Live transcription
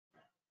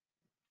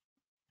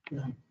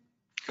Okay,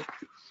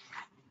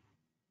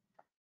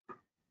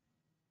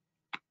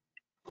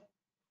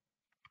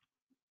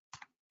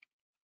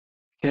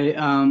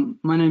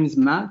 my name is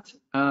Matt.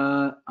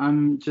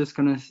 I'm just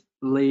going to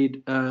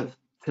lead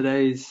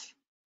today's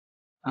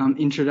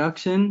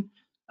introduction.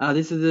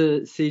 This is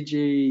a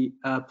CG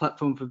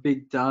platform for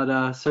big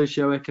data,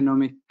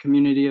 socioeconomic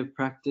community of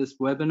practice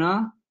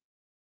webinar.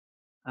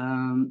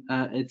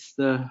 It's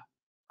the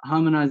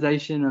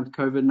harmonization of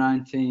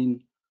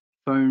COVID-19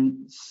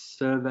 phone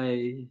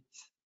surveys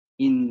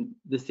in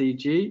the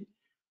CG.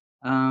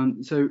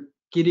 So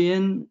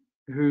Gideon,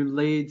 who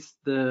leads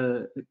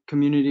the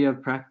community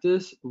of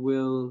practice,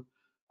 will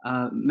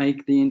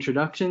make the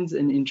introductions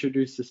and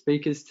introduce the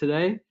speakers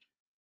today.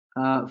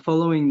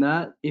 Following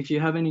that, if you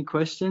have any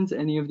questions,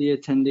 any of the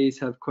attendees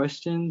have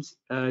questions,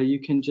 you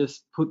can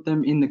just put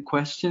them in the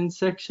questions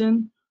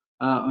section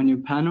on your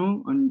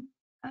panel, and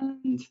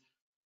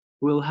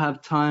we'll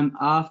have time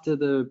after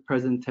the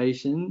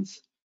presentations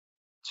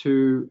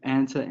to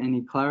answer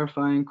any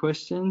clarifying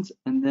questions,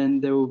 and then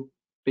there will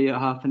be a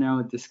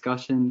half-an-hour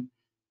discussion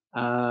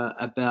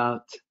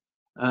about,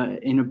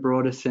 in a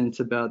broader sense,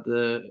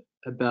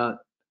 about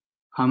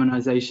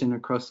harmonization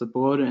across the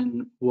board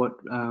and what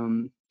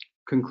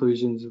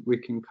conclusions we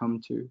can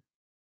come to.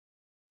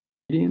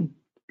 Gideon?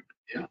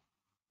 Yeah.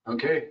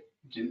 Okay.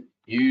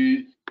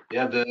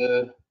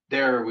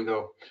 There we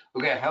go.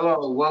 Okay.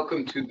 Hello.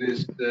 Welcome to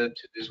this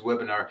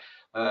webinar,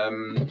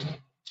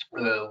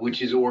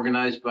 which is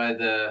organized by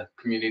the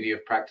Community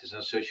of Practice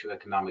on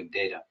Socioeconomic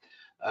Data.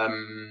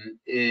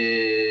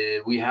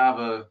 We have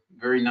a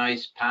very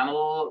nice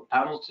panel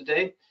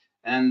today,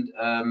 and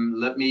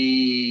let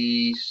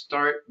me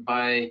start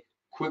by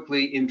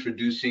quickly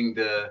introducing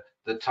the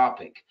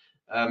topic.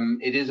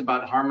 It is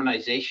about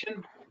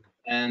harmonization,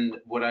 and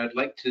what I'd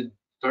like to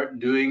start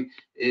doing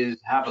is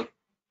have a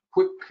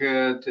quick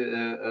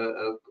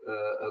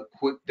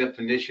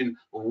definition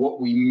of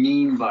what we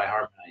mean by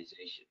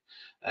harmonization.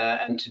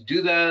 And to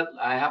do that,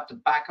 I have to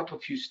back up a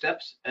few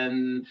steps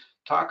and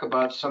talk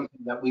about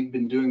something that we've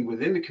been doing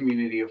within the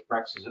Community of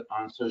Practice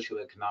on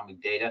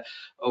Socioeconomic Data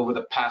over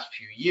the past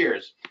few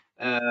years.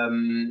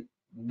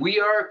 We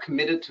are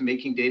committed to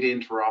making data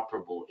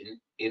interoperable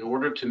in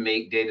order to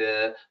make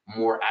data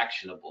more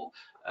actionable.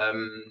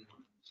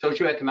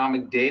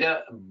 Socioeconomic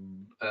data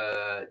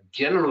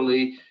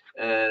generally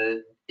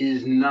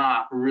is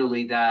not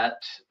really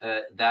that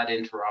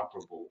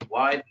interoperable.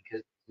 Why?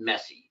 Because it's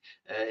messy.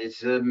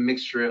 It's a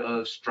mixture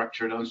of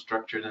structured,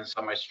 unstructured, and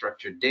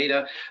semi-structured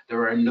data.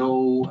 There are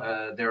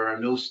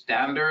no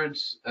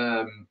standards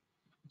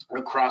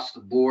across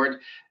the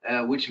board,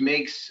 which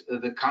makes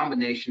the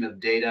combination of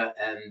data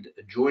and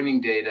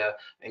joining data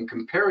and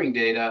comparing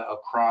data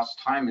across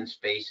time and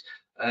space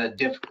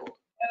difficult.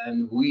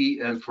 And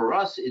for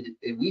us,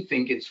 we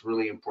think it's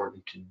really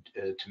important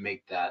to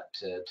make that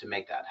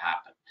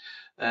happen.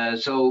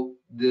 So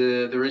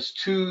there is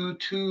two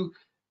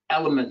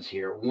elements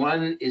here.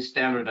 One is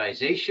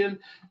standardization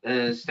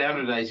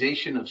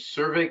of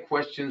survey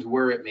questions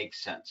where it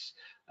makes sense.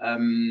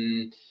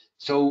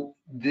 So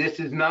this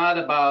is not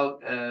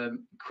about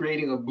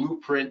creating a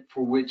blueprint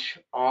for which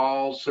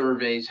all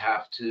surveys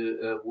have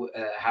to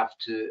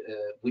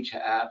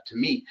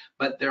meet,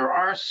 but there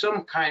are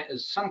some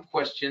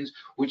questions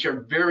which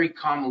are very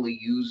commonly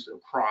used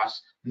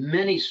across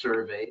many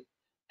surveys,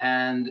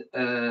 and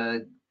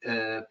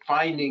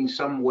finding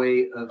some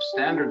way of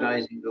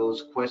standardizing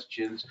those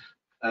questions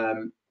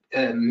can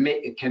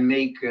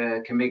make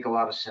a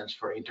lot of sense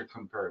for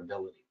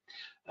intercomparability.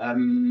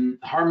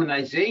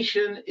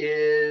 Harmonization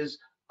is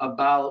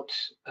about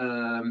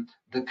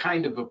the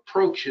kind of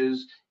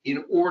approaches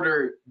in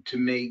order to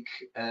make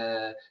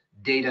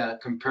data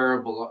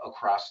comparable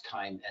across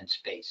time and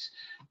space.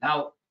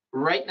 Now,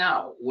 right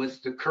now,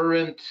 with the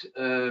current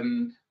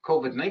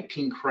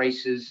COVID-19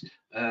 crisis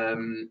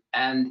and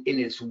in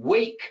its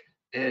wake,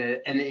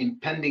 an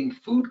impending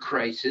food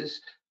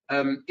crisis,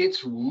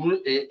 it's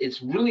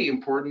really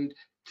important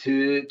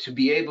to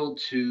be able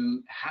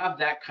to have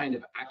that kind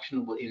of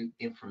actionable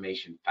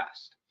information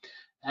fast.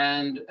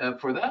 And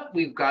for that,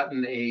 we've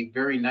gotten a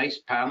very nice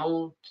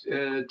panel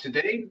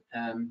today.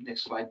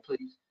 Next slide,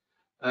 please.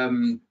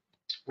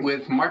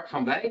 With Mark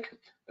van Dijk,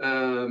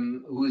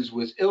 who is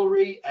with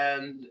ILRI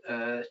and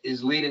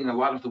is leading a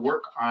lot of the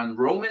work on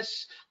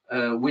ROMIS,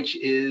 which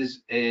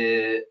is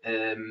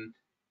an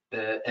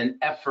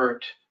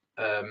effort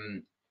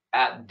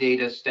at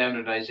data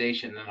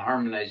standardization and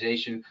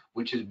harmonization,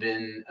 which has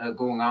been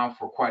going on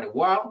for quite a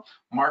while.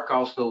 Mark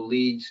also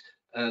leads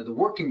the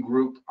working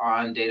group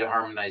on data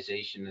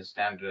harmonization and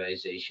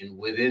standardization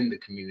within the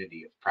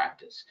Community of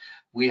Practice.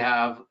 We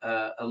have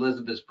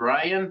Elizabeth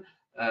Bryan,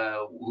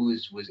 who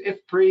is with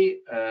IFPRI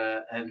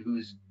and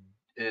who's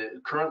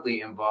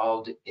currently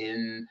involved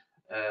in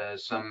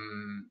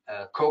some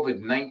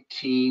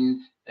COVID-19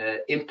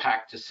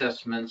 impact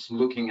assessments,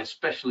 looking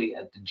especially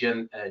at the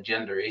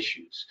gender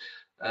issues.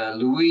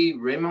 Louis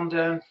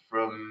Raymondin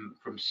from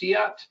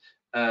CATI,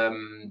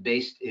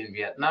 based in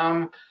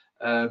Vietnam,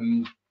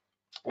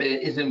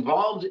 is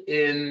involved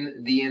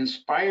in the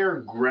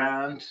Inspire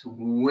grant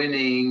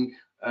winning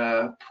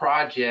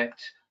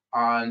project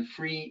on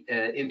free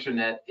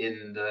internet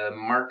in the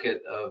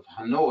market of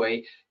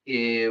Hanoi,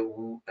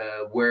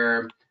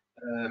 where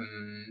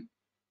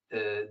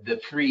the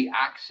free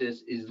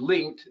access is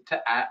linked to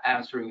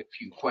answering a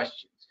few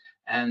questions.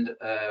 And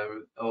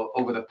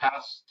over the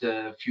past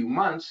few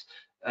months,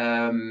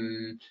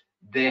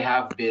 they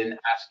have been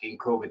asking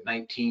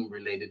COVID-19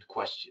 related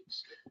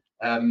questions.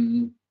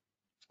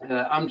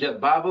 Amjad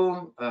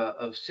Babu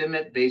of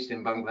CIMET, based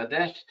in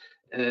Bangladesh,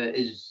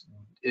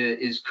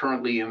 is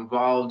currently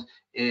involved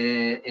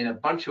in a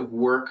bunch of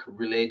work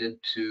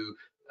related to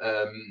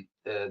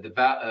the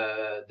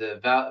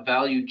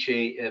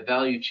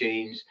value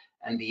chains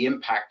and the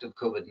impact of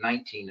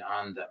COVID-19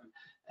 on them.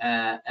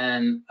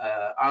 And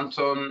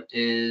Anton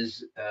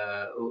is,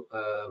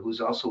 who's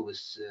also with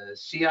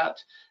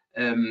CIAT,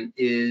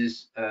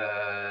 is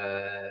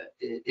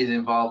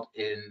involved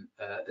in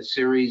a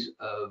series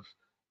of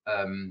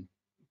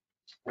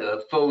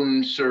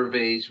phone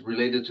surveys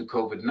related to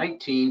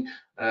COVID-19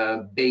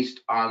 based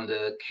on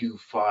the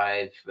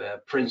Q5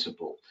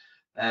 principle.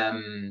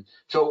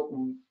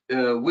 So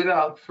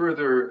without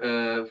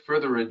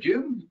further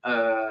ado,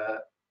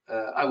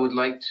 I would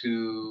like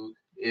to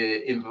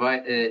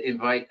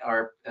invite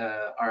our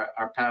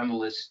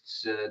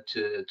panelists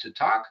to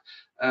talk.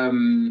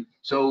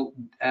 So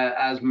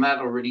as Matt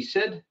already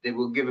said, they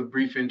will give a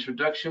brief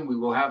introduction. We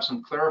will have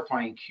some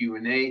clarifying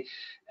Q&A,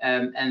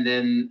 and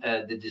then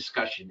the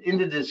discussion. In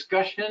the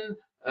discussion,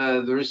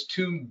 there's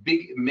two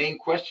big main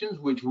questions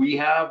which we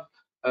have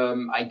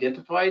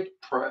identified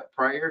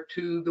prior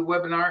to the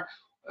webinar.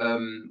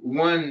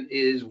 One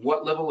is,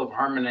 what level of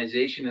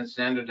harmonization and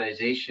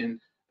standardization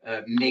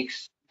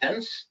makes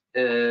sense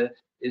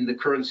in the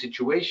current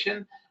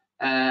situation?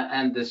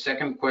 And the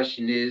second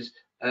question is,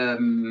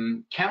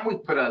 can we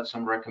put out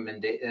some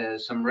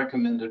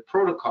recommended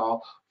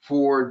protocol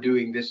for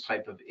doing this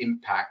type of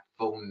impact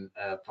phone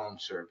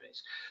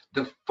surveys?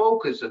 The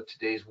focus of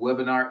today's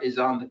webinar is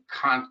on the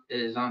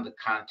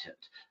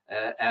content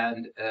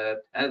and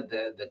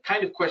the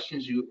kind of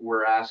questions you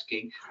were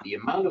asking, the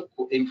amount of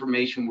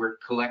information we're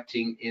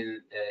collecting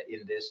in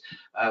this.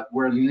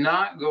 We're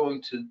not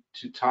going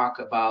to talk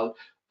about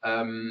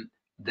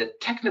the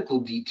technical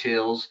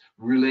details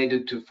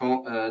related to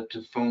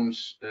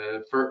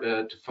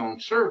phone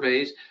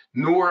surveys,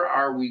 nor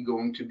are we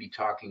going to be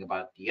talking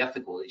about the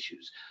ethical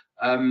issues.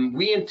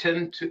 We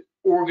intend to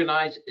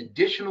organize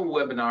additional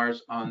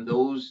webinars on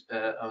those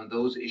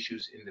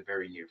issues in the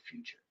very near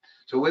future.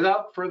 So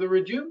without further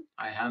ado,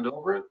 I hand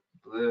over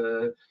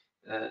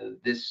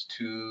this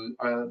to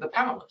the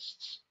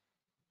panelists.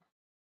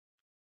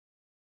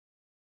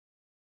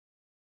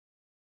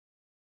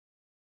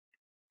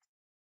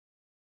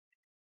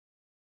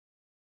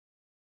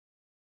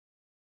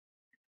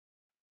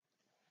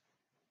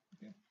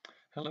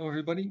 Hello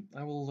everybody,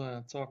 I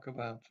will talk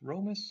about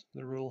ROMIS,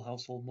 the Rural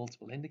Household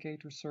Multiple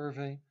Indicator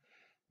Survey,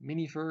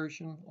 mini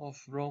version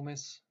of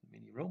ROMIS,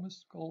 mini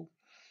ROMIS called,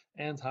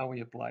 and how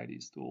we apply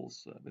these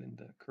tools within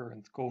the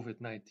current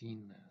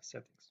COVID-19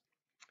 settings.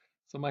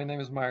 So my name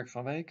is Mark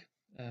van Wijk,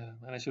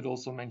 and I should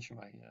also mention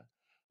my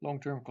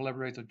long-term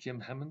collaborator Jim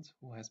Hammond,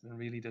 who has been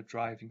really the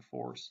driving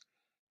force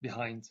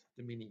behind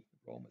the mini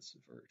ROMIS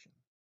version.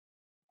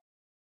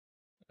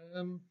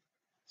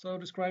 So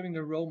describing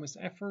the ROMIS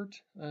effort,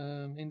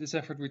 in this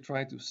effort we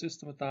try to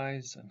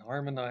systematize and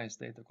harmonize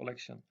data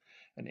collection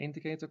and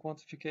indicator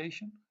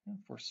quantification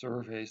for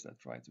surveys that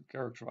try to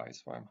characterize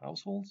farm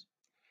households.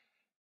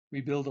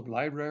 We build up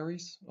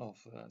libraries of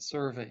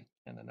survey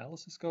and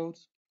analysis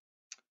codes.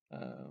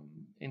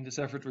 In this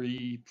effort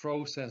we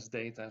process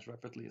data as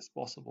rapidly as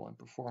possible and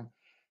perform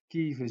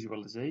key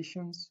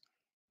visualizations.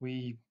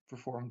 We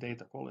perform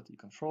data quality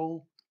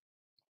control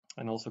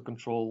and also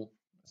control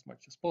as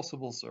much as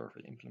possible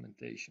survey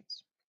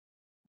implementations.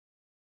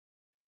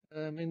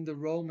 In the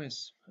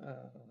ROMIS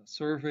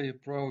survey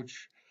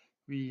approach,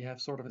 we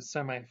have sort of a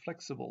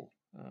semi-flexible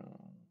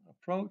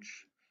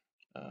approach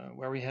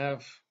where we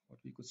have what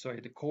we could say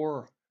the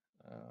core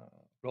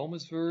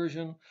ROMIS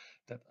version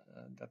that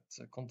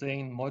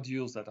contain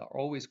modules that are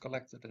always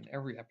collected in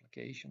every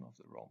application of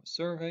the ROMIS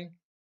survey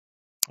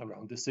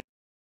around this.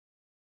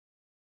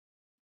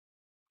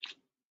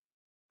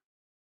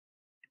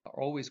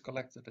 Are always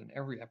collected in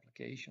every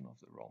application of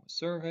the ROMIS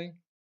survey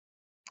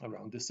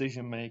around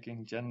decision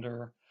making,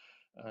 gender,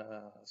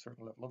 a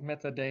certain level of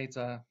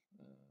metadata,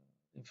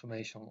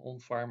 information on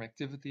on-farm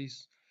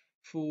activities,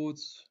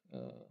 foods,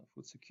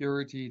 food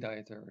security,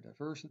 dietary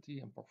diversity,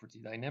 and poverty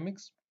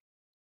dynamics.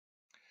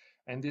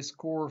 And this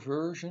core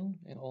version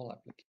in all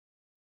applications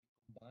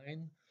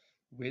combine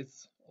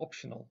with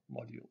optional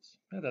modules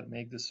that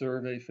make the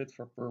survey fit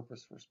for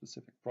purpose for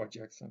specific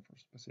projects and for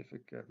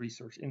specific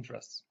research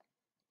interests.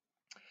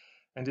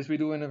 And this we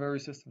do in a very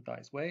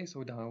systematized way.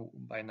 So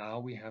by now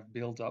we have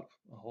built up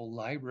a whole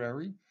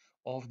library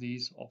of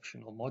these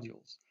optional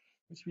modules,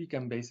 which we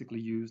can basically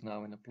use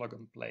now in a plug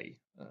and play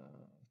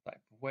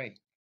type of way.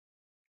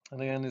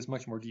 And again, there's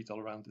much more detail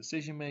around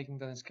decision making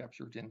that is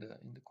captured in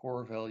the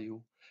core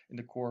value, in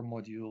the core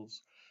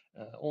modules.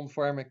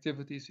 On-farm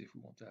activities, if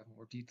we want to have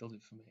more detailed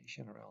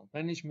information around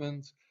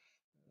management,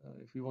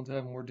 if we want to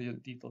have more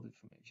detailed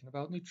information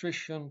about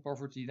nutrition,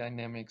 poverty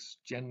dynamics,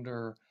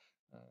 gender,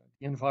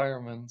 the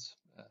environment,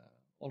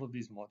 all of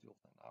these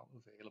modules are now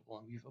available,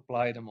 and we've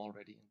applied them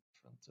already in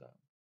different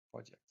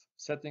project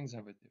settings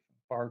and with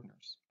different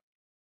partners.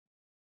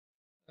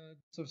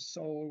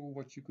 So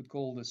what you could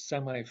call the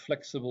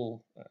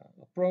semi-flexible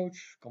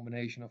approach,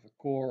 combination of a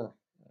core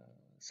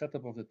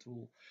setup of the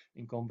tool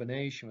in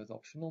combination with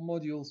optional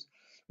modules,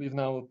 we've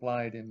now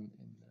applied in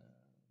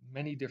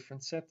many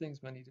different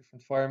settings, many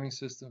different farming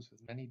systems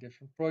with many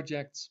different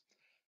projects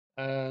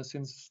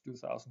since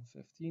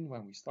 2015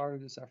 when we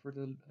started this effort,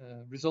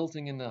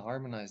 resulting in a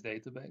harmonized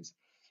database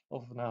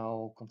of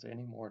now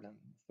containing more than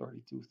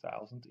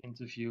 32,000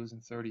 interviews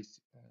in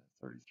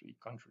 33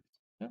 countries.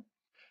 Yeah?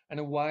 And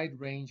a wide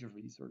range of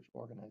research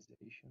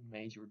organizations,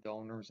 major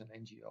donors and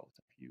NGOs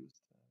have used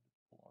the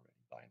tool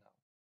already by now.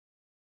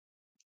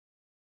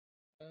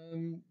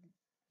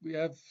 We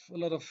have a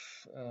lot of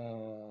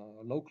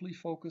locally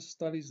focused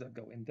studies that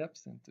go in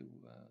depth into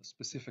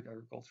specific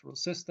agricultural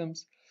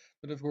systems.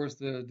 But of course,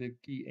 the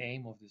key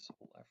aim of this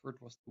whole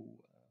effort was to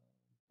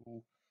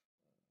do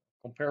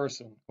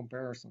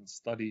comparison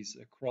studies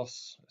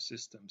across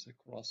systems,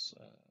 across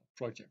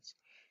projects.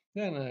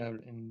 Then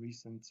in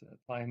recent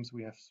times,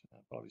 we have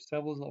published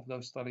several of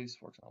those studies.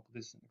 For example,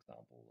 this is an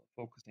example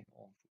focusing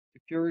on food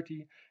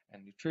security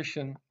and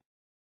nutrition.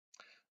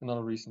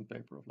 Another recent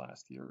paper of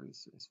last year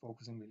is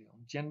focusing really on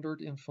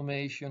gendered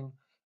information,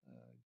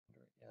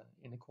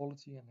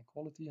 inequality and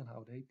equality, and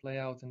how they play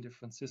out in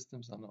different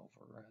systems and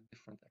over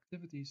different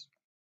activities.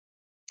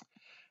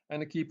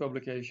 And a key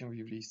publication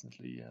we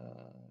recently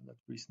that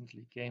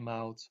recently came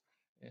out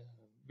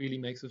really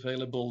makes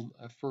available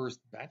a first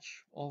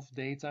batch of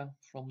data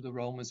from the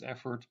ROMAS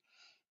effort.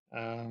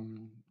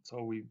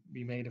 So we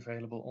made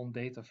available on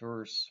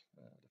Dataverse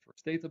the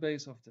first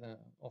database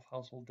of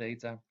household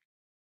data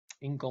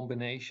in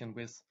combination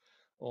with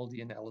all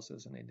the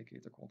analysis and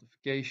indicator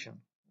quantification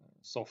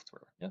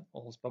software. Yeah,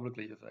 all is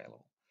publicly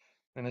available.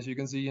 And as you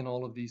can see in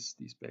all of these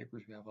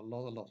papers, we have a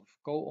lot of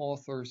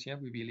co-authors. Yeah,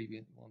 we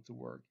really want to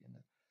work in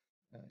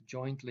a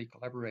jointly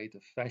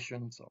collaborative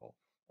fashion. So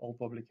all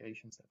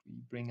publications that we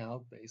bring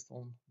out based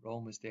on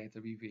ROMAS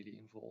data, we really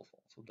involve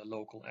also the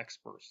local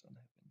experts that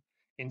have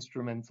been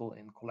instrumental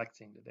in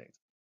collecting the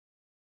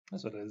data.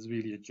 So that is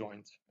really a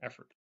joint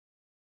effort.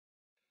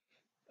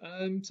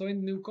 So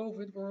in the new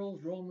COVID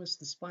world, ROMAS,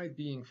 despite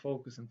being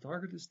focused and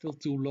targeted, is still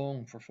too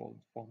long for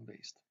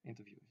phone-based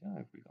interviews.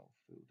 Yeah, if we go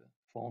through the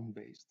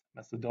phone-based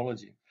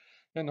methodology,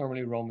 then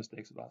normally ROMAS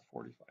takes about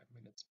 45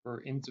 minutes per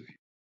interview.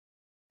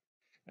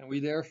 And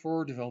we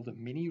therefore developed a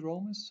mini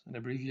ROMAS, an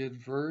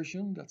abbreviated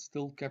version that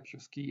still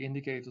captures key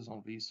indicators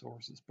on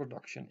resources,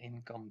 production,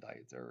 income,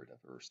 dietary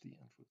diversity,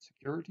 and food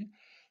security,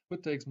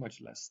 but takes much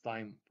less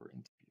time per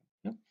interview.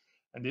 Yeah?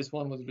 And this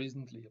one was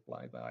recently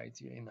applied by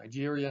ITA in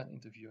Nigeria,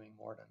 interviewing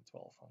more than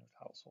 1,200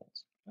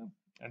 households. Yeah?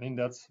 And in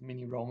that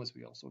mini ROMAS,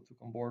 we also took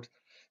on board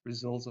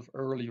results of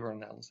earlier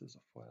analysis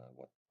of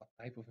what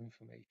type of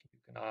information you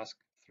can ask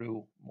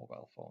through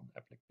mobile phone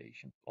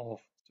application of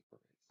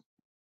surveys.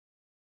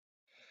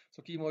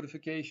 So key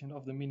modification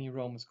of the mini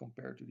ROMAS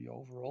compared to the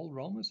overall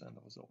ROMAS, and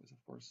that was always,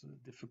 of course,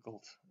 a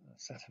difficult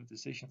set of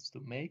decisions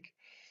to make,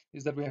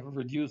 is that we have a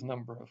reduced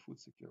number of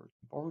food security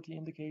and poverty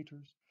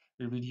indicators.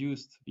 We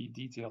reduced the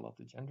detail of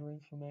the gender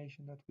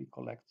information that we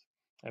collect,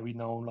 and we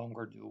no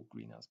longer do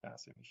greenhouse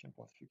gas emission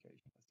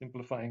quantification,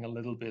 simplifying a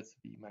little bit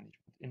the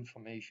management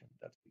information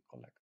that we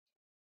collect.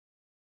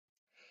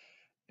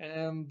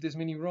 This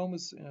mini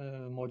ROMAS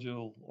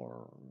module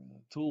or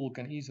tool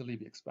can easily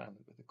be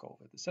expanded with the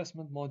COVID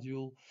assessment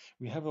module.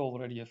 We have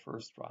already a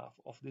first draft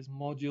of this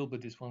module,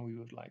 but this one we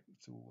would like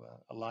to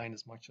align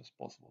as much as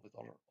possible with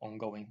other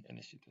ongoing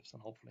initiatives.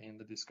 And hopefully in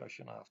the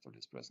discussion after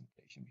this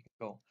presentation, we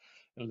can go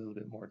a little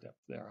bit more depth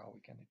there, how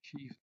we can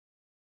achieve.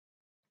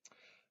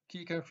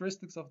 Key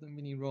characteristics of the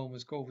mini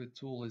ROMAS COVID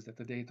tool is that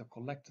the data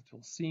collected will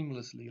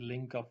seamlessly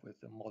link up with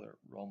the mother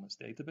ROMAS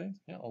database.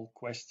 Yeah, all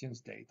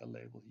questions, data,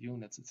 labels,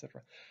 units,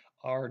 etc.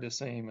 are the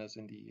same as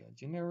in the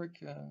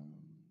generic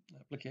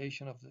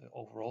application of the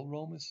overall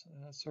ROMAS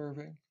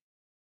survey.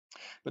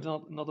 But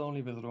not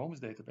only with the ROMAS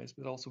database,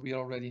 but also we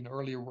already in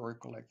earlier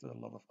work collected a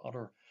lot of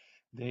other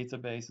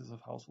databases of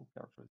household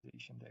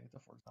characterization data,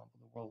 for example,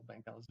 the World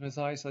Bank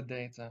ISA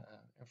data,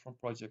 and from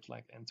projects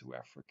like N2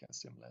 Africa,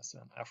 SIMLES,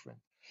 and AFRIN.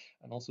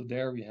 And also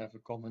there we have a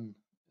common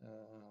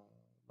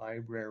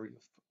library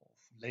of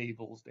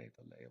labels,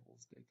 data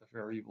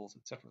variables,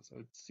 etc. So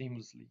it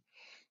seamlessly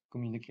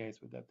communicates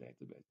with that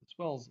database as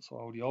well.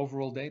 So the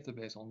overall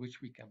database on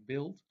which we can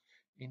build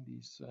in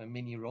these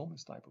mini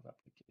ROMAS type of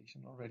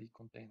application already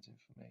contains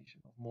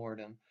information of more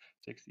than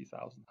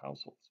 60,000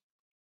 households.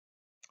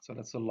 So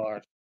that's a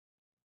large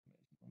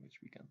on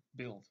which we can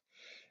build.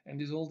 And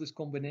all this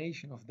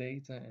combination of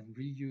data and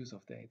reuse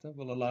of data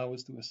will allow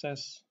us to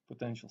assess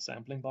potential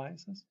sampling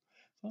biases.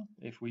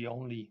 If we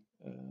only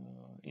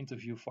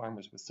interview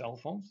farmers with cell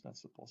phones,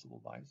 that's a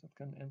possible bias that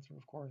can enter,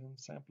 of course, in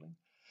sampling.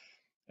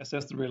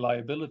 Assess the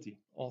reliability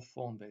of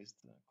phone-based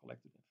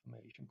collected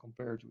information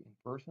compared to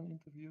in-person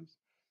interviews,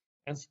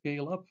 and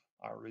scale up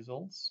our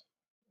results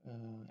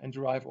and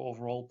derive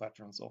overall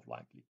patterns of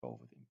likely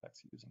COVID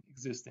impacts using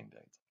existing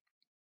data.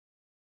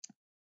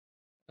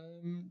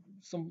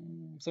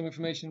 Some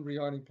information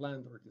regarding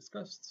planned or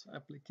discussed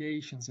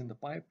applications in the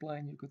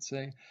pipeline, you could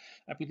say.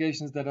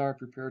 Applications that are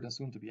prepared and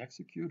soon to be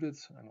executed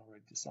and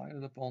already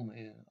decided upon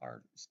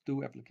are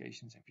 2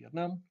 applications in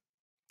Vietnam,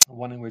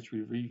 one in which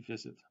we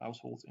revisit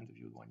households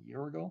interviewed 1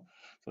 year ago.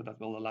 So that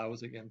will allow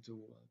us again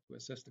to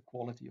assess the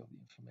quality of the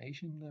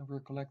information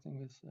we're collecting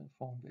with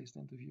phone-based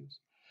interviews.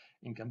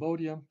 In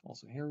Cambodia,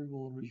 also here we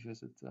will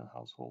revisit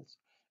households,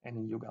 and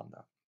in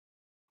Uganda.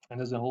 And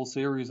there's a whole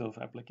series of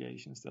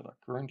applications that are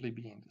currently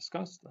being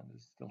discussed, and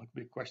there's still a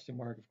big question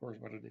mark, of course,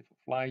 whether they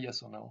will fly,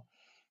 yes or no.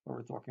 But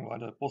we're talking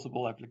about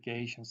possible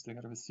applications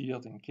together with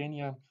CATI in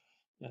Kenya,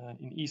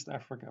 in East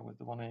Africa with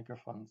the 1 Acre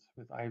Fund,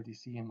 with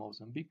IFDC in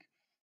Mozambique,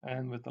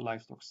 and with the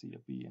Livestock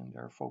CAP and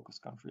their focus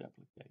country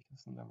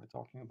applications. And then we're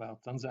talking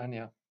about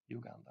Tanzania,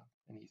 Uganda,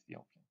 and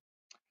Ethiopia.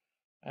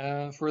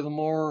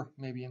 Furthermore,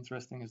 maybe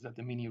interesting is that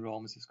the mini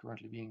ROMIS is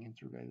currently being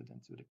integrated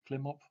into the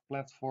ClimOp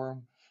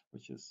platform,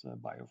 which is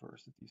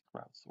Bioversity's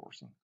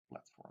crowdsourcing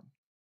platform,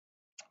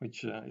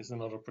 which is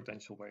another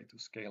potential way to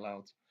scale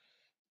out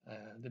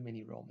the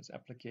mini ROMIS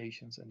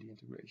applications and the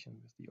integration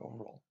with the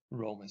overall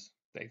ROMIS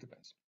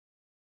database.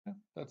 Yeah,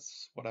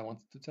 that's what I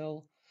wanted to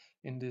tell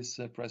in this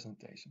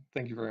presentation.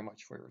 Thank you very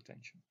much for your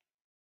attention.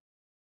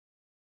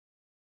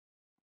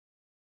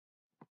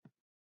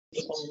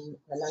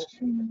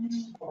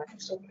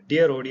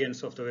 Dear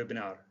audience of the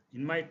webinar,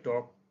 in my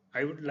talk,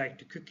 I would like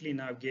to quickly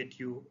navigate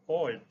you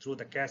all through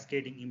the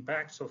cascading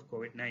impacts of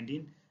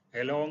COVID-19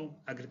 along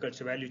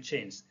agriculture value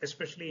chains,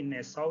 especially in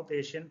a South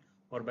Asian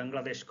or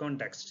Bangladesh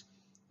context.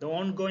 The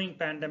ongoing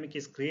pandemic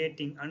is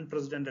creating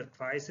unprecedented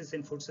crisis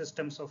in food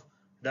systems of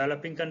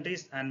developing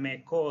countries and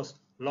may cause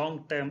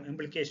long-term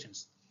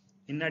implications,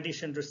 in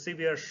addition to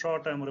severe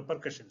short-term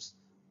repercussions.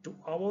 To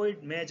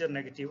avoid major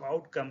negative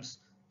outcomes,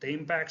 the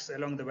impacts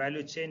along the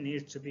value chain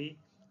need to be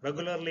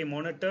regularly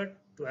monitored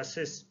to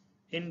assist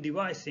in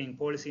devising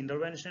policy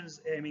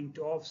interventions aiming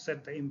to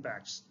offset the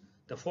impacts.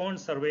 The phone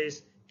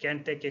surveys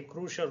can take a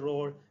crucial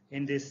role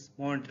in this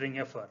monitoring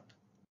effort.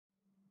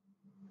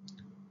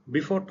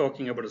 Before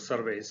talking about the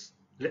surveys,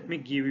 let me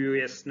give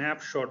you a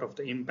snapshot of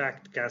the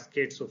impact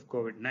cascades of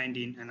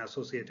COVID-19 and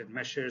associated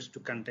measures to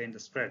contain the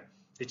spread,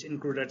 which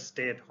included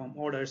stay-at-home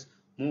orders,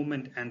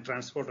 movement and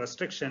transport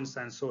restrictions,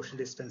 and social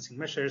distancing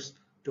measures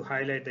to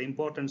highlight the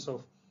importance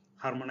of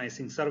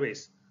harmonizing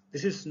surveys.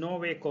 This is no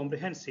way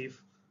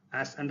comprehensive,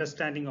 as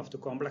understanding of the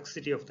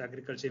complexity of the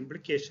agriculture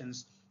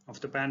implications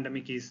of the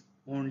pandemic is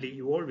only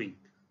evolving.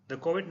 The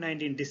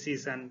COVID-19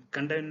 disease and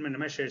containment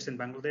measures in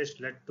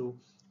Bangladesh led to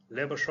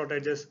labor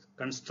shortages,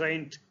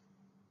 constrained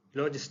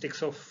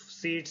logistics of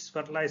seeds,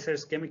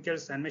 fertilizers,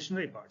 chemicals, and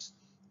machinery parts.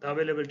 The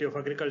availability of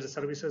agriculture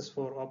services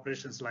for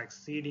operations like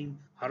seeding,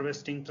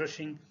 harvesting,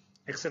 threshing,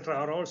 etc.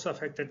 are also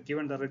affected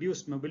given the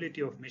reduced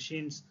mobility of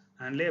machines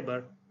and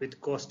labor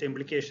with cost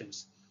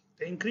implications.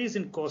 The increase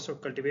in cost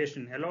of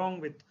cultivation,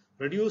 along with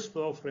reduced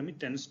flow of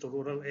remittance to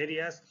rural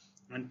areas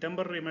and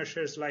temporary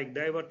measures like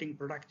diverting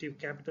productive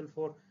capital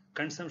for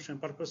consumption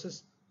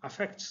purposes,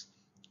 affects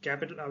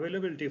capital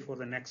availability for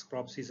the next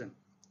crop season.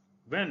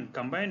 When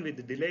combined with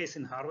the delays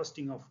in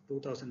harvesting of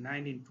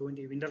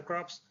 2019-20 winter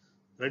crops,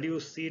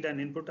 reduced seed and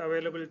input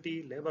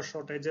availability, labor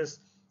shortages,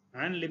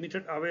 and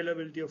limited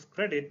availability of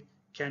credit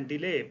can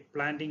delay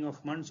planting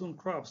of monsoon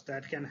crops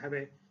that can have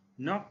a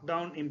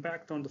knockdown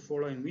impact on the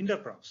following winter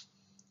crops.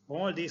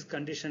 All these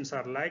conditions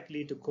are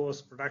likely to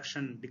cause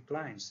production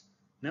declines.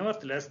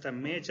 Nevertheless, the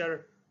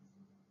major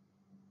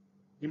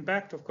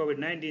impact of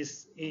COVID-19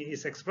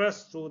 is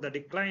expressed through the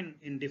decline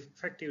in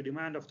effective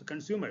demand of the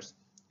consumers,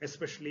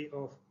 especially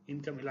of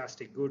income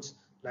elastic goods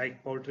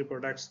like poultry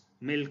products,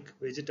 milk,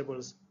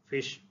 vegetables,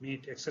 fish,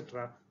 meat,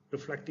 etc.,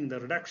 reflecting the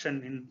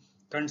reduction in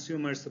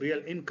consumers'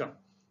 real income.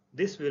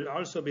 This will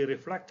also be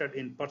reflected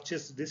in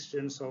purchase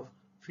decisions of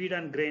feed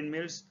and grain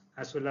mills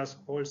as well as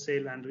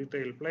wholesale and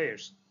retail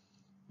players.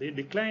 The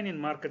decline in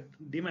market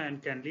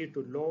demand can lead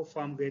to low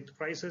farm gate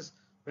prices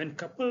when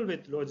coupled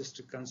with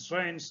logistic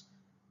constraints.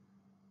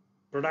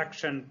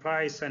 Production,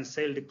 price, and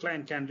sale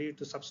decline can lead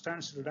to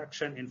substantial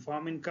reduction in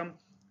farm income,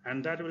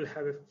 and that will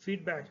have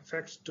feedback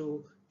effects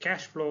to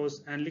cash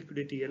flows and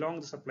liquidity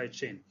along the supply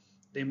chain.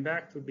 The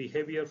impact will be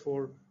heavier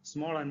for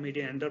small and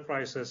medium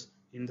enterprises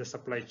in the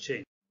supply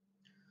chain.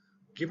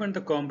 Given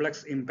the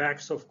complex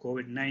impacts of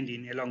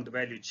COVID-19 along the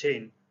value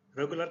chain,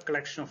 regular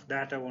collection of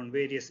data on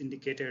various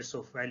indicators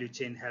of value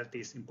chain health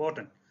is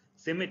important.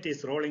 CIMIT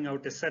is rolling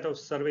out a set of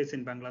surveys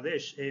in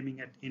Bangladesh aiming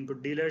at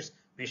input dealers,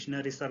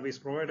 machinery service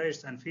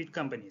providers, and feed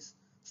companies.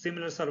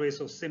 Similar surveys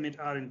of CIMIT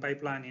are in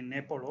pipeline in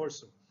Nepal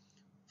also.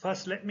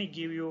 First, let me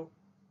give you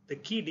the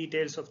key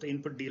details of the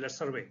input dealer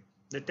survey.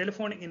 The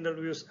telephonic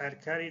interviews are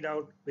carried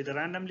out with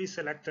randomly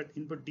selected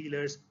input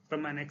dealers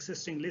from an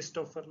existing list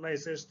of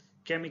fertilizers,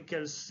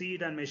 chemicals,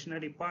 seed and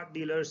machinery part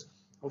dealers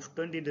of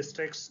 20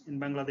 districts in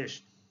Bangladesh.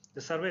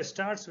 The survey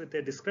starts with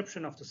a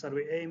description of the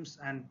survey aims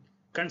and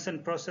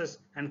consent process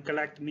and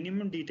collect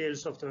minimum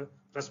details of the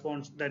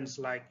respondents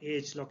like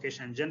age,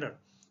 location, and gender.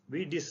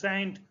 We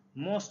designed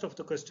most of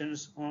the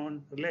questions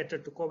on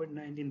related to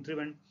COVID-19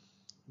 driven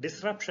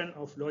disruption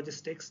of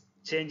logistics,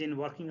 change in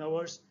working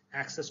hours,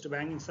 access to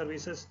banking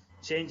services,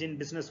 change in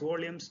business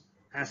volumes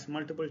as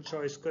multiple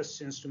choice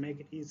questions to make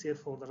it easier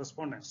for the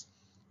respondents.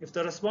 If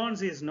the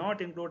response is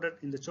not included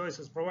in the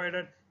choices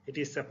provided, it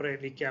is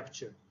separately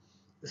captured.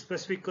 The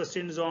specific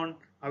questions on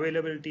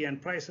availability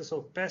and prices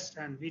of pest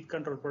and weed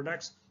control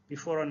products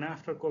before and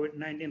after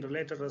COVID-19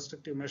 related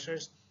restrictive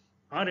measures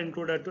are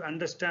included to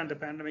understand the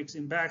pandemic's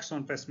impacts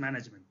on pest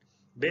management.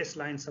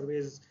 Baseline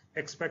surveys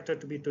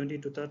expected to be 20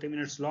 to 30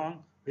 minutes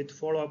long, with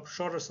follow-up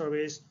shorter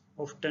surveys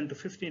of 10 to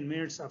 15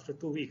 minutes after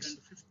 2 weeks.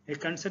 A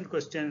consent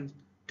question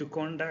to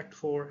conduct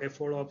for a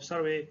follow-up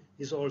survey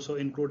is also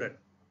included.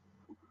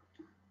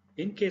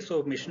 In case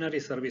of machinery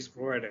service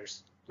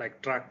providers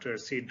like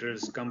tractors, seed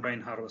drills,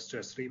 combine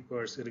harvesters,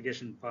 reapers,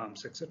 irrigation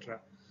pumps, etc.,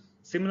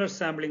 similar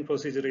sampling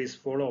procedure is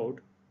followed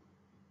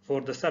for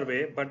the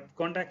survey, but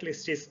contact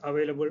list is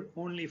available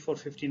only for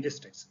 15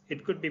 districts.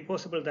 It could be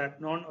possible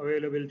that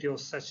non-availability of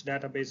such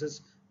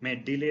databases may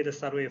delay the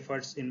survey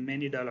efforts in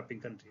many developing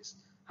countries.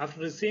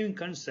 After receiving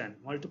consent,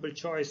 multiple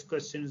choice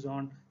questions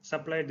on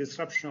supply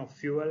disruption of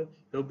fuel,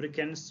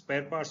 lubricants,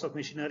 spare parts of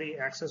machinery,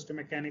 access to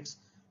mechanics,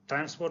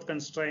 transport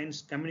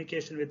constraints,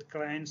 communication with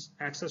clients,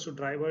 access to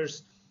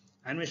drivers,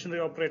 and machinery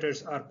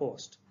operators are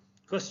posed.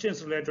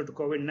 Questions related to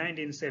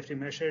COVID-19 safety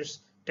measures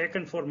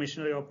taken for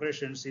machinery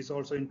operations is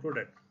also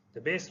included.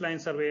 The baseline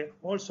survey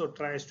also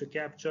tries to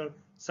capture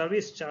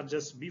service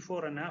charges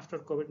before and after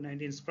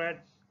COVID-19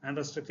 spread and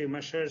restrictive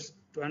measures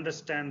to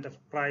understand the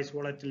price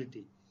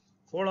volatility.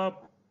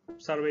 Follow-up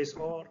surveys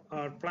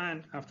are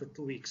planned after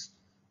 2 weeks.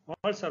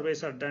 All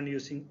surveys are done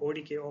using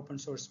ODK open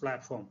source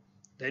platform.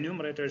 The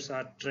enumerators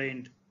are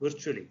trained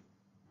virtually.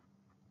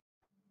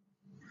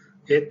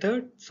 A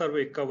third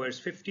survey covers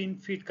 15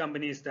 feed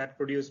companies that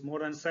produce more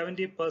than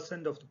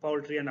 70% of the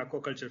poultry and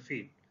aquaculture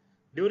feed.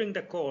 During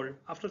the call,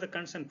 after the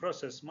consent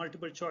process,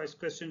 multiple choice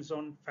questions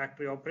on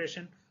factory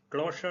operation,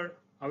 closure,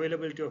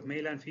 availability of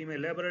male and female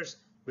laborers,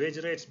 wage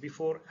rates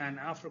before and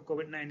after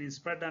COVID-19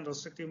 spread and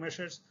restrictive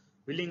measures,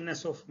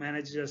 willingness of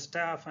managerial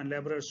staff and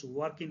laborers to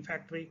work in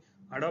factory,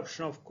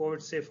 adoption of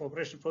COVID-safe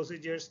operation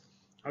procedures,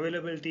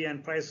 availability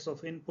and prices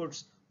of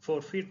inputs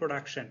for feed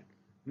production,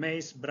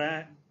 maize,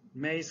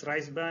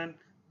 rice bran,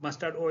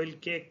 mustard oil,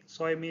 cake,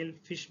 soy meal,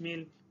 fish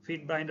meal,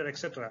 feed binder,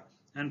 etc.,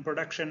 and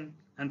production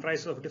and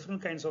prices of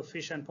different kinds of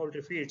fish and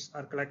poultry feeds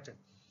are collected.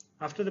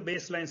 After the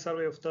baseline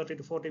survey of 30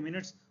 to 40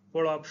 minutes,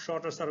 follow-up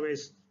shorter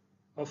surveys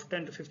of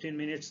 10 to 15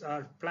 minutes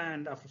are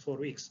planned after 4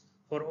 weeks.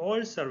 For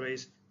all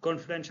surveys,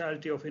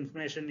 confidentiality of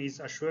information is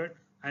assured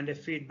and a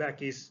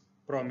feedback is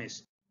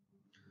promised.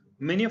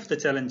 Many of the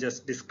challenges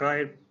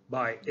described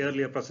by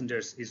earlier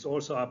presenters is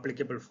also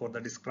applicable for the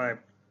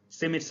described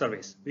CIMIT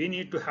surveys. We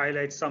need to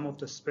highlight some of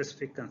the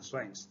specific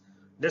constraints.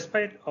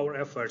 Despite our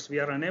efforts, we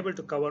are unable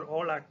to cover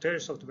all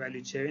actors of the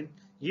value chain,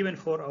 even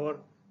for our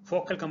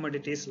focal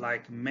commodities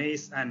like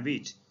maize and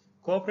wheat.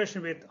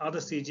 Cooperation with other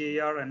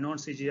CGIAR and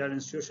non-CGIAR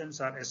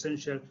institutions are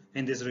essential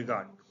in this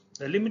regard.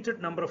 The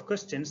limited number of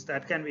questions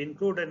that can be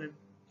included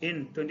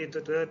in 20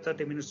 to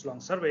 30 minutes long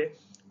survey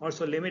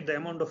also limit the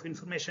amount of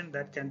information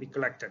that can be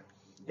collected.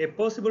 A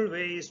possible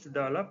way is to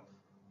develop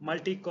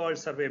multi-call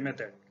survey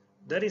method.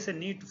 There is a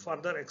need to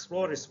further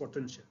explore its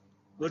potential.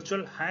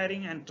 Virtual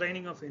hiring and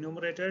training of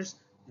enumerators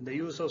in the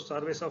use of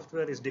survey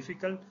software is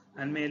difficult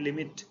and may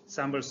limit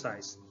sample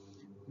size.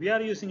 We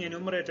are using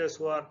enumerators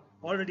who are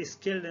already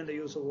skilled in the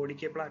use of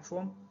ODK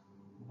platform,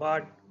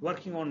 but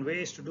working on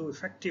ways to do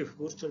effective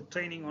virtual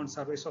training on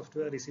survey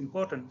software is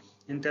important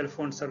in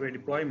telephone survey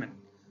deployment.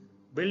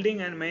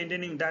 Building and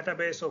maintaining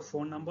database of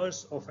phone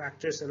numbers of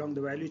actors along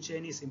the value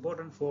chain is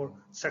important for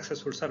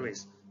successful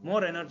surveys.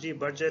 More energy,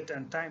 budget,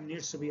 and time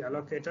needs to be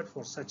allocated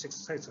for such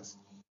exercises.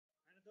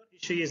 Another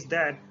issue is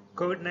that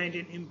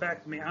COVID-19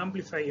 impact may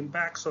amplify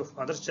impacts of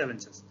other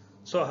challenges.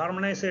 So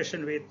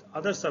harmonization with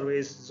other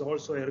surveys is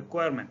also a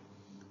requirement.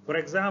 For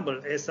example,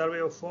 a survey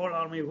of fall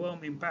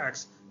armyworm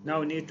impacts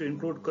now need to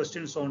include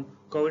questions on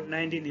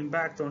COVID-19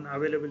 impact on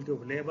availability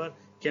of labor,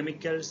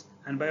 chemicals,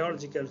 and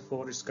biological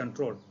for its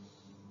control.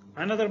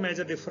 Another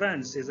major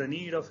difference is the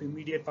need of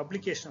immediate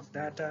publication of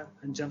data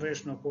and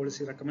generation of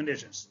policy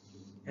recommendations.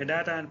 A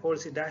data and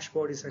policy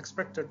dashboard is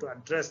expected to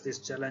address this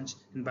challenge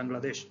in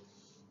Bangladesh.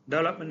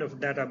 Development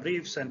of data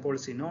briefs and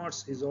policy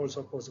notes is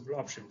also possible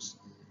options.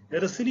 A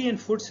resilient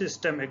food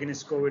system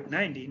against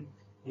COVID-19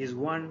 is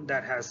one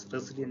that has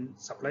resilient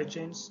supply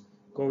chains,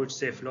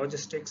 COVID-safe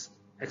logistics,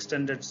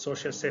 extended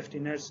social safety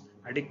nets,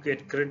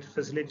 adequate credit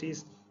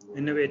facilities,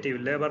 innovative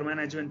labor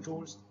management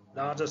tools,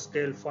 larger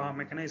scale farm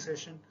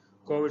mechanization,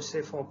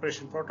 COVID-safe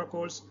operation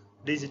protocols,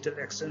 digital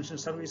extension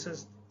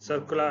services,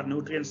 circular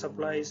nutrient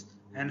supplies,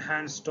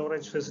 enhanced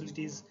storage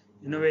facilities,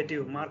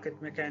 innovative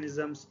market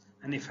mechanisms,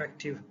 and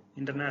effective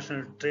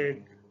international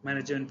trade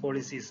management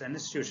policies and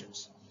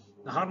institutions.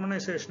 The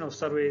harmonization of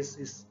surveys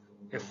is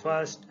a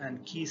first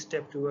and key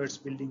step towards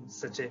building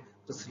such a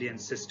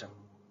resilient system.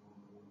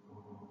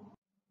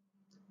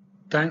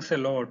 Thanks a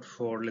lot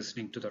for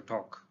listening to the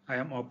talk. I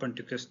am open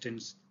to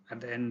questions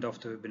at the end of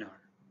the webinar.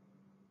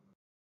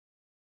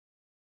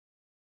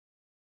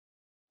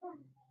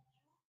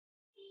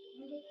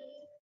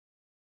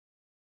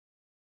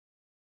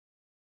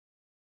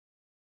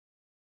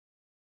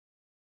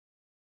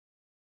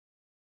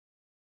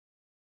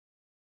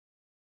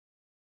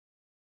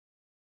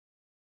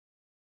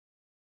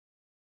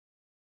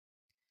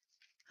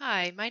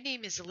 Hi, my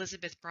name is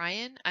Elizabeth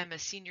Bryan. I'm a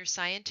senior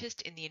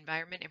scientist in the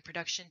Environment and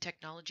Production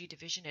Technology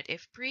Division at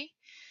IFPRI,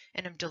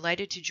 and I'm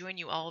delighted to join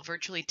you all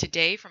virtually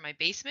today from my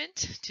basement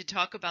to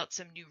talk about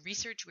some new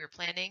research we're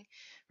planning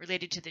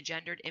related to the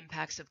gendered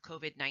impacts of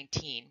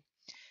COVID-19.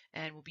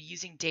 And we'll be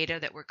using data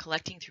that we're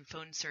collecting through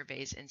phone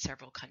surveys in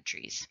several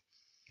countries.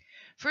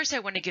 First, I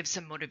want to give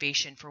some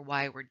motivation for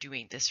why we're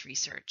doing this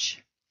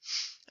research.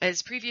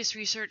 As previous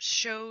research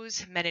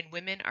shows, men and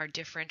women are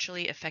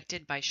differentially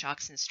affected by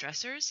shocks and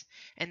stressors,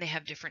 and they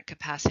have different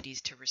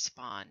capacities to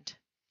respond.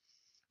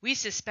 We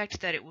suspect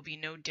that it will be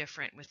no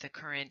different with the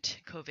current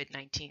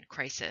COVID-19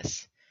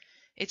 crisis.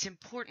 It's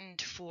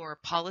important for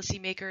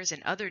policymakers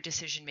and other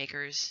decision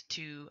makers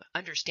to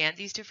understand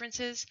these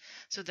differences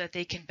so that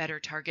they can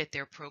better target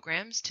their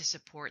programs to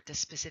support the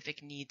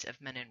specific needs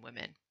of men and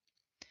women.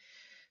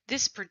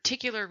 This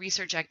particular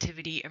research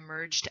activity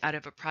emerged out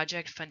of a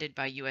project funded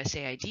by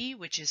USAID,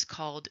 which is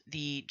called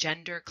the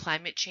Gender,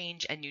 Climate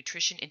Change, and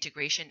Nutrition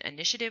Integration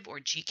Initiative, or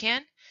GCAN.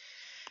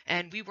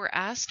 And we were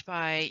asked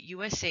by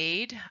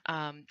USAID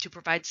to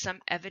provide some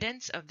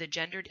evidence of the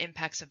gendered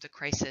impacts of the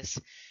crisis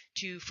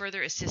to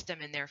further assist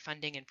them in their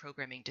funding and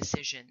programming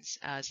decisions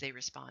as they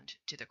respond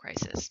to the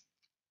crisis.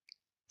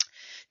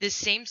 This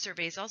same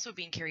survey is also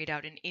being carried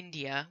out in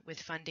India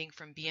with funding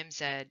from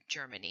BMZ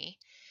Germany.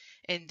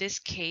 In this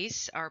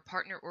case, our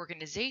partner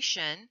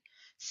organization,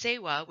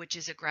 SEWA, which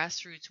is a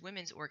grassroots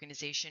women's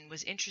organization,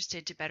 was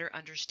interested to better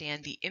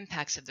understand the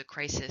impacts of the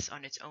crisis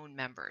on its own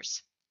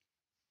members.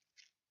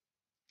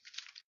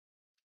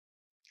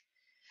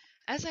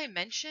 As I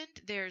mentioned,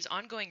 there's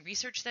ongoing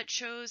research that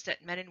shows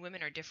that men and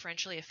women are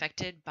differentially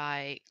affected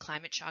by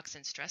climate shocks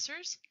and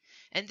stressors.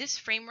 And this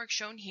framework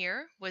shown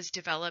here was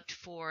developed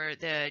for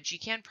the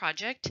GCAN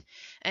project,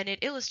 and it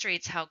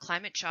illustrates how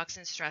climate shocks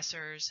and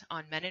stressors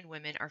on men and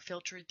women are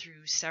filtered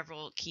through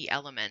several key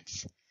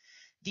elements.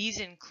 These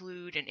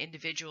include an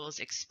individual's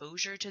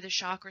exposure to the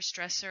shock or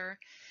stressor,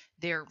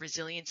 their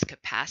resilience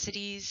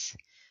capacities,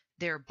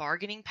 their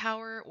bargaining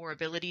power or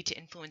ability to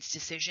influence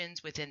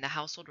decisions within the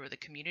household or the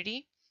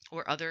community,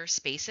 or other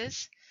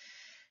spaces,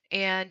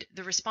 and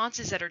the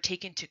responses that are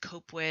taken to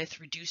cope with,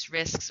 reduce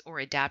risks, or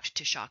adapt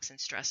to shocks and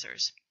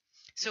stressors.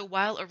 So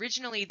while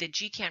originally the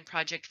GCAN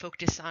project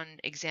focused on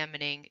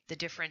examining the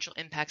differential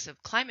impacts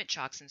of climate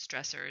shocks and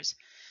stressors,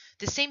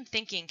 the same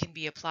thinking can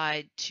be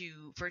applied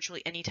to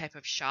virtually any type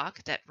of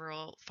shock that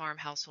rural farm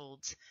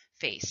households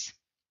face.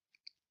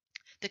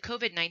 The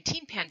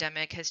COVID-19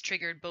 pandemic has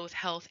triggered both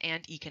health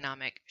and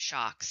economic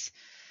shocks.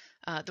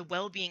 The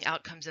well-being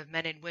outcomes of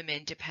men and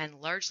women depend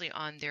largely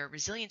on their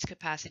resilience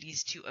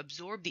capacities to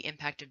absorb the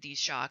impact of these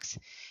shocks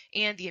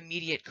and the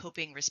immediate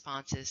coping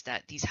responses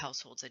that these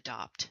households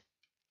adopt.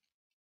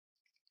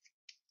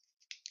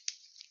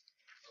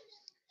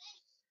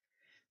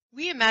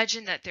 We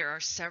imagine that there are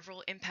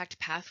several impact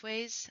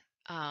pathways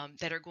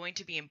that are going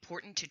to be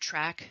important to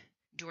track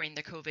during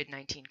the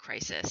COVID-19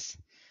 crisis.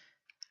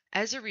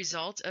 As a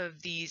result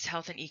of these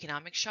health and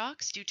economic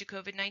shocks due to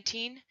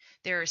COVID-19,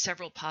 there are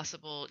several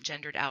possible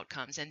gendered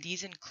outcomes, and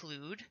these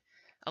include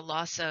a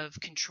loss of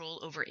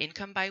control over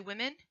income by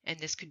women, and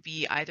this could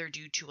be either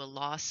due to a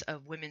loss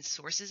of women's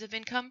sources of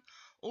income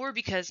or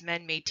because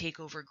men may take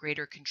over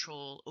greater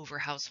control over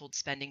household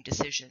spending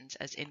decisions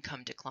as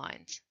income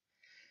declines.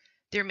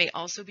 There may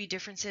also be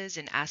differences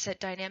in asset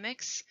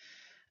dynamics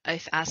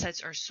if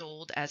assets are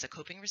sold as a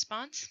coping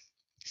response.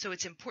 So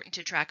it's important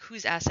to track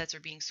whose assets are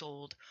being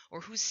sold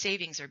or whose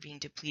savings are being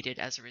depleted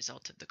as a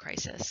result of the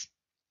crisis.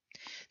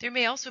 There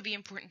may also be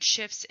important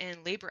shifts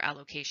in labor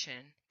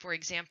allocation. For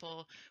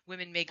example,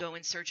 women may go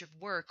in search of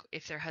work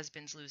if their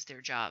husbands lose their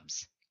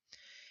jobs.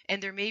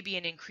 And there may be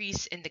an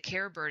increase in the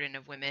care burden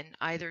of women,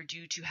 either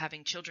due to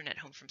having children at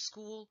home from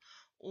school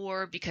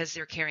or because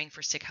they're caring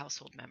for sick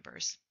household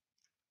members.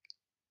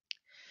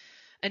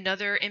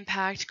 Another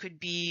impact could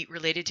be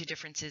related to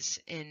differences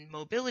in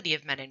mobility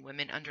of men and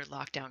women under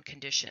lockdown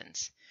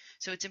conditions.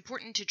 So it's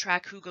important to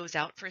track who goes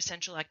out for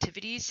essential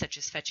activities such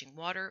as fetching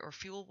water or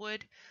fuel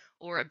wood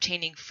or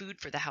obtaining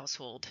food for the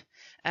household,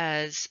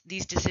 as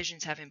these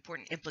decisions have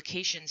important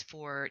implications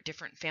for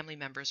different family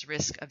members'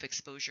 risk of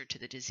exposure to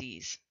the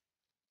disease.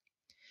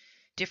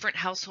 Different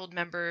household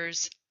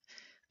members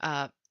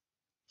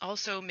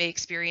also may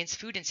experience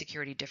food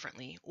insecurity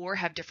differently or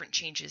have different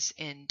changes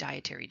in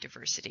dietary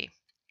diversity.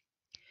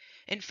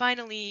 And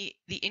finally,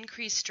 the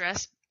increased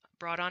stress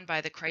brought on by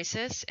the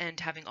crisis and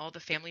having all the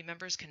family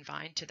members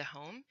confined to the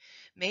home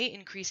may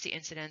increase the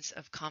incidence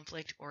of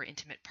conflict or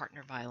intimate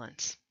partner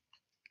violence.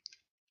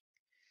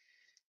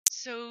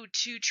 So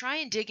to try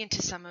and dig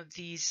into some of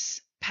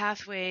these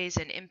pathways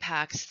and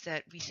impacts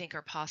that we think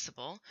are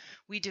possible,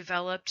 we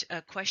developed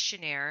a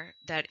questionnaire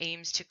that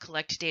aims to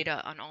collect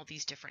data on all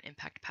these different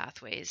impact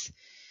pathways.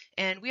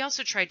 And we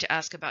also tried to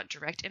ask about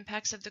direct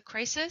impacts of the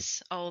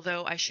crisis,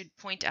 although I should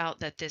point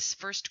out that this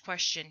first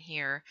question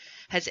here,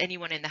 has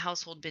anyone in the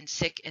household been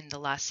sick in the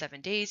last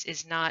 7 days,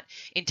 is not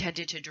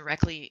intended to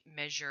directly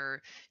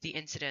measure the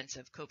incidence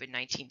of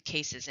COVID-19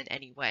 cases in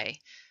any way.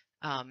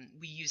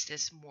 We use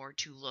this more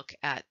to look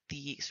at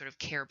the sort of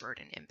care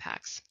burden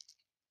impacts.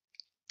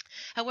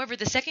 However,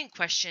 the second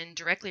question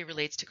directly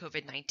relates to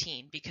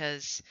COVID-19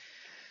 because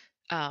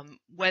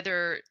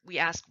we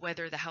ask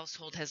whether the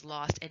household has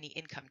lost any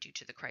income due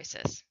to the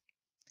crisis.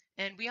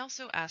 And we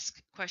also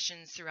ask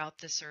questions throughout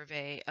the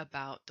survey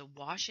about the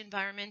WASH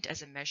environment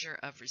as a measure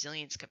of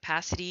resilience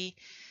capacity.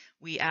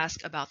 We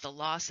ask about the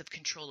loss of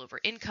control over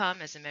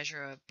income as a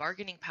measure of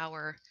bargaining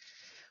power.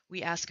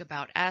 We ask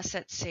about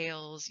asset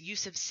sales,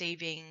 use of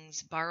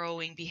savings,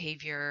 borrowing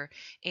behavior,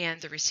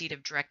 and the receipt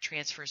of direct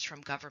transfers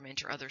from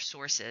government or other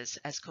sources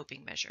as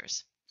coping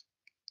measures.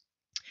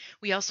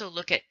 We also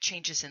look at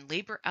changes in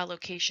labor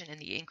allocation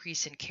and the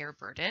increase in care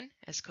burden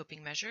as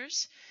coping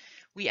measures.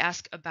 We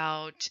ask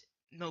about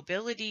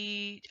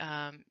mobility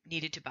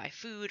needed to buy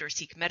food or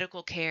seek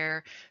medical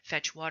care,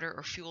 fetch water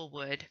or fuel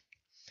wood.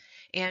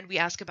 And we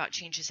ask about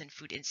changes in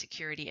food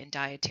insecurity and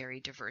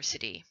dietary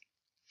diversity.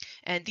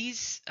 And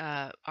these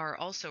are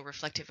also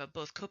reflective of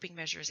both coping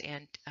measures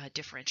and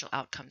differential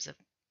outcomes of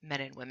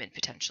men and women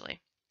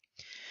potentially.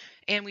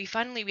 And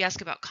finally, we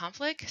ask about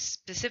conflict,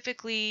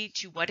 specifically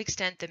to what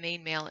extent the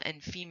main male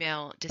and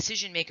female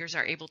decision makers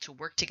are able to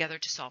work together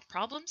to solve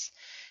problems,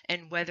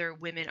 and whether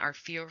women are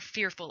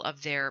fearful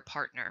of their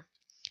partner.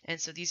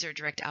 And so these are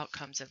direct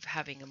outcomes of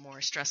having a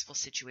more stressful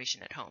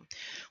situation at home.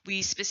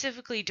 We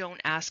specifically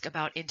don't ask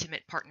about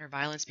intimate partner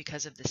violence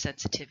because of the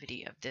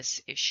sensitivity of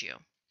this issue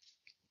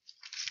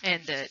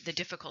and the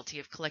difficulty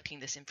of collecting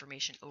this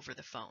information over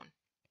the phone.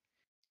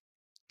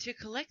 To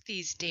collect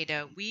these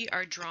data, we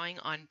are drawing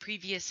on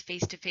previous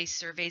face-to-face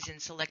surveys in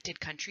selected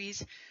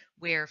countries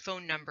where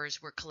phone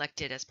numbers were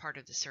collected as part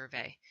of the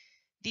survey.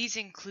 These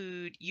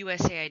include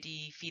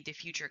USAID Feed the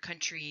Future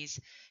countries,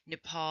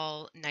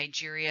 Nepal,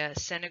 Nigeria,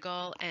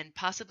 Senegal, and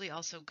possibly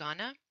also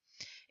Ghana.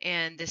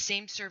 And the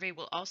same survey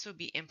will also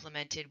be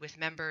implemented with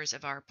members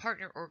of our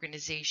partner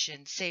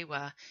organization,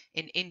 SEWA,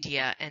 in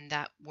India, and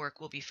that work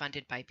will be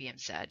funded by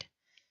BMZ.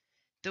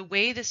 The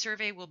way the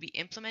survey will be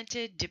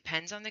implemented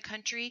depends on the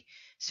country.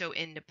 So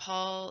in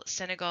Nepal,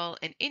 Senegal,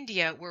 and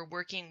India, we're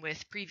working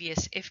with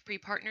previous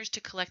IFPRI partners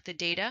to collect the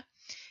data.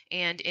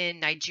 And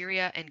in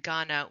Nigeria and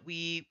Ghana,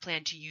 we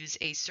plan to use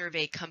a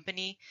survey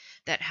company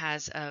that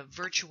has a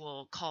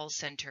virtual call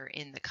center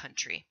in the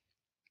country.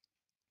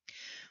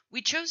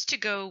 We chose to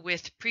go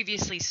with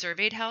previously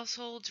surveyed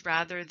households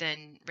rather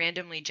than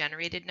randomly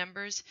generated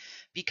numbers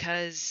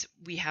because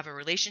we have a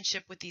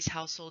relationship with these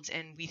households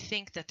and we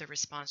think that the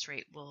response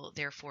rate will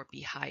therefore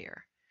be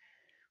higher.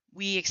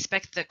 We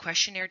expect the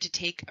questionnaire to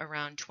take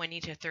around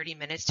 20 to 30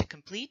 minutes to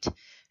complete,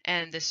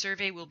 and the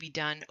survey will be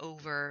done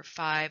over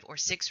 5 or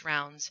 6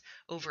 rounds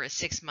over a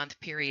 6-month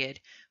period,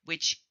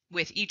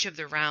 with each of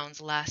the rounds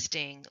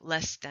lasting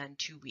less than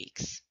 2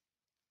 weeks.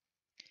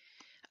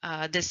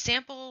 The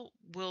sample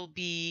will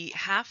be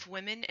half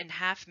women and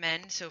half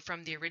men. So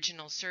from the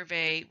original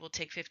survey, we'll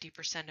take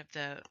 50% of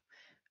the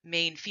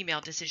main female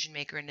decision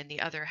maker, and then the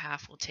other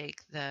half will take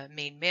the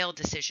main male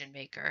decision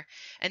maker.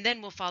 And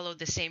then we'll follow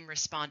the same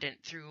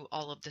respondent through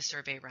all of the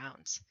survey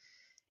rounds.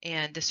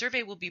 And the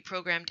survey will be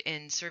programmed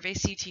in Survey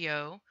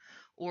CTO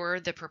or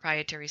the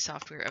proprietary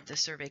software of the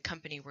survey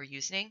company we're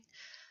using,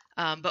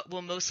 but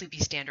will mostly be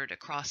standard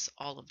across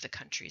all of the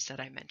countries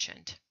that I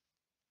mentioned.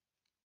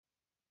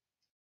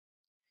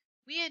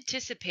 We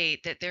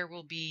anticipate that there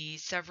will be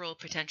several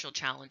potential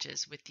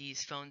challenges with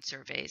these phone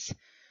surveys.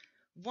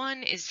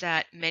 One is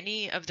that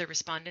many of the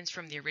respondents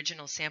from the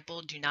original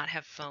sample do not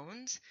have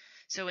phones,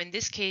 so in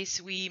this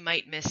case, we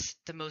might miss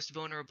the most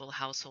vulnerable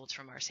households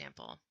from our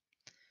sample.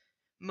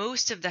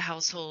 Most of the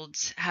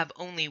households have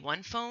only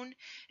one phone,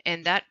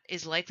 and that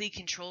is likely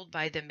controlled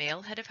by the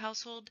male head of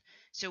household,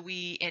 so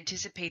we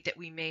anticipate that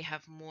we may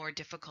have more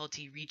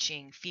difficulty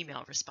reaching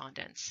female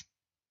respondents.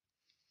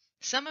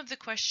 Some of the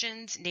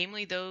questions,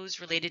 namely those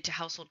related to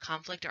household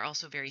conflict, are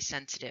also very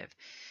sensitive,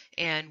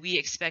 and we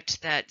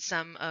expect that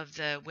some of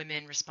the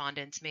women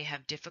respondents may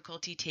have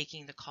difficulty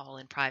taking the call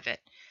in private.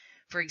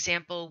 For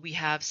example, we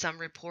have some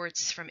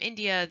reports from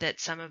India that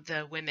some of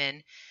the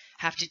women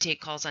have to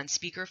take calls on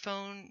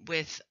speakerphone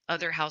with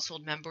other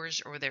household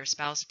members or their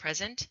spouse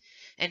present,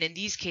 and in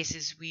these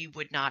cases, we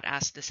would not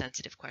ask the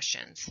sensitive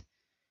questions.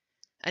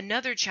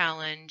 Another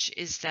challenge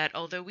is that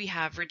although we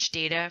have rich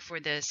data for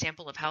the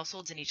sample of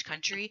households in each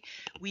country,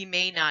 we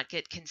may not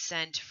get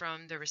consent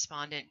from the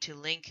respondent to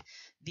link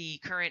the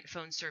current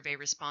phone survey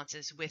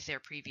responses with their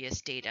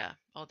previous data,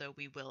 although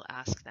we will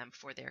ask them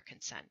for their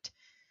consent.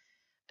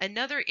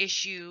 Another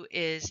issue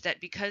is that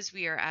because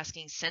we are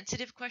asking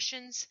sensitive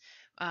questions,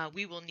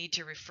 we will need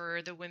to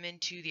refer the women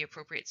to the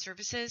appropriate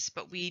services,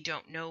 but we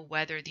don't know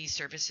whether these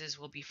services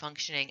will be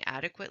functioning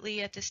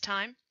adequately at this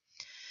time.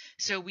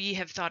 So we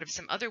have thought of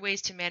some other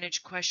ways to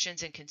manage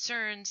questions and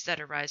concerns that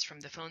arise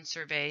from the phone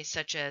survey,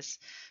 such as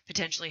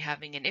potentially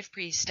having an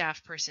IFPRI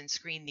staff person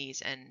screen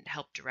these and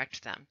help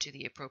direct them to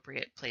the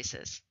appropriate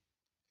places.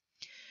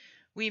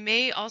 We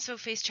may also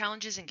face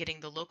challenges in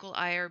getting the local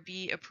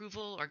IRB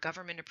approval or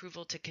government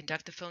approval to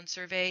conduct the phone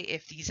survey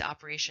if these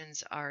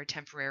operations are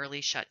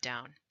temporarily shut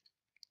down.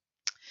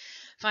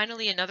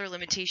 Finally, another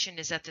limitation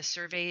is that the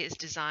survey is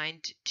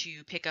designed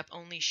to pick up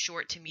only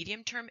short to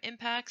medium-term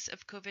impacts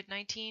of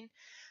COVID-19,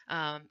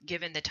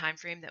 given the time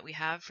frame that we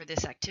have for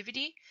this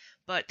activity,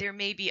 but there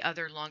may be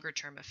other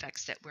longer-term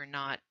effects that we're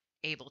not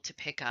able to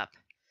pick up.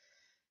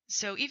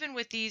 So even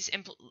with these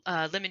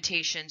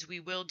limitations, we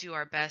will do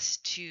our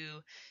best to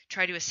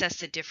try to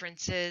assess the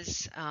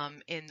differences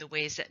in the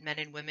ways that men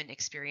and women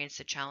experience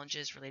the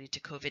challenges related to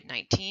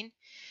COVID-19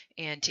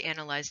 and to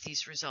analyze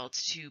these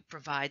results to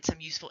provide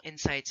some useful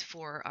insights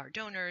for our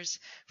donors,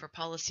 for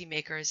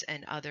policymakers,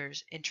 and other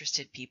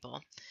interested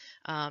people.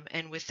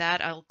 And with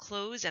that, I'll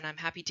close, and I'm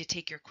happy to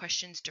take your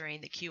questions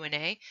during the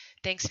Q&A.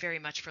 Thanks very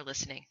much for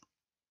listening.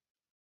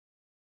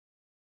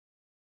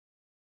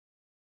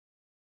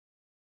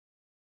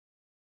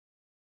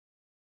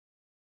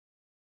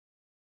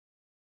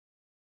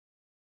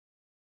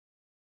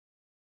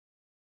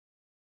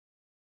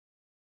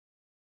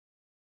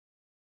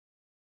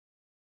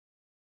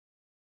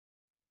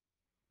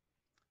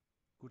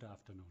 Good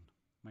afternoon.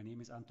 My name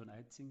is Anton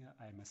Eitzinger.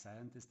 I am a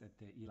scientist at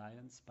the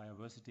Alliance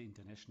Biodiversity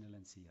International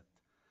and CIAT.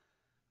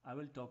 I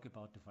will talk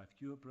about the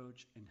 5Q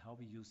approach and how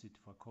we use it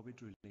for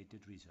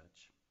COVID-related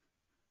research.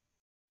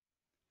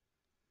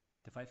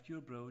 The 5Q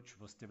approach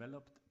was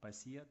developed by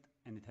CIAT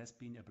and it has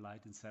been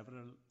applied in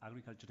several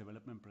agriculture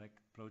development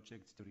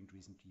projects during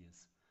recent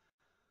years.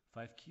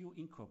 5Q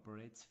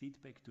incorporates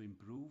feedback to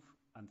improve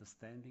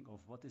understanding of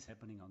what is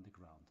happening on the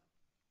ground.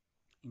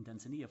 In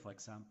Tanzania, for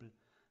example,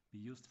 we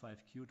used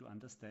 5Q to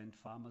understand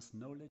farmers'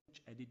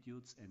 knowledge,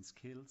 attitudes and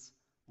skills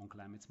on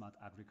climate-smart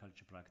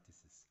agriculture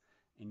practices.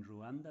 In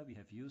Rwanda, we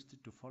have used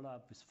it to follow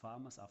up with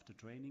farmers after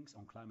trainings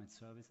on climate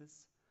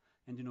services.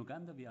 And in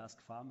Uganda, we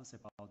asked farmers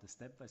about the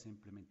stepwise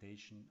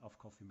implementation of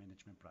coffee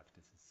management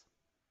practices.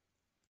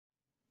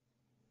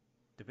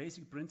 The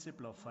basic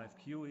principle of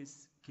 5Q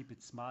is keep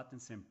it smart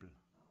and simple.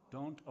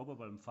 Don't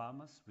overwhelm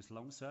farmers with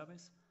long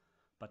surveys,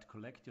 but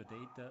collect your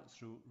data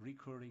through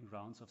recurring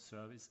rounds of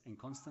surveys and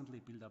constantly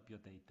build up your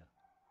data.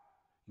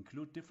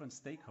 Include different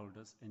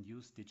stakeholders and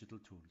use digital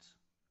tools.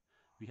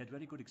 We had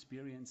very good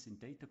experience in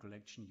data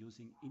collection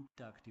using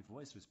interactive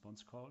voice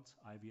response calls,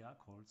 IVR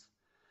calls,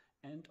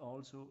 and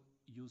also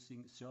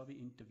using survey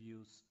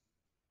interviews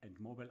and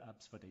mobile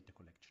apps for data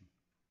collection.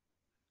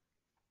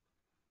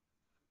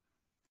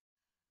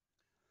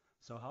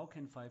 So how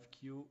can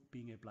 5Q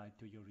being applied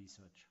to your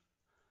research?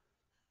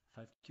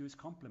 5Q is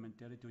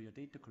complementary to your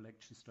data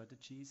collection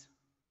strategies,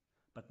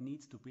 but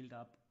needs to build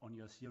up on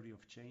your theory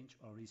of change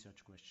or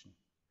research question.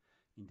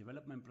 In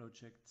development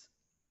projects,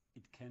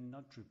 it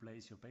cannot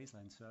replace your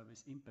baseline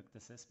surveys, impact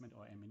assessment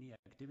or M&E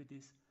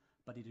activities,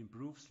 but it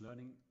improves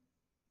learning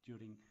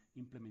during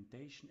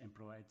implementation and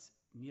provides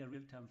near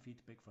real-time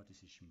feedback for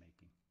decision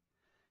making.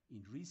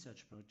 In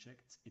research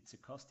projects, it's a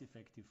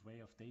cost-effective way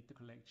of data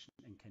collection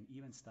and can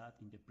even start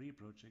in the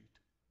pre-project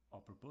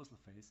or proposal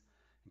phase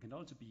and can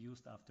also be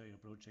used after your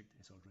project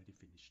is already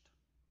finished.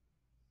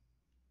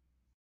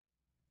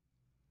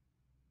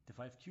 The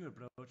 5Q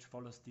approach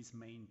follows these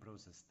main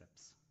process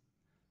steps.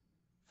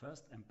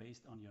 First, and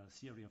based on your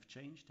theory of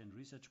change and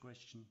research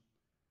question,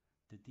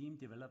 the team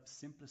develops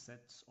simple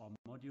sets or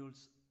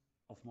modules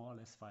of more or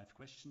less 5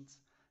 questions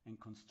and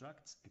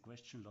constructs a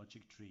question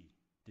logic tree.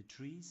 The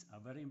trees are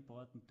very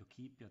important to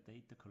keep your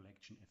data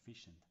collection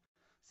efficient,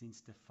 since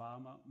the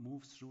farmer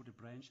moves through the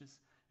branches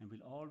and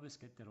will always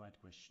get the right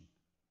question.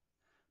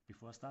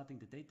 Before starting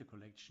the data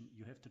collection,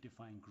 you have to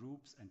define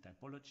groups and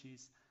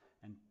typologies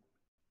and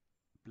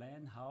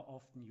plan how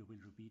often you will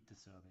repeat the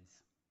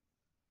surveys.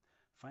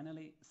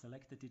 Finally,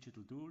 select the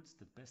digital tools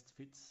that best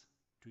fits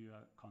to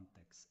your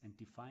context and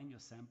define your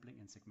sampling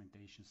and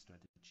segmentation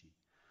strategy.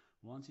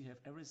 Once you have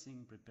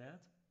everything prepared,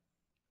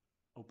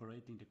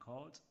 operating the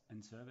calls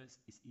and surveys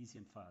is easy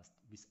and fast.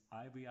 With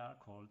IVR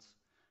calls,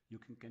 you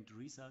can get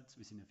results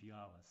within a few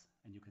hours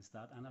and you can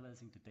start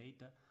analyzing the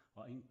data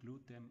or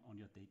include them on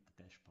your data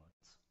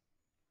dashboards.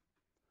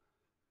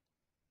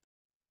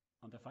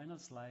 On the final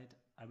slide,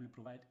 I will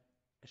provide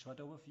a short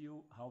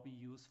overview how we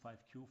use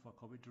 5Q for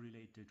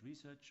COVID-related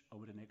research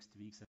over the next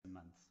weeks and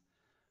months.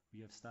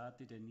 We have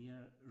started a near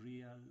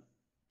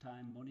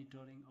real-time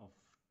monitoring of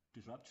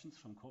disruptions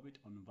from COVID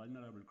on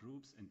vulnerable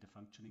groups and the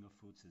functioning of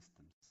food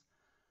systems.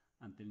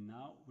 Until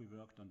now, we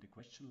worked on the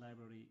question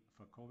library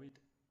for COVID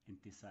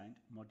and designed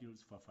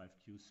modules for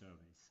 5Q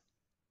surveys.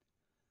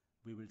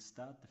 We will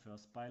start the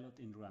first pilot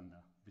in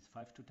Rwanda with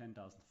 5,000 to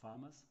 10,000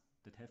 farmers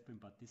that have been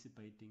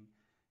participating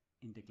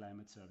in the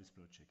climate service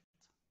project.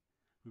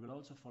 We will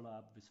also follow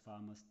up with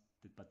farmers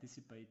that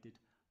participated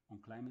on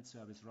climate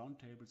service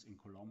roundtables in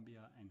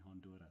Colombia and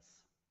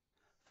Honduras.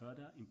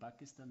 Further, in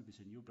Pakistan, with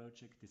a new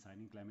project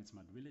designing climate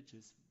smart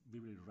villages, we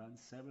will run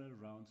several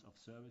rounds of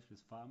service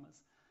with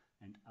farmers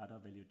and other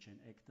value chain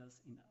actors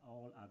in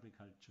all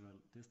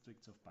agricultural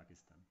districts of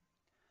Pakistan.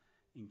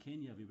 In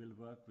Kenya, we will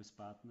work with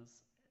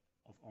partners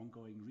of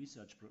ongoing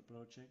research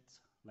projects,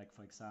 like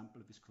for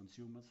example with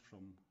consumers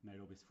from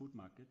Nairobi's food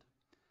market.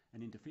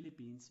 And in the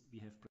Philippines, we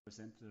have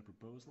presented a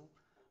proposal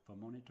for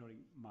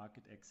monitoring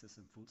market access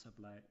and food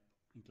supply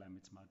in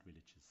climate smart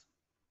villages.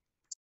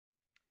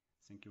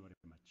 Thank you very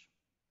much.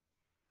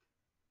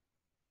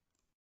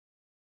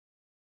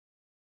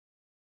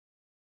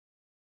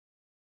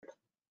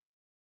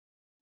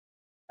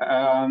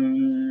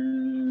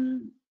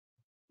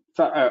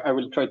 So I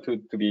will try to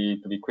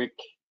be quick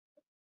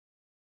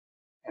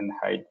and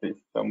hide this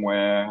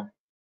somewhere.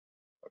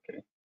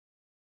 Okay.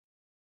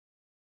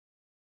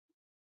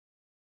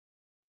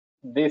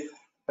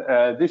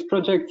 This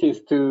project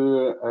is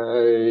to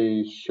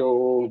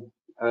show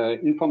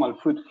informal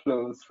food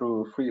flow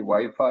through free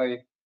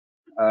Wi-Fi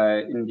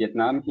in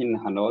Vietnam, in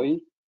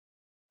Hanoi.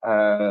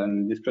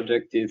 This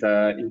project is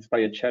an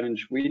Inspire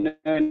Challenge winner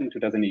in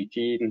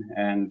 2018,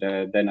 and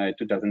then a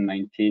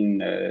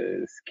 2019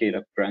 Scale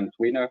Up Grant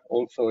winner,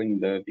 also in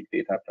the Big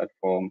Data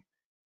platform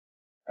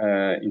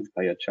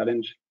Inspire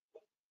Challenge.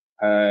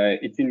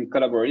 It's in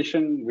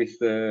collaboration with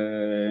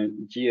the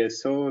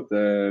GSO,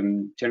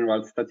 the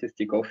General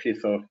Statistic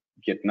Office of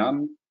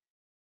Vietnam.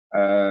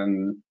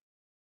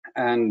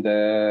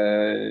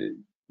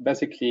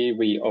 Basically,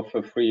 we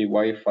offer free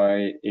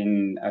Wi-Fi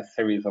in a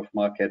series of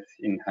markets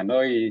in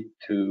Hanoi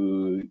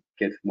to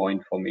get more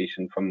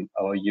information from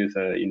our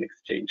user in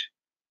exchange.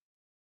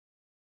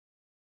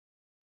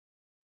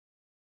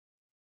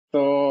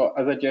 So,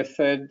 as I just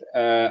said,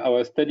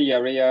 our study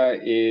area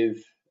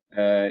is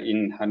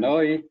in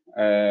Hanoi.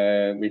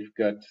 We've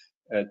got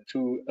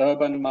 2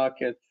 urban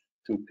markets,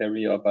 2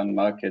 peri-urban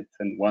markets,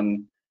 and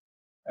 1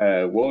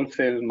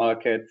 wholesale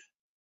market.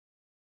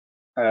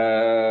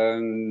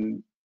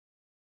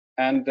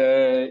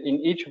 In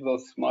each of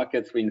those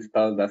markets, we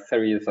installed a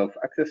series of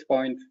access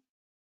points,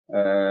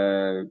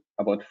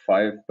 about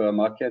 5 per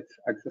market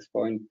access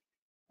point.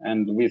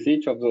 And with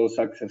each of those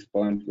access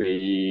points,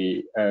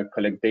 we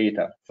collect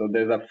data. So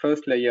there's a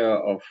first layer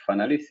of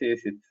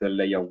analysis. It's a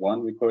layer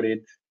 1, we call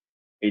it.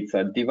 It's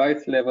a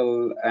device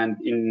level, and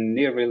in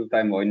near real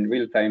time or in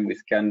real time, we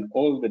scan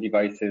all the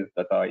devices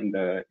that are in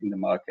the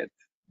market.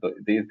 So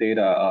these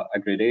data are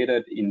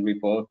aggregated in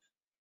reports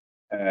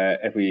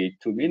every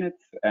 2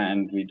 minutes,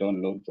 and we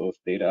download those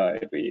data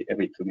every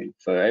 2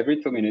 minutes. So every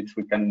 2 minutes,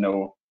 we can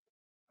know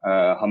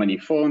how many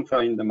phones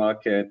are in the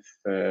market,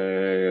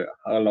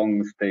 how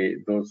long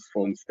those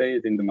phones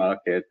stayed in the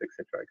market,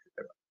 etc.,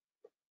 etc.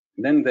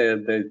 Then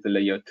there's the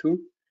layer 2.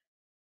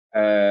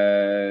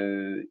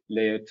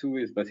 Layer 2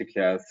 is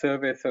basically a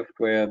survey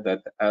software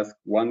that asks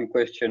 1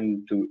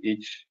 question to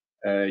each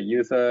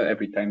user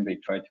every time they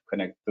try to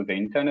connect to the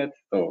internet.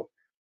 So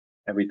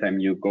every time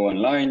you go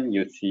online,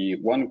 you see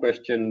 1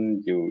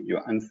 question, you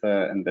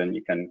answer, and then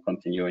you can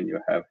continue and you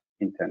have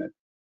internet.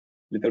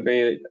 Little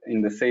bit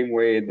in the same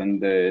way than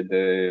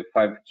the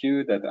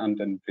 5Q that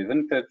Anton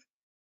presented.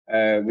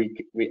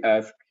 We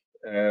ask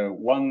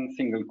 1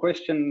 single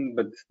question,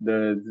 but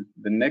the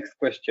next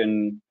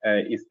question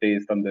is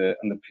based on the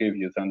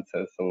previous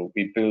answer. So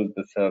we build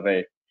the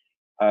survey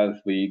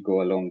as we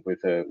go along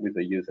with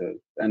the users.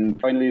 And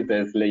finally,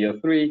 there's layer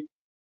 3,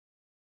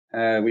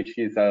 which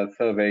is a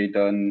survey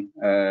done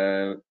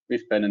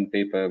with pen and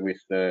paper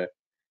with the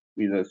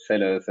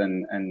sellers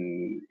and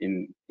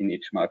in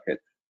each market,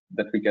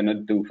 that we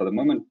cannot do for the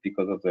moment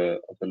because of the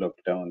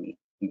lockdown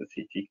in the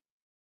city.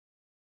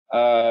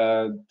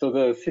 So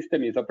the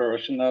system is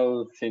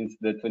operational since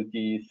the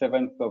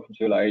 27th of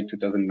July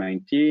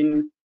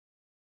 2019.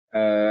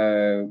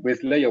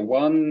 With layer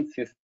 1,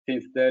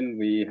 since then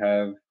we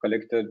have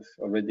collected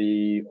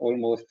already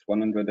almost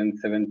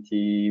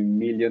 170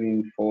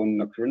 million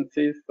phone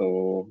occurrences.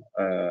 So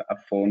a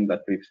phone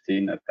that we've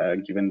seen at a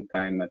given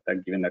time at a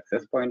given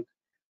access point.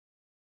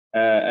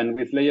 And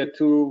with layer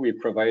 2, we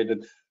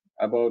provided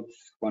about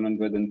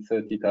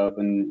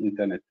 130,000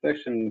 internet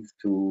sessions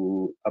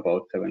to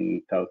about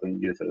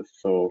 7,000 users.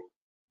 So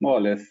more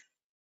or less,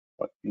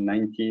 what,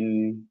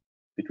 between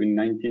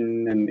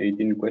 19 and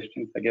 18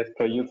 questions, I guess,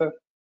 per user.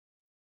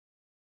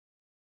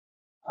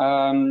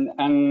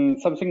 And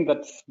something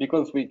that's,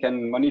 because we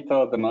can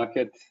monitor the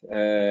market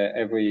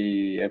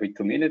every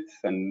 2 minutes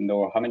and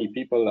know how many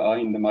people are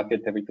in the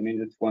market every 2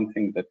 minutes, one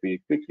thing that we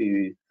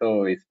quickly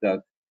saw is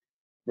that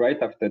right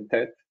after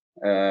TET,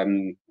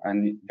 and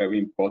very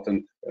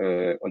important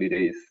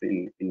holidays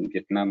in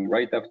Vietnam,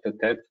 right after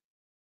TET,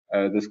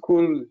 the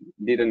school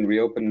didn't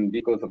reopen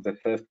because of the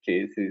first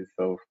cases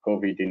of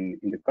COVID in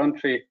the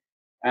country,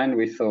 and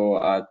we saw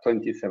a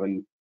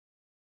 27%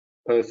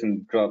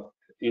 drop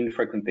in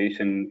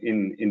frequentation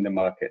in the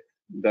market.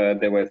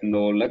 There was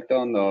no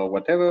lockdown or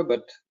whatever,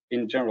 but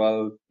in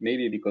general,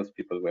 maybe because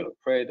people were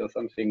afraid or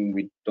something,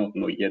 we don't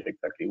know yet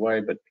exactly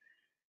why, but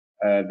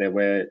there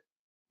were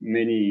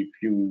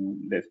few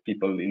less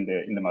people in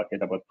the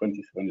market, about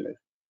 27 less.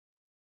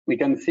 We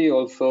can see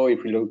also,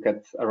 if we look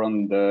at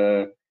around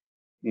the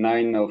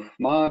 9th of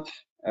March,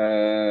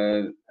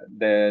 there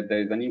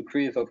is an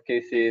increase of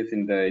cases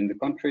in the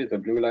country, the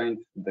blue lines.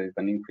 There is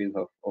an increase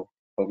of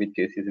COVID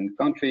cases in the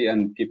country,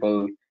 and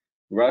people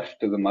rush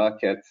to the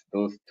market.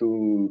 Those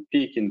two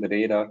peak in the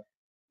data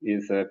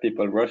is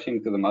people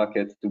rushing to the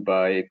market to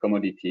buy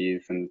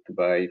commodities and to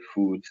buy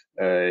food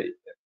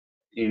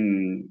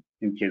in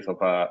case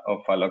of a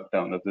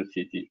lockdown of the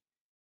city.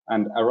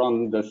 And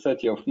around the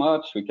 30th of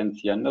March, we can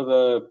see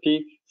another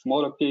peak,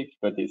 smaller peak,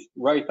 but it's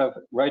right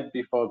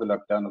before the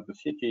lockdown of the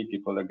city.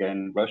 People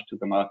again rush to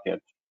the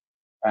market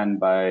and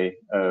buy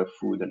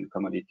food and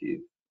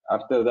commodities.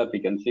 After that, we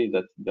can see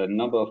that the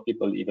number of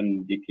people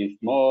even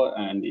decreased more,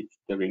 and it's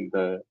during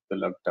the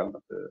lockdown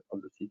of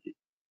the city.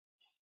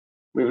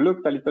 We've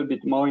looked a little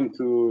bit more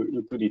into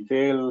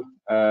detail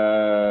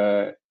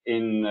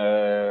in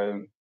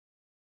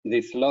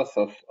this loss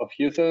of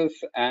users,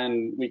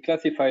 and we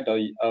classified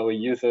our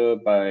user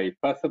by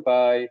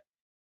passerby.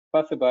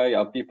 Passerby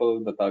are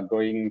people that are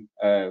going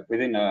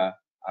within an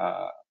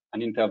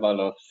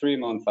interval of 3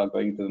 months, are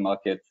going to the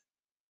market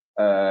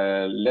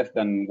less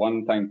than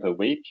 1 time per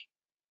week.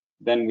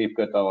 Then we've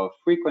got our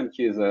frequent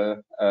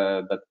user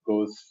that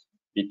goes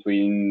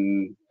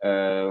between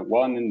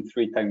 1 and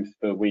 3 times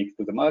per week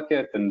to the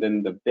market, and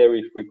then the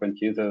very frequent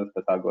users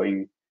that are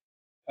going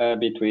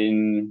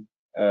between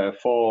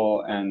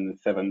 4 and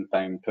 7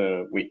 times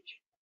per week.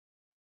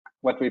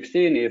 What we've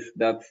seen is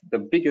that the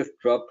biggest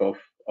drop of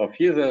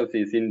users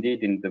is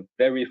indeed in the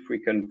very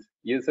frequent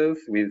users.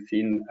 We've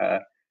seen a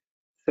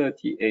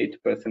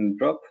 38%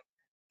 drop.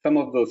 Some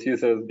of those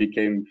users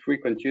became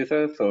frequent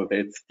users, so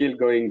they're still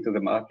going to the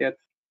market.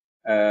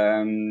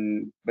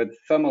 But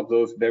some of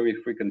those very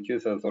frequent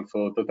users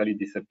also totally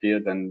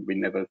disappeared, and we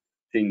never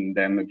seen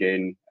them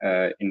again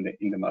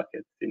in the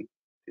market since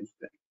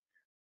then.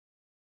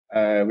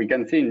 We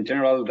can see in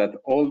general that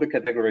all the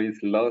categories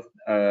lost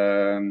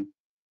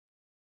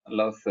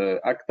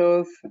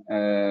actors,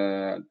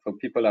 so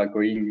people are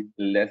going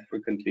less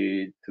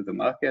frequently to the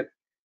market.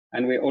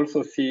 And we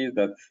also see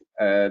that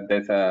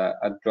there's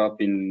a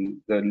drop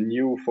in the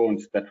new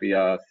phones that we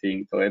are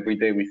seeing. So every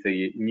day we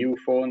see new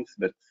phones,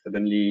 but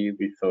suddenly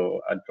we saw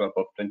a drop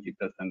of 20%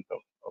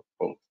 of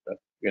phones that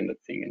we're not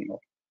seeing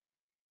anymore.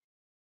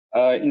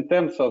 In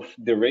terms of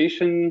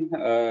duration,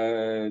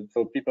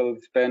 so people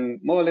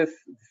spend more or less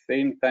the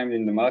same time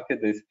in the market.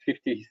 There's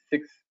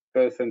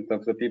 56%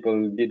 of the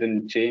people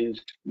didn't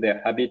change their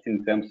habit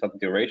in terms of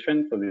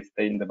duration, so they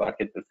stay in the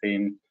market the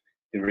same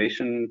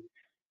duration.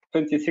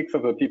 26%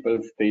 of the people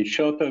stay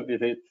shorter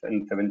visits,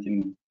 and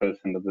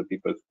 17% of the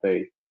people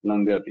stay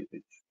longer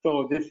visits.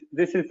 So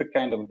this is the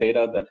kind of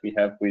data that we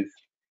have with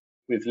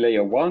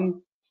layer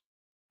 1,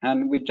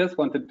 and we just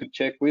wanted to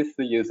check with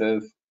the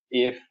users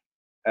if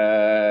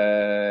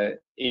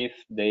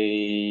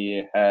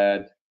they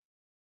had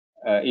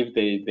if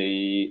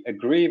they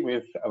agree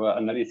with our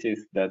analysis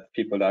that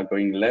people are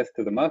going less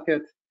to the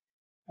market.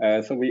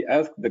 So we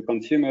asked the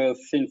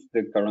consumers, since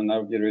the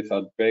coronavirus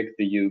outbreak,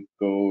 do you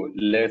go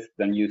less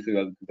than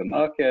usual to the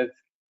market?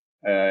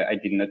 I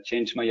did not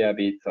change my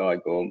habits, so I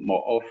go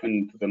more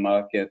often to the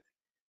market.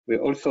 We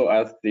also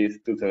asked this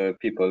to the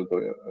people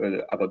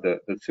about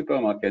the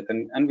supermarket,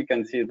 and we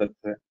can see that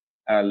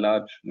a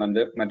large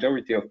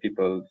majority of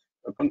people,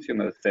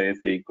 consumers, say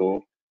they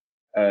go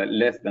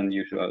less than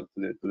usual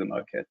to the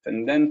market.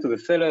 And then to the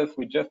sellers,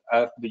 we just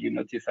asked, do you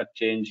notice a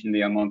change in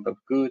the amount of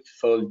goods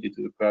sold due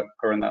to the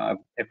corona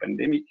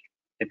epidemic?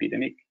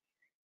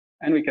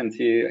 And we can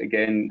see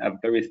again a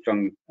very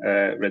strong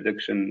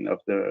reduction of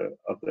the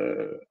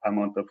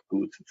amount of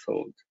goods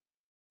sold.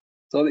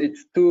 So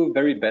it's 2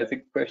 very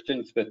basic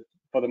questions, but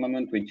for the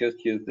moment we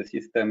just use the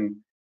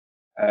system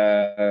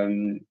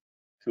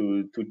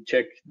to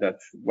check that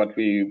what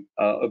we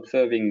are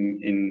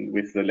observing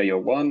with the layer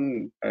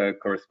 1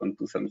 correspond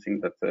to something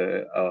that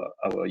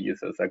our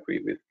users agree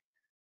with.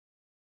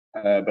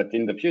 But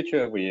in the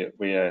future, we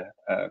are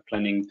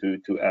planning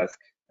to ask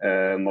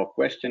more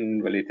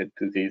questions related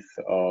to this,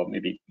 or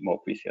maybe more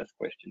precise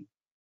questions.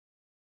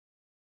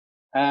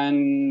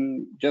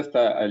 And just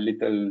a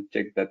little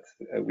check that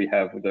we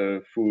have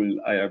the full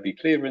IRB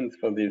clearance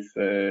for this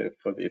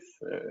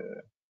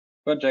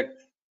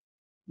project,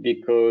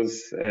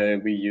 because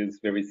we use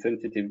very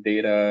sensitive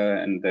data,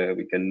 and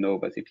we can know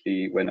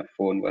basically when a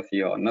phone was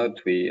here or not.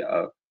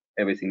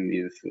 Everything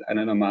is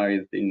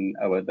anonymized in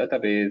our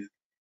database,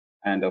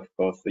 and of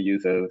course the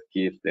user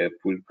gives their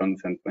full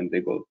consent when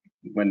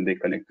they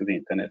connect to the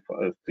internet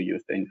for us to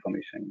use the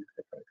information,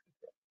 etc.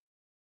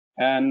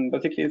 And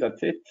basically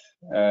that's it.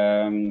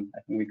 I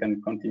think we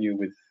can continue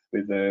with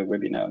the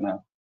webinar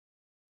now.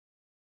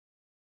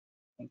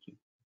 Thank you.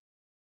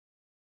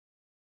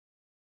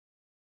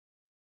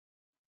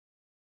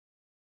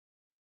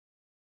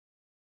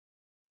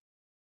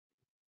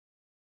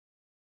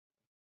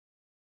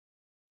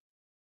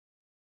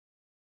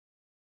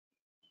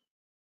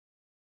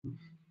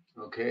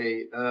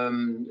 Okay,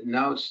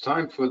 now it's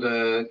time for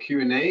the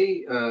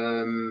Q&A.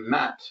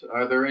 Matt,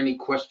 are there any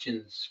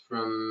questions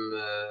from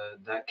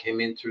that came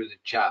in through the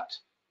chat?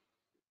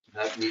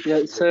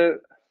 Yeah, so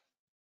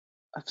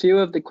a few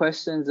of the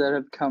questions that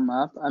have come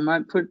up, I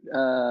might put,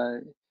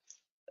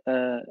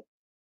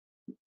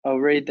 I'll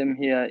read them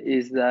here,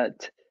 is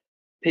that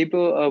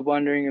people are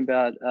wondering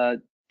about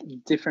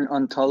different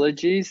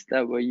ontologies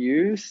that were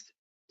used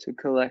to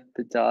collect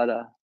the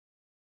data.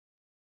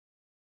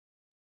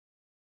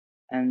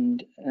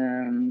 And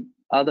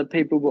other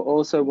people were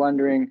also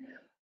wondering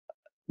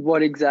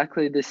what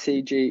exactly the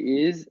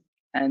CG is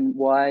and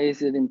why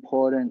is it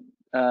important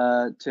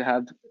to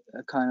have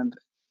a kind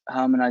of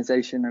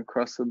harmonization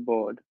across the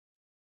board.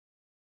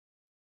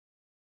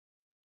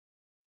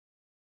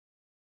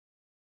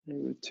 There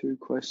were two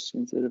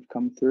questions that have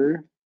come through.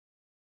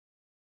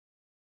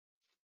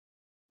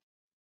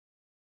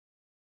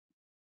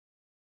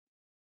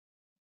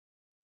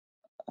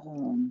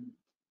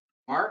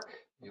 Mark,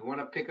 you want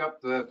to pick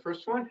up the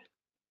first one?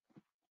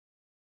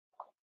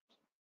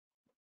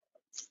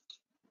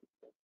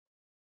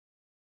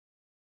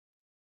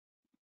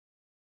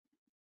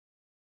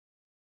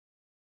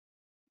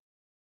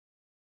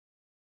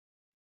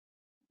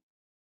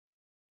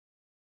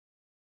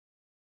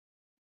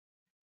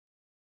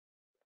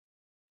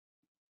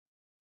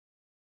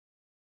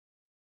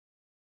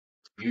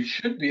 You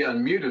should be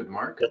unmuted,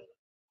 Mark. Yeah.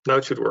 Now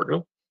it should work,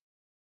 no?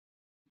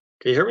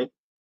 Can you hear me?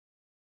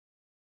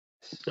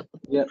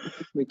 Yeah,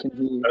 we can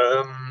hear you.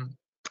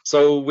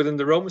 So within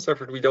the Romus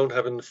effort, we don't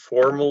have a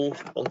formal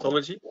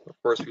ontology.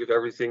 Of course, we have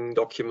everything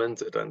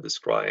documented and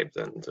described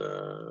and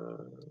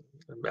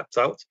mapped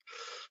out.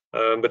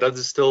 But that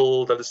is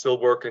still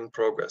work in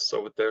progress.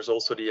 So there's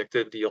also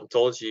the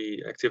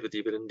ontology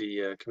activity within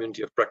the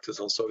community of practice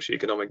on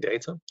socioeconomic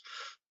data.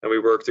 And we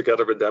work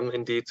together with them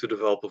indeed to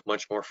develop a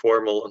much more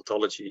formal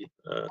ontology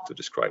to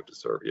describe the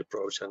survey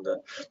approach and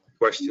the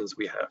questions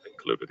we have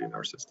included in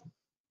our system.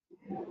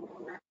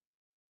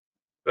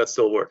 That's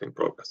still work in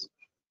progress.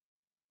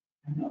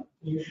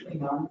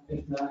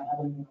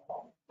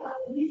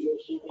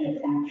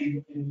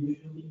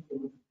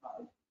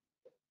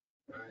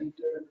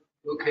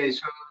 Okay,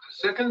 so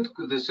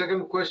the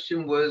second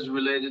question was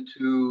related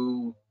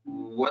to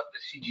what the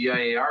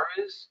CGIAR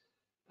is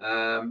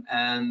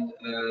and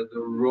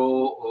the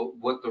role,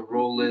 what the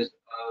role is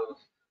of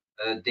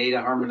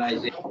data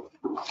harmonization with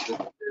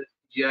the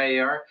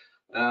CGIAR.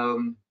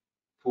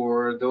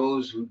 For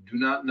those who do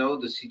not know,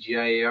 the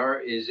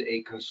CGIAR is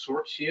a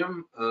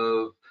consortium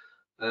of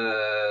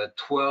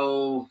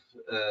 12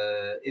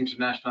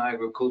 international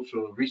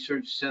agricultural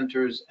research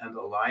centers and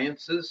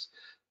alliances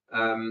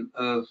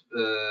of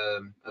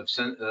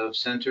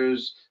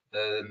centers,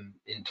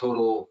 in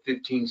total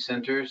 15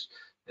 centers,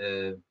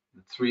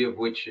 3 of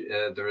which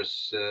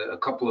there's a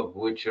couple of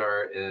which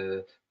are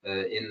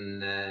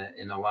in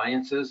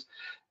alliances,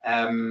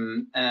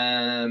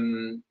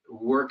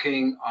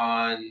 working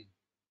on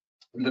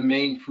the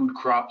main food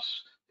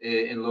crops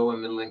in low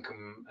and middle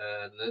income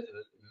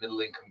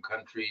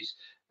countries,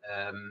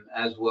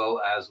 as well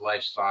as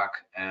livestock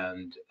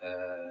and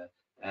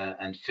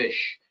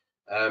fish.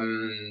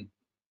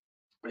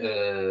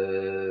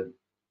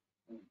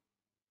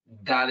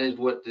 That is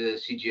what the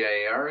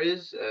CGIAR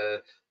is,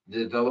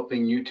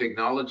 developing new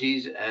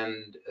technologies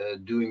and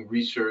doing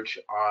research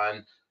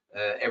on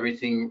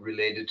everything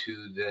related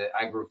to the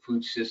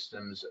agri-food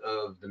systems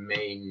of the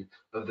main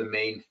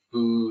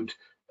food,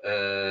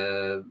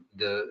 the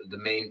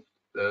main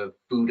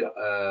food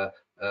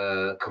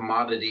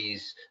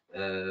commodities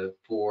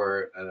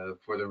for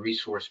the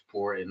resource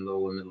poor in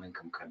low and middle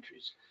income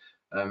countries.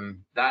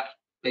 That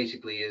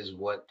basically is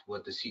what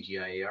the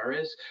CGIAR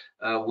is.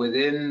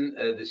 Within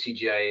the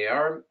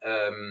CGIAR,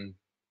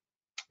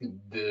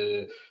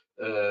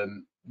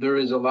 there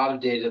is a lot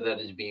of data that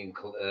is being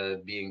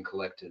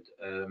collected.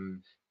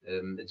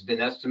 It's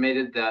been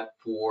estimated that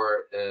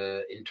for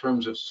in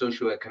terms of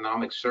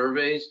socioeconomic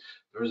surveys,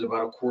 there's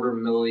about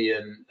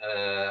 250,000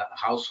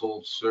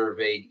 households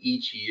surveyed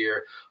each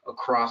year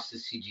across the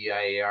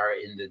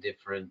CGIAR in the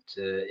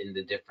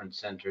different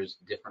centers,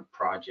 different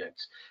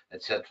projects,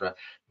 etc.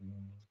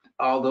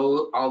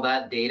 Although all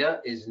that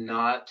data is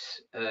not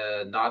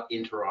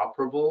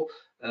interoperable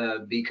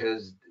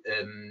because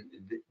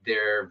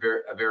they're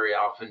very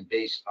often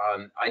based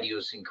on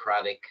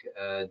idiosyncratic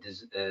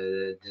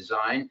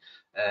design.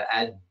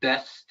 At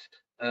best,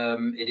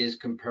 it is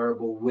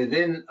comparable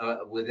within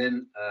a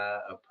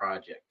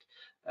project.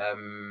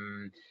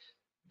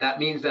 That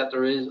means that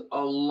there is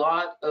a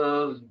lot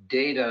of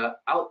data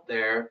out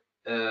there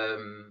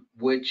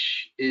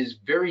which is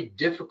very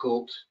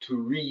difficult to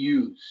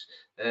reuse,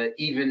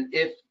 even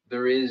if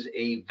there is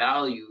a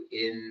value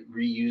in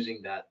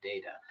reusing that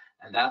data.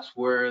 And that's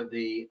where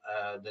the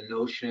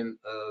notion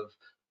of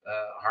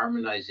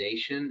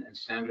harmonization and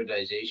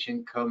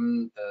standardization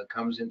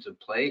comes into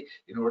play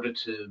in order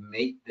to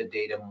make the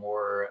data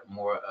more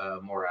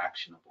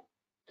actionable.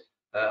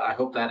 I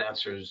hope that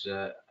answers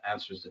the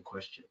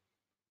question.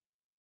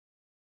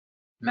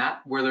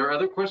 Matt, were there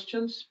other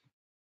questions?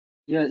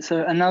 Yeah,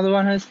 so another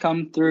one has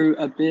come through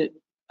a bit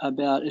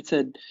about, it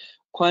said,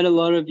 quite a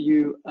lot of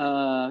you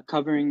are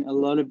covering a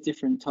lot of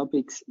different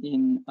topics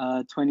in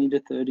 20 to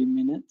 30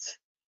 minutes.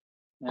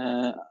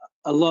 A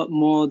lot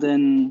more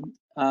than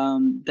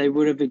they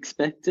would have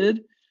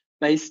expected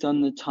based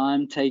on the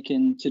time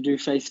taken to do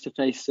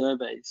face-to-face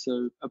surveys.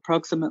 So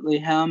approximately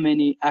how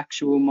many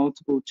actual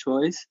multiple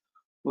choice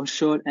or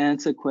short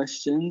answer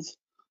questions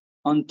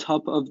on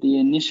top of the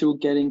initial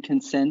getting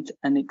consent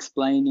and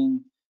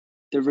explaining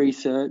the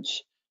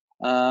research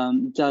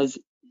does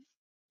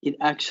it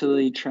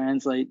actually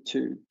translate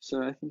to?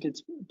 So I think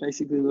it's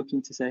basically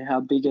looking to say how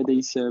big are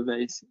these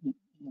surveys in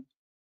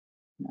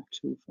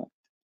actual fact.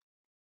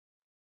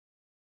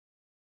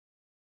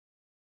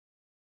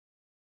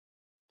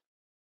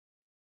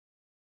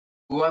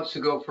 Who wants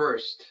to go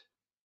first?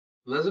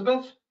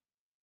 Elizabeth?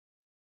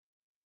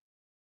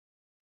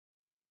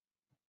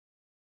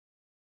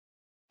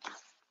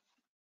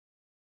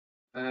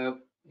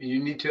 You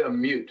need to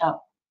unmute. Oh,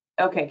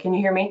 okay. Can you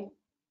hear me?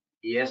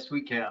 Yes,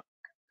 we can.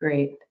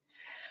 Great.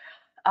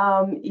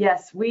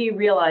 Yes, we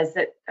realize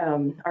that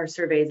our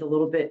survey is a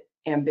little bit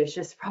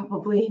ambitious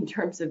probably in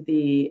terms of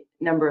the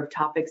number of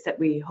topics that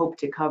we hope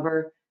to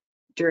cover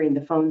during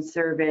the phone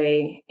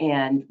survey,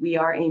 and we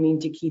are aiming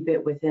to keep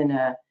it within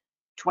a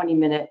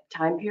 20-minute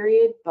time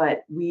period,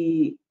 but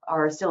we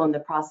are still in the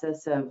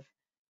process of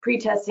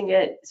pre-testing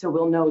it, so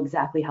we'll know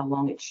exactly how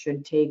long it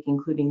should take,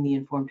 including the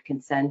informed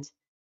consent,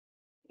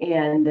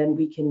 and then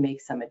we can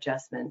make some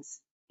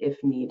adjustments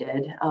if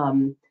needed.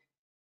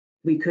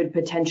 We could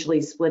potentially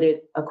split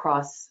it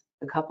across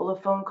a couple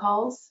of phone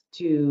calls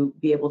to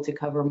be able to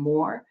cover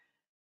more.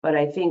 But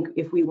I think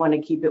if we want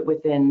to keep it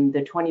within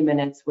the 20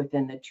 minutes,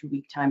 within the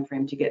 2-week time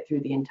frame to get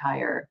through the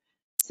entire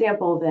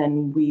sample,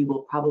 then we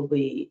will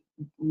probably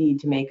need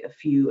to make a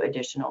few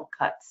additional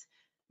cuts.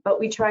 But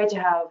we try to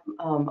have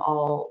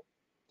all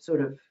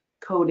sort of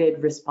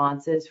coded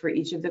responses for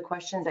each of the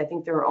questions. I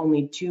think there are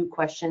only 2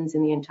 questions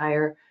in the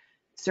entire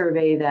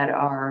survey that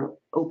are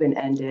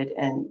open-ended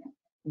and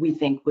we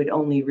think would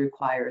only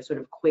require sort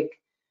of quick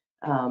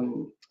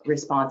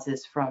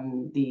responses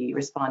from the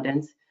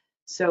respondents.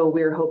 So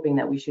we're hoping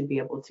that we should be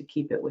able to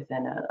keep it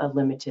within a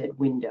limited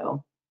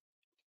window.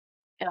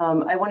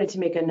 I wanted to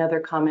make another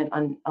comment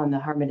on the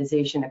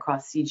harmonization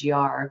across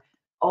CGIAR.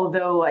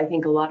 Although I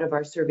think a lot of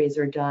our surveys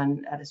are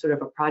done at a sort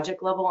of a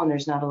project level and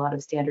there's not a lot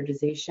of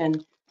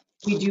standardization,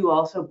 we do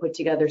also put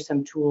together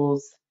some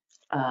tools,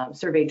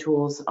 survey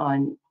tools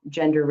on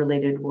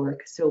gender-related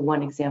work. So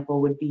one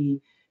example would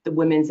be the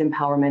Women's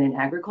Empowerment in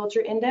Agriculture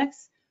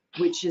Index,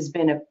 which has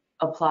been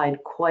applied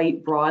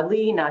quite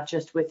broadly, not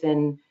just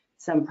within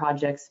some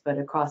projects, but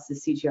across the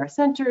CGIAR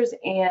centers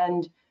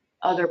and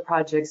other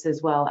projects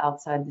as well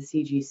outside the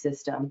CG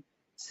system.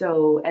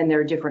 So, and there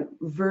are different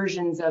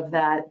versions of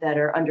that that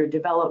are under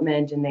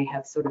development, and they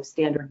have sort of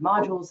standard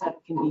modules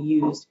that can be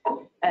used,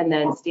 and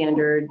then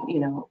standard,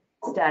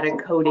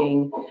 static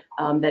coding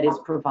that is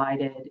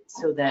provided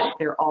so that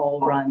they're all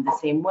run the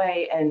same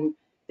way. And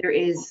there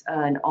is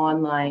an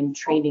online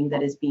training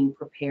that is being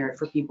prepared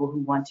for people who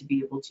want to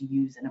be able to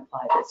use and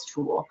apply this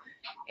tool.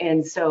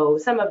 And so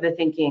some of the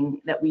thinking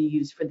that we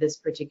use for this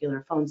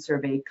particular phone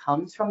survey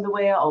comes from the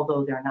WEA,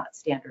 although they're not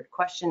standard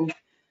questions,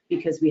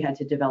 because we had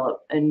to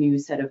develop a new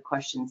set of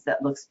questions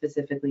that look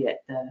specifically at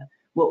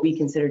what we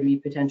consider to be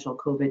potential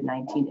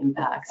COVID-19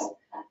 impacts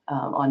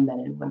on men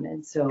and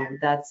women. So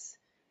that's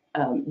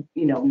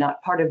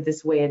not part of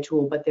this WEA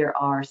tool, but there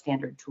are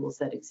standard tools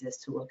that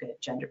exist to look at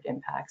gendered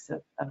impacts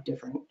of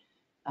different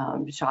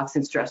shocks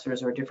and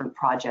stressors or different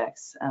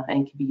projects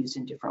and can be used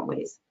in different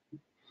ways.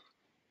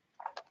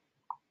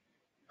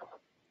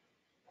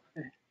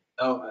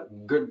 Oh,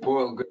 good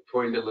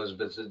point,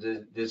 Elizabeth.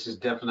 This is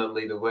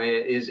definitely the way.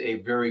 It is a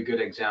very good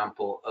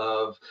example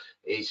of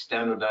a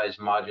standardized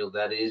module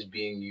that is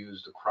being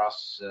used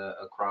across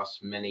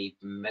many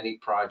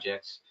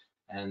projects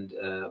and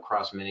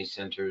across many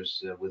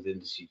centers within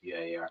the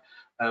CGIAR.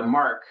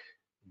 Mark,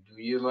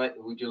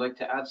 would you like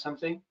to add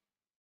something?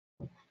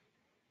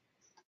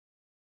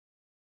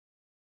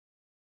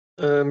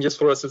 Yes,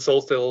 for us, it's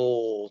all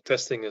still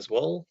testing as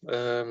well.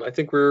 I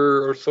think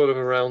we're sort of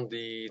around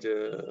the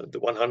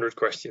 100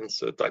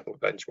 questions type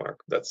of benchmark.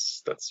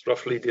 That's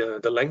roughly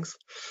the length,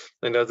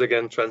 and that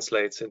again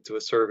translates into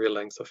a survey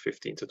length of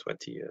 15 to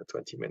 20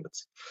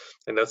 minutes,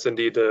 and that's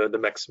indeed the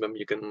maximum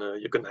you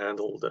can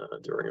handle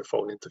during a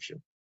phone interview.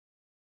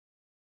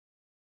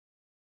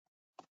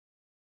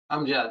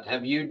 Amjad,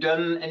 have you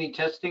done any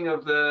testing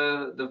of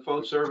the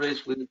phone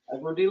surveys with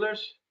agro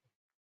dealers?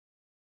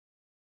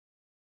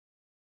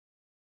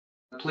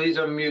 Please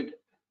unmute.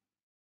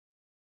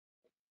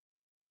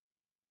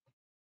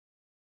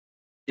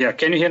 Yeah,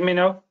 can you hear me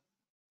now?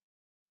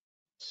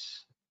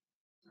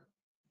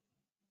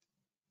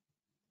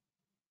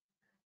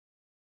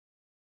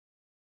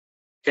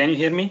 Can you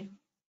hear me?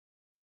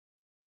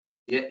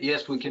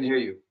 Yes, we can hear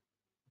you.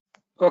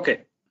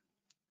 Okay.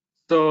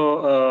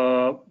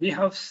 So we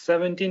have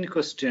 17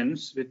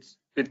 questions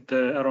with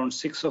around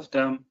 6 of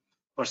them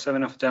or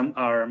 7 of them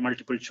are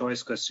multiple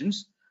choice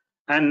questions,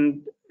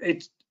 and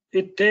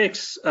it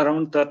takes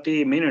around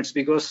 30 minutes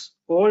because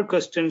all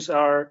questions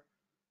are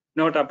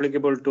not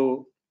applicable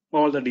to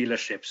all the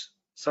dealerships.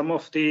 Some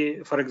of the,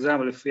 for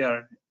example, if we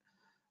are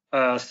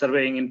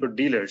surveying input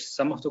dealers,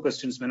 some of the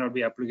questions may not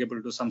be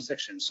applicable to some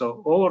sections.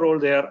 So overall,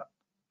 they are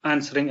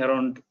answering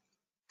around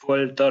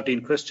 12,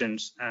 13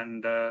 questions,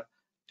 and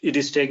it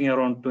is taking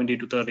around 20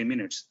 to 30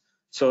 minutes.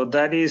 So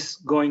that is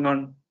going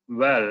on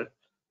well,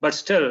 but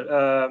still,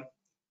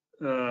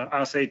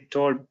 as I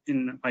told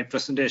in my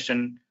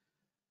presentation,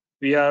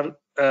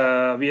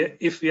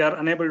 if we are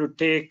unable to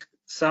take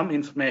some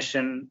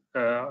information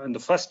in the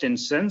first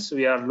instance,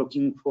 we are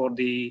looking for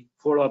the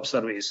follow-up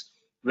surveys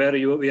where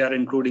we are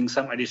including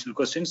some additional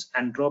questions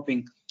and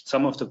dropping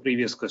some of the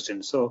previous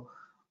questions. So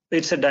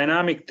it's a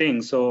dynamic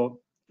thing. So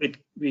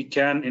we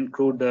can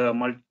include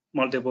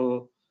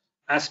multiple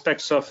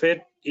aspects of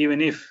it,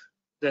 even if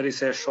there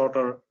is a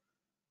shorter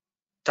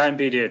time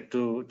period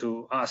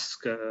to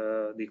ask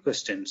the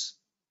questions.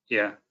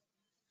 Yeah.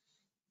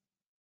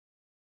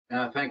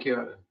 Thank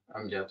you,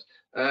 Amjad.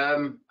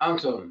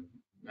 Anton,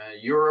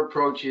 your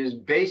approach is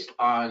based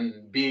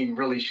on being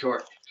really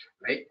short,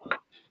 right?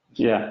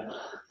 Yeah.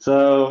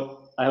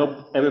 So I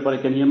hope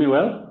everybody can hear me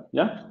well.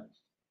 Yeah.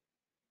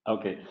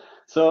 Okay.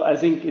 So I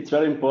think it's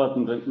very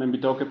important that when we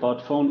talk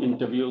about phone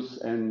interviews,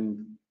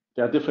 and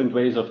there are different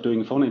ways of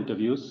doing phone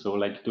interviews. So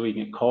like doing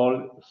a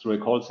call through a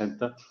call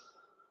center,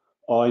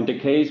 or in the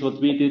case what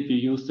we did, we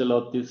used a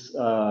lot this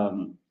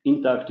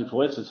interactive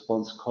voice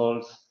response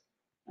calls.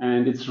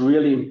 And it's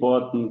really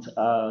important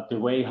the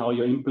way how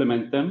you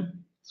implement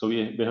them. So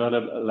we heard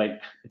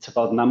like it's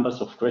about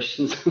numbers of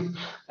questions,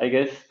 I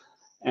guess.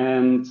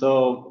 And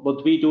so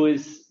what we do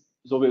is,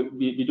 so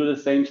we do the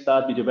same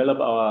start. We develop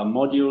our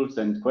modules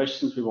and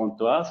questions we want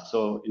to ask.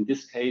 So in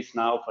this case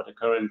now for the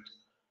current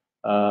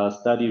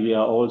study, we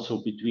are also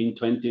between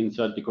 20 and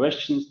 30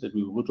 questions that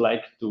we would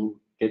like to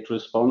get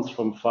response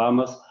from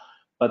farmers.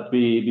 But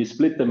we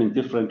split them in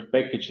different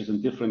packages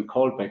and different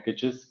call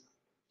packages.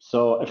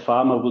 So a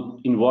farmer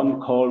would, in one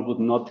call,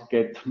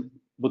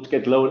 would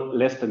get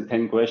less than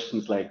 10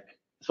 questions.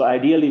 So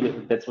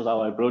ideally, that's what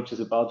our approach is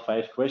about: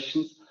 5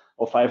 questions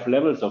or 5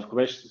 levels of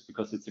questions,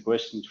 because it's a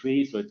question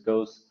tree. So it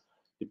goes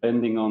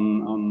depending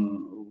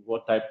on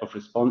what type of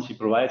response he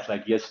provides,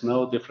 like yes,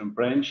 no, different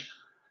branch.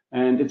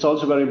 And it's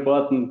also very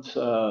important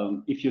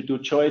if you do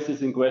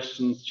choices in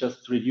questions,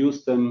 just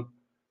reduce them.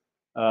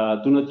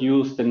 Do not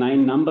use the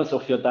 9 numbers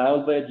of your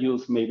dial pad.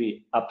 Use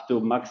maybe up to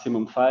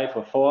maximum 5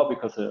 or 4,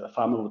 because a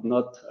farmer would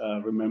not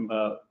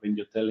remember when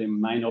you tell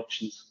him 9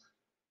 options,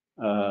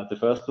 the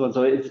first one.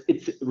 So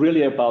it's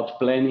really about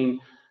planning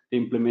the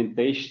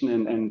implementation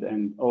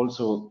and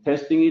also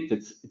testing it.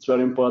 It's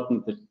very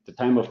important that the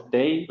time of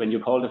day when you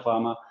call the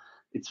farmer,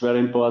 it's very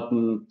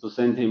important to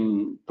send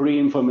him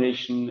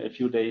pre-information a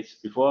few days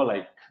before,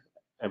 like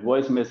a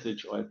voice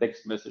message or a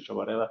text message or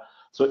whatever.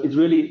 So it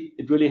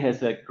really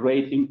has a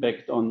great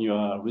impact on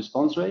your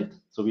response rate.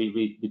 So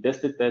we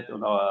tested that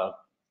on our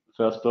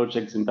first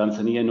projects in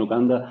Tanzania and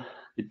Uganda.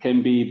 It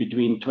can be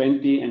between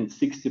 20 and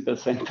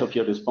 60% of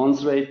your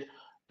response rate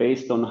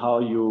based on how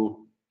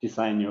you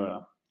design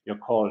your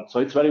call. So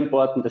it's very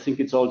important. I think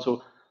it's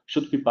also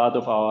should be part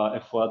of our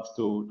efforts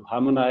to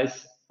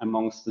harmonize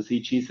amongst the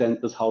CG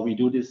centers how we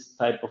do this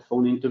type of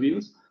phone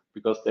interviews,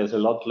 because there's a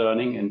lot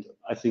learning, and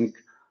I think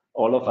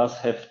all of us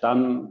have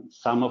done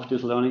some of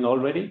this learning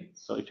already.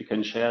 So if you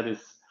can share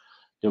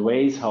the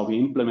ways how we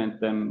implement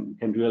them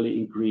can really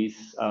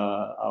increase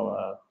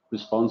our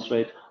response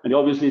rate. And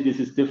obviously this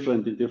is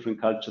different in different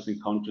cultures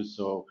and countries.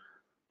 So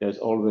there's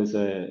always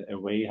a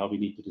way how we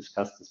need to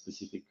discuss the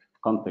specific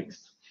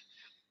context.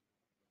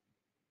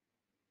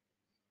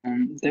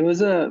 There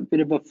was a bit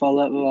of a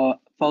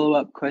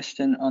follow-up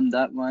question on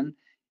that one.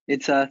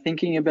 It's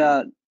thinking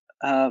about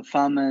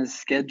farmers'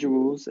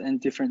 schedules and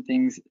different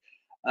things.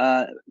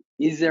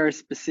 Is there a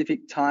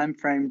specific time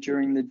frame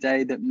during the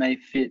day that may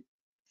fit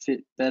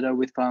better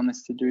with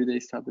farmers to do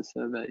these type of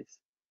surveys?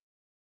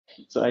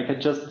 So I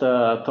could just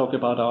talk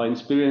about our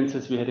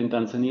experiences we had in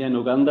Tanzania and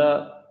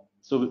Uganda.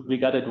 So we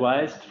got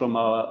advised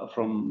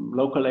from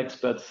local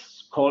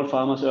experts, call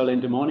farmers early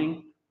in the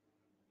morning.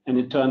 And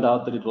it turned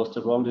out that it was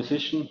the wrong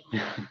decision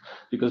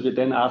because we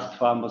then asked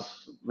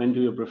farmers, when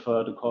do you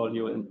prefer to call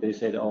you? And they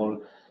said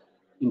all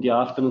in the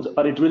afternoons,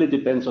 but it really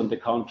depends on the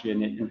country.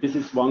 And this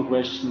is one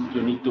question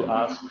you need to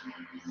ask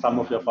some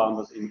of your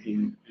farmers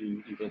in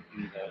the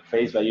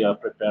phase where you are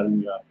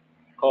preparing your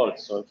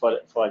calls. So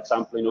for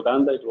example, in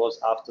Uganda, it was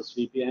after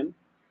 3 p.m.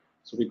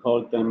 So we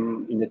called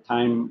them in the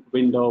time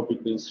window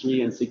between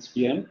 3 and 6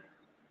 p.m.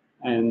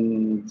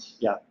 And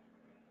yeah,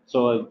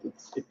 so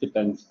it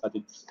depends, but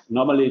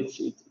normally it's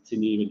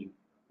in the evening,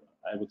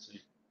 I would say.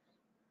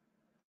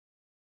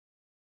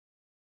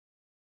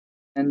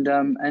 And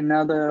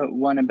another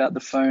one about the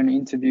phone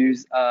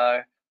interviews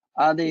are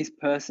these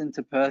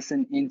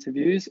person-to-person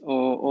interviews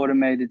or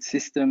automated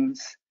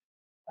systems?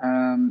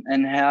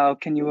 And how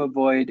can you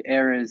avoid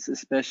errors,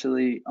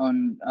 especially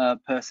on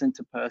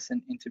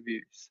person-to-person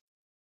interviews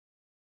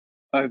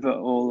over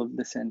all of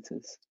the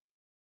centers?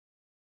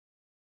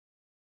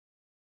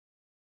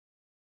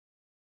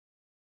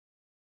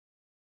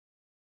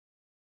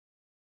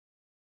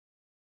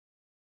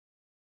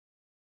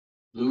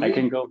 Louis? I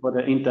can go for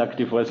the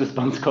interactive voice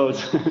response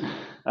calls.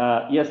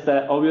 Yes,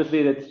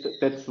 obviously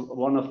that's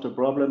one of the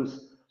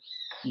problems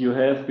you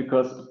have,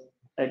 because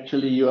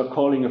actually you are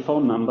calling a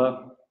phone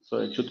number, so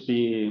it should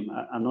be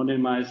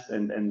anonymized,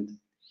 and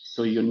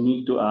so you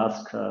need to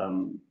ask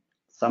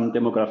some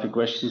demographic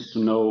questions to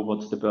know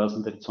what's the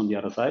person that's on the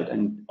other side,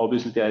 and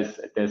obviously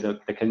there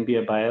can be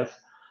a bias.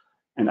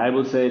 And I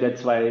would say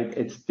that's why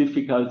it's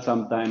difficult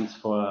sometimes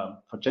for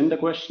gender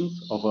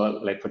questions or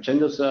for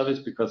gender service,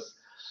 because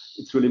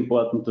it's really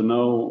important to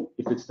know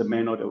if it's the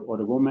man or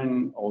the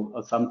woman,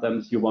 or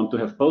sometimes you want to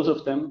have both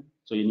of them,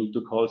 so you need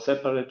to call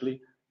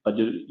separately, but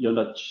you're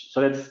not.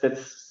 So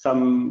that's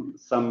some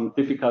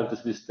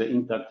difficulties with the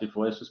interactive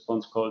voice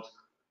response calls.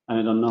 And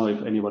I don't know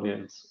if anybody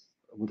else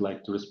would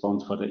like to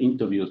respond for the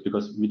interviews,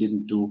 because we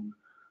didn't do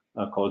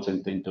call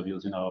center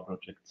interviews in our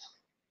projects.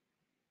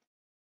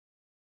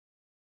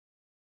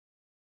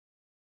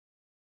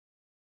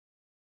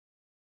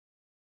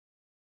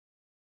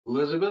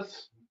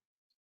 Elizabeth?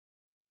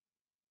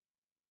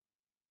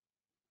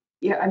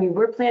 Yeah, I mean,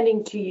 we're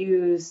planning to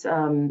use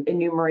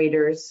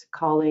enumerators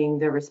calling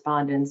the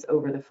respondents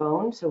over the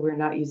phone, so we're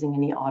not using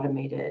any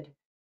automated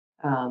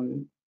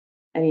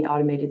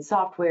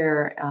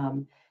software.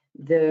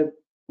 The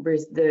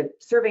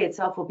survey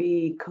itself will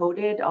be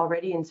coded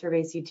already in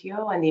Survey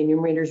CTO, and the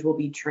enumerators will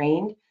be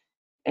trained.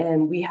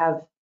 And we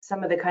have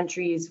some of the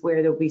countries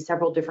where there'll be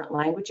several different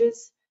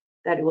languages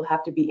that it will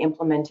have to be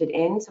implemented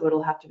in, so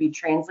it'll have to be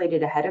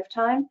translated ahead of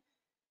time.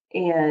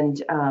 And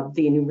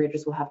the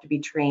enumerators will have to be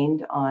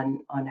trained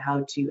on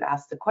how to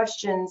ask the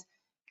questions,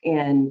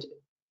 and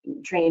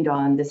trained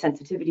on the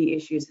sensitivity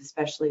issues,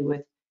 especially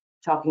with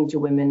talking to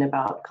women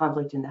about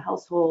conflict in the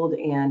household,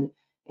 and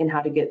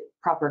how to get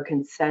proper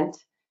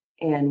consent.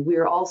 And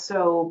we're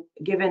also,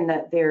 given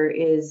that there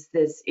is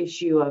this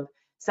issue of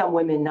some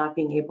women not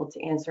being able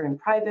to answer in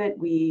private,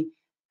 we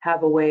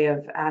have a way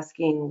of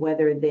asking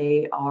whether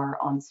they are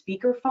on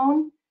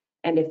speakerphone.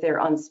 And if they're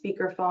on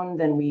speakerphone,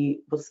 then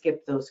we will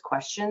skip those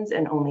questions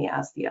and only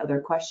ask the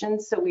other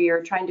questions. So we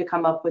are trying to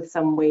come up with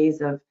some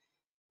ways of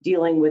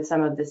dealing with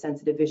some of the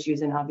sensitive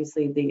issues. And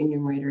obviously the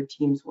enumerator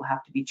teams will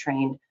have to be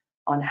trained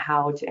on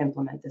how to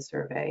implement the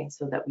survey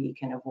so that we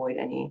can avoid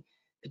any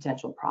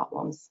potential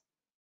problems.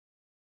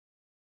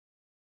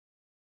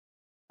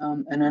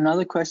 And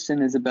another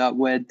question is about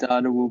where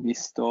data will be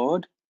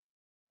stored,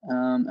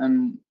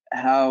 and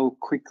how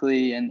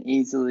quickly and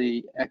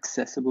easily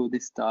accessible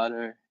this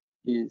data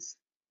is.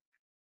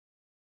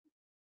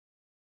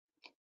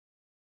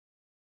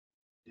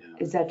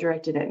 Is that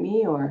directed at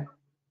me or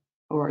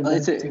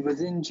it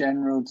was in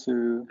general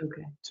to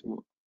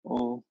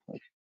all.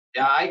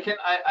 Yeah, I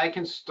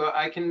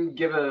can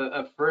give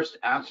a first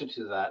answer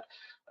to that.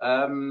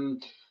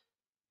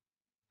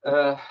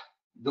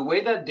 The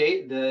way that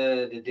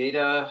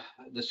the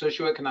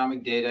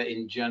socioeconomic data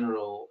in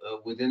general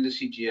within the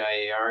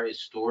CGIAR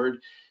is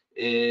stored,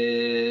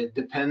 it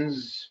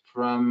depends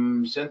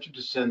from center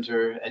to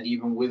center, and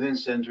even within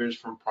centers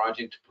from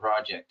project to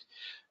project.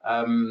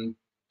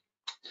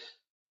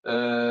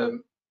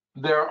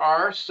 There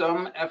are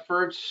some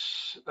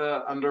efforts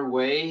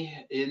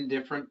underway in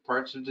different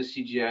parts of the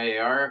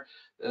CGIAR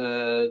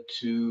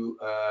to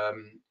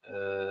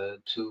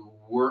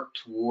work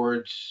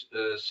towards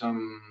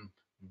some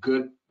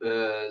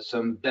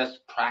best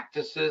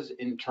practices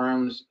in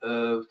terms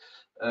of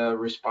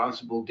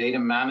responsible data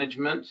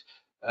management,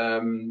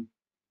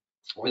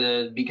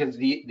 because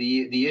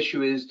the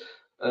issue is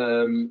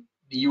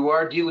you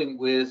are dealing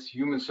with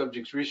human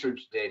subjects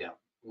research data,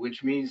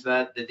 which means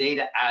that the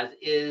data as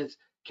is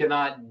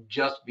cannot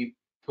just be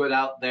put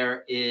out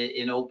there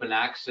in open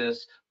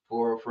access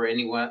for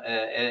anyone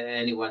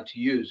to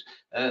use.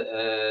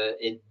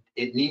 It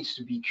needs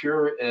to be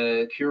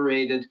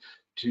curated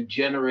to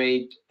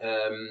generate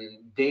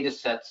data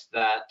sets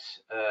that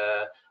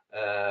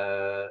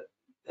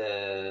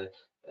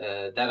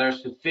are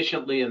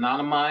sufficiently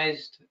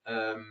anonymized,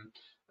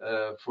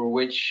 for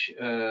which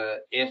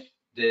if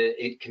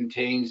it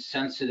contains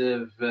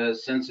sensitive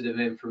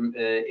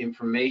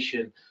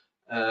information,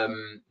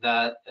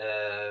 that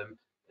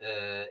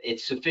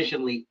it's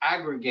sufficiently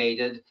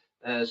aggregated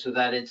so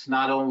that it's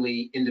not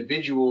only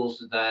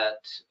individuals that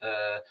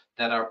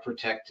are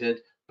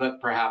protected, but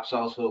perhaps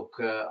also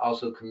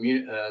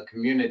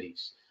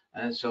communities.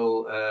 And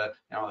so,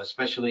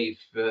 especially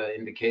if,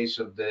 in the case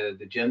of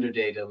the gender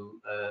data,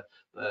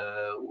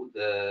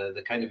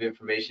 the kind of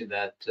information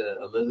that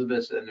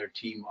Elizabeth and her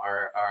team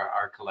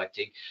are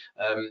collecting,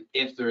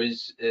 if there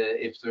is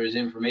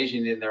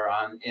information in there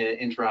on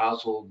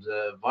intra-household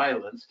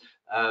violence,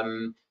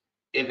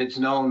 if it's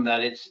known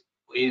that it's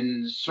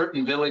in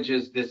certain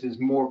villages, this is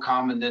more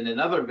common than in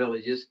other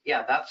villages,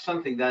 yeah, that's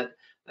something that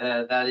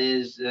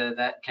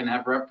that can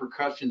have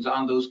repercussions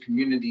on those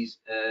communities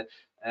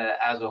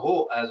as a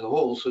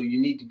whole. So you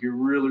need to be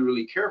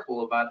really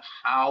careful about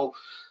how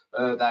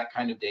that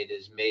kind of data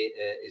is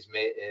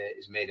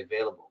made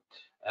available.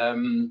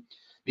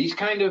 These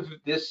kind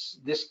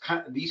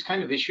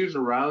of issues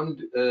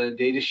around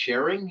data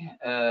sharing,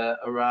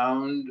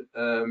 around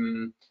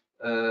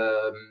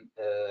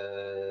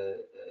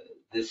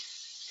this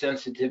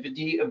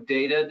sensitivity of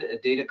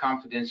data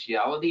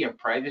confidentiality and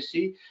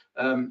privacy.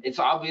 It's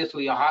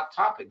obviously a hot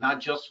topic, not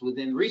just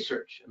within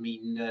research. I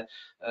mean,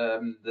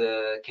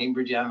 the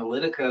Cambridge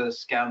Analytica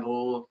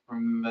scandal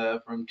from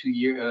 2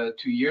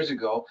 years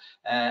ago,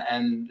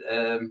 and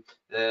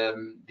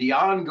the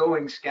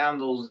ongoing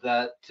scandals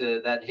that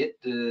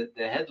hit the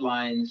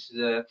headlines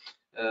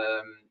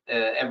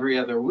every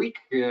other week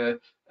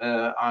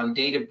on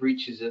data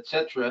breaches,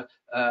 etc.,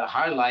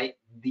 highlight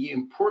the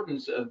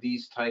importance of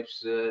these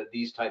types of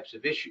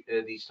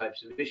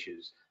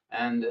issues,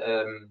 and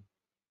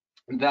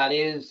that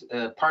is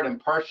part and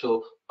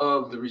parcel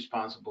of the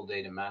responsible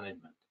data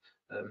management.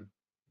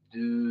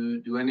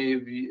 Do any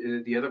of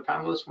the other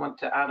panelists want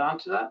to add on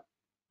to that?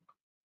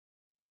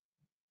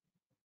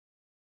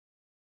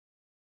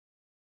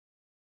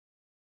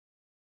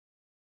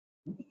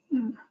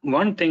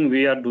 One thing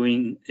we are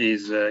doing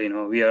is,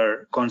 we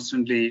are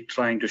constantly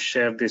trying to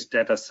share this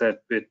data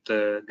set with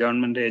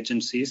government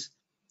agencies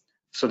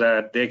so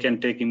that they can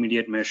take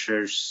immediate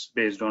measures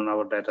based on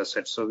our data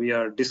set. So we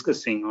are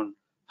discussing on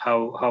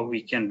how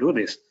we can do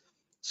this.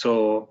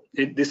 So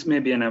this may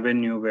be an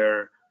avenue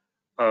where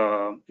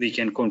we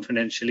can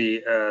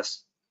confidentially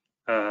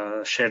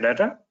share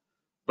data,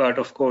 but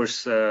of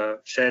course,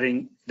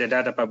 sharing the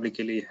data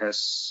publicly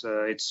has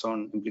its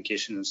own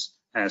implications,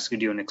 as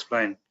Gideon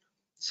explained.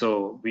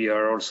 So we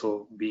are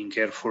also being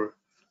careful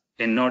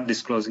in not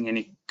disclosing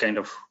any kind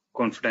of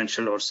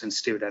confidential or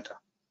sensitive data.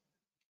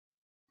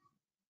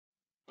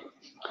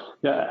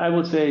 Yeah, I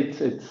would say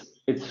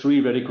it's 3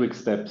 very quick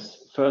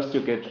steps. First,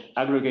 you get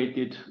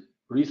aggregated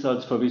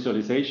results for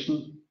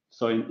visualization.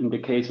 So in the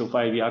case of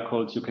IVR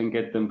codes, you can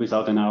get them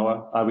within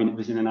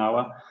an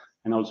hour.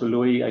 And also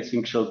Louis, I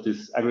think, showed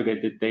this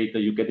aggregated data.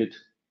 You get it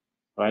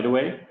right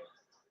away.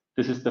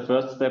 This is the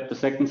first step. The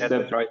second step,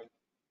 that's right.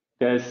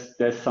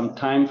 There's some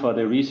time for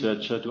the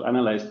researcher to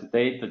analyze the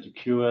data, to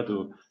cure,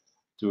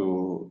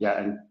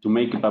 and to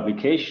make a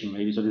publication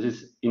maybe. So this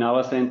is, in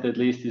our center at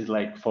least, is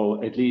like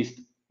for at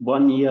least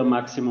 1 year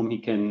maximum he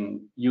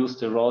can use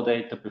the raw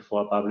data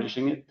before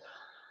publishing it.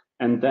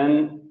 And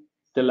then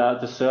the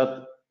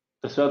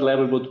third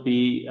level would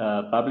be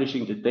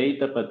publishing the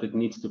data, but it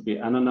needs to be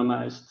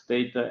anonymized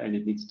data, and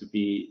it needs to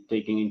be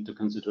taking into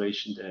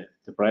consideration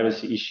the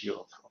privacy issue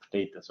of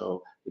data.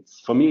 So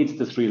for me, it's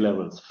the 3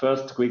 levels.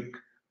 First, quick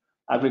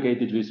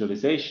aggregated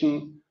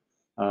visualization,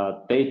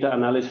 data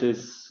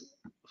analysis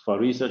for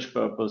research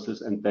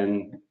purposes, and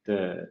then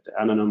the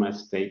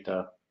anonymized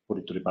data put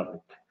it to the public.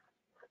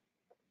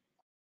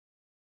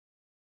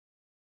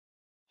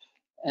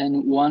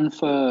 And one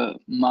for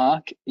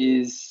Mark,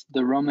 is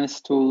the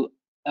ROMES tool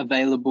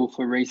available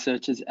for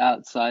researchers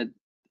outside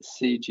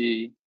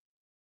CG?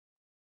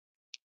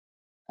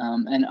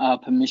 And are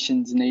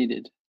permissions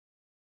needed?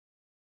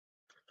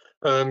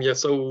 Yeah,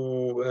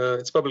 so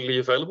it's publicly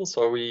available.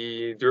 So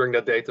during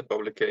that data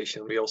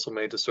publication, we also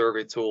made the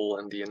survey tool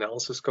and the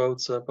analysis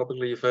codes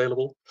publicly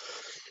available.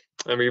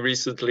 And we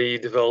recently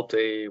developed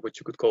what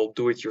you could call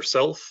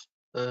do-it-yourself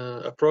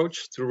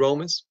approach to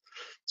ROMES.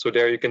 So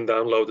there you can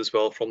download as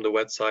well from the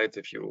website.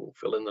 If you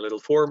fill in a little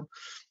form,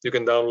 you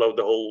can download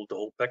the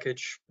whole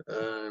package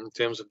in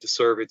terms of the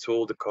survey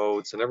tool, the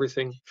codes and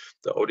everything,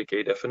 the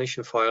ODK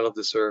definition file of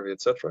the survey,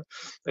 etc.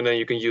 And then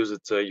you can use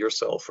it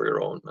yourself for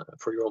your own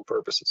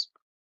purposes.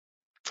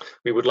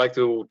 We would like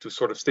to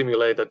sort of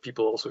stimulate that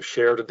people also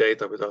share the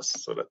data with us,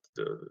 so that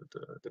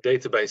the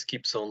database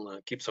keeps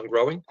on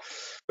growing.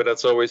 But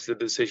that's always the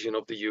decision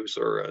of the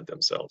user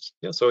themselves.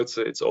 Yeah, so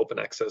it's open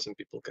access and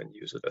people can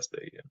use it as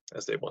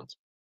they want.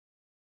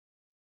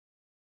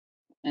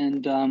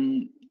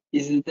 And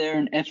is there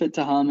an effort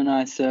to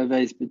harmonize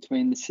surveys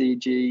between the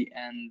CG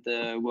and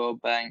the World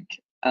Bank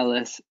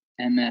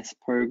LSMS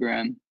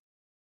program,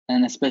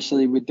 and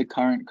especially with the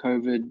current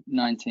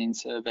COVID-19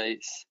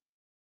 surveys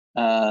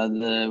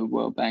the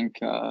World Bank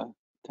are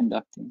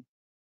conducting?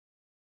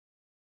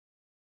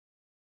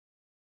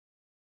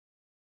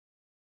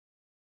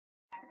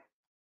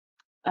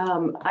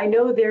 I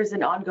know there's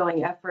an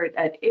ongoing effort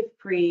at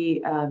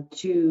IFPRI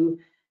to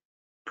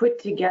put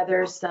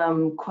together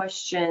some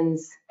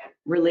questions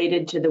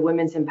related to the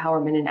Women's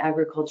Empowerment in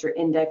Agriculture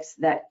Index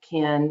that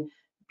can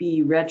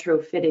be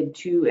retrofitted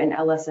to an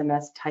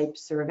LSMS type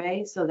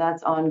survey. So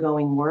that's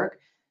ongoing work.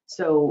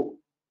 So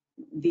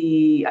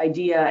the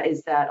idea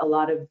is that a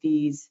lot of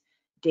these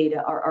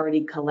data are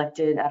already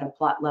collected at a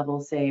plot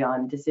level, say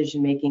on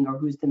decision making or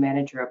who's the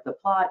manager of the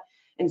plot.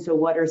 And so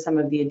what are some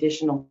of the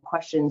additional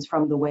questions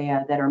from the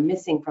WEA that are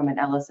missing from an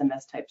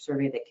LSMS type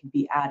survey that can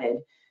be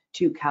added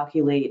to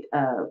calculate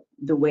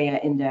the WEA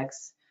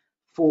index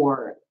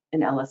for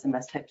an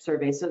LSMS type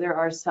survey? So there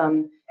are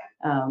some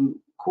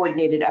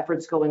coordinated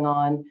efforts going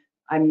on.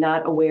 I'm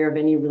not aware of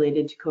any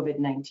related to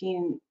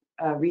COVID-19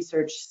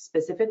 research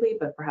specifically,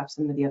 but perhaps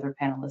some of the other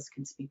panelists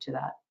can speak to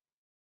that.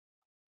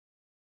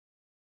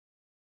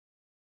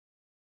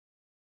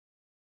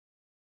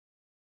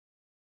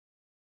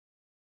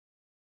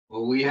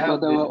 Well, we have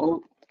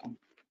Go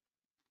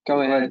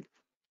ahead.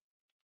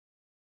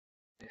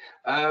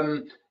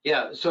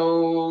 Yeah,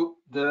 so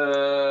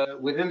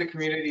within the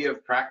community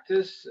of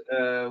practice,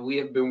 we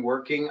have been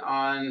working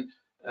on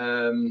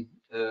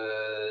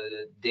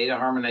data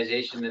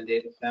harmonization and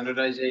data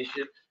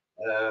standardization.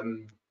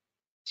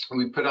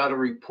 We put out a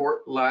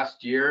report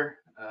last year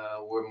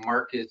where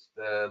Mark is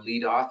the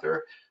lead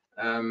author,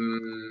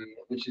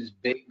 which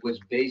was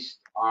based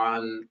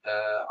on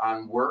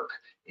work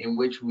in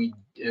which we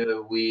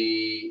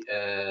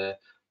had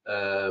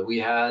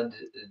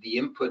the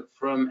input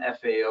from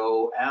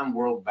FAO and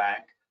World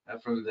Bank,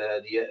 from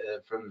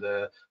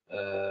the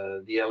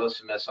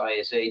LSMS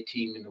ISA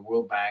team in the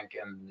World Bank,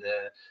 and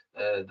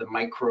the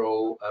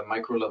micro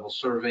level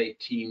survey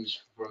teams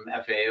from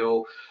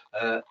FAO,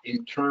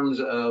 in terms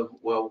of,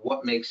 well,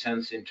 what makes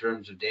sense in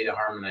terms of data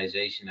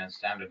harmonization and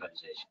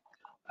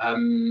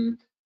standardization.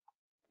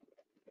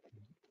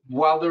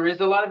 While there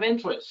is a lot of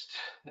interest,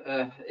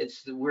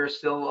 we're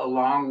still a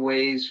long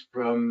ways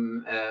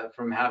from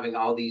having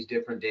all these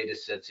different data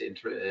sets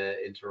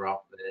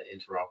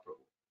interoperable.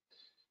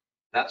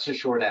 That's a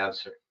short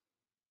answer.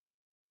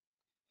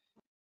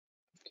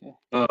 Okay.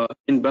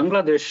 In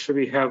Bangladesh,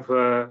 we have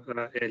a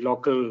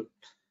local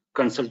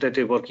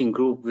consultative working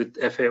group with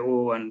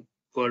FAO and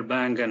World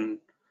Bank and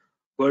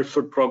World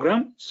Food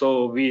Program.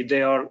 So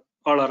they are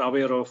all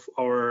aware of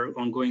our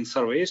ongoing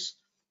surveys,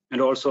 and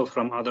also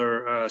from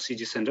other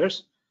CG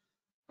centers.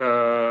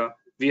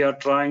 We are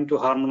trying to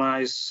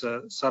harmonize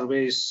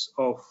surveys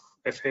of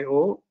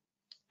FAO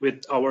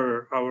with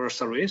our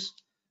surveys.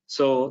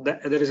 So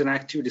there is an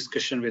active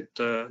discussion with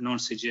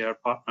non-CGIAR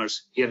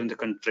partners here in the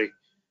country.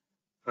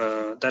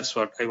 That's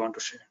what I want to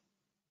share.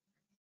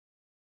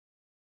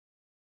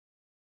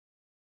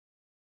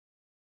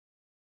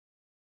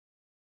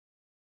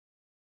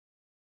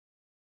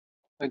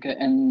 Okay,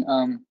 and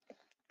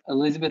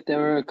Elizabeth, there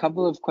were a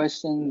couple of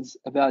questions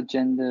about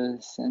gender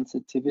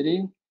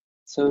sensitivity.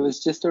 So it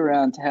was just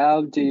around,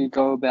 how do you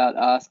go about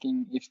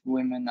asking if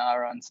women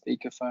are on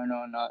speakerphone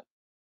or not?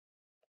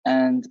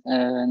 And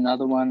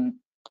another one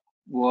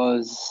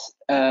was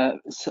a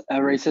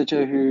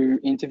researcher who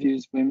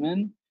interviews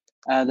women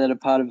that are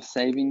part of a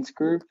savings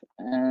group,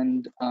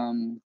 and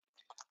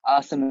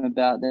asked them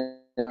about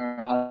their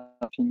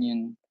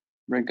opinion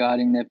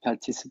regarding their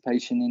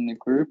participation in the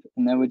group.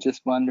 And they were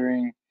just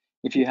wondering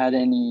if you had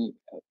any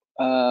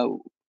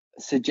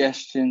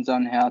suggestions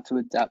on how to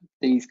adapt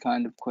these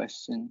kind of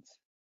questions.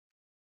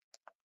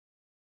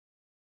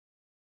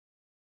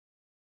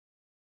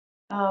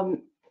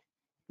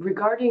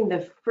 Regarding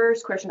the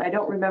first question, I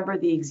don't remember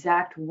the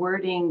exact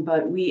wording,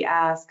 but we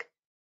ask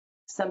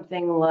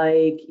something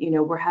like,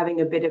 we're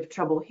having a bit of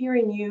trouble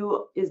hearing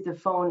you. Is the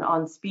phone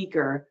on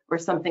speaker, or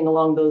something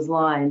along those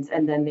lines?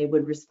 And then they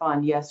would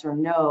respond yes or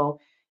no.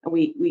 And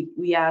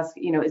we ask,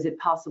 is it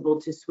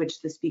possible to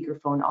switch the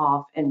speakerphone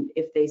off? And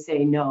if they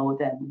say no,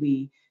 then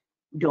we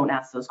don't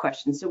ask those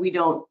questions. So we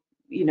don't,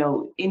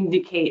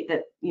 indicate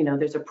that,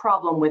 there's a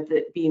problem with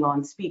it being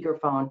on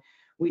speakerphone.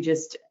 We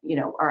just,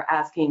 are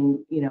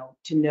asking,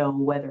 to know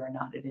whether or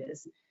not it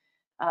is.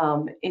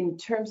 In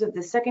terms of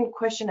the second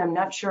question, I'm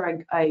not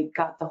sure I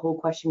got the whole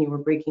question. You were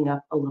breaking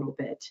up a little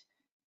bit.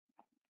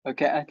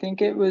 Okay, I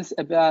think it was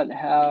about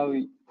how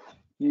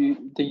the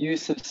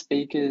use of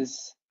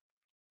speakers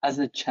as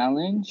a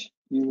challenge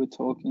you were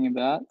talking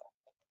about.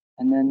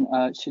 And then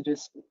she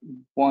just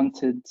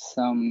wanted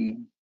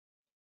some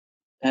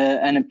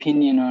an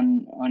opinion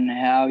on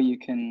how you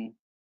can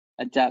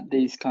adapt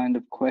these kind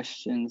of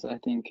questions, I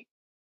think,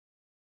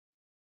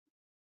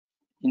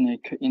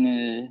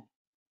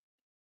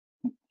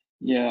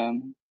 yeah.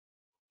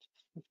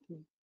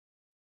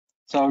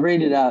 So I'll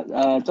read it out.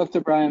 Dr.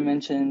 Brian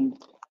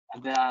mentioned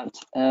about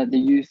the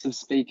use of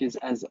speakers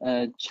as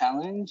a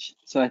challenge.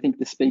 So I think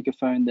the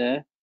speakerphone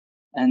there.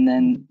 And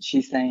then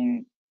she's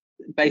saying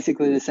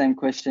basically the same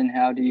question: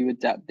 how do you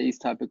adapt these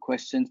type of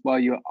questions while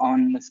you're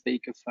on the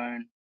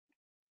speakerphone?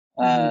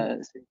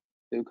 So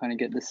you'll kind of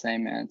get the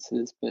same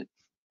answers, but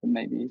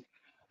maybe.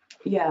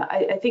 Yeah,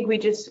 I think we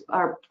just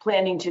are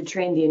planning to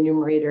train the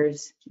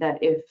enumerators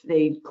that if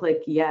they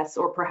click yes,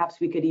 or perhaps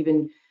we could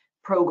even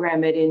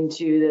program it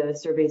into the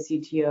survey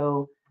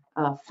CTO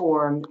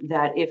form,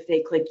 that if they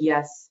click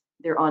yes,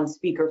 they're on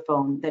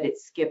speakerphone, that it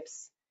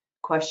skips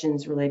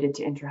questions related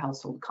to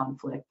inter-household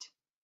conflict,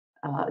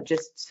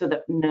 just so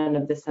that none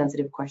of the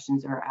sensitive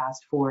questions are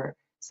asked for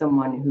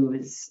someone who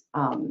is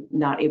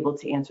not able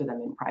to answer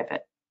them in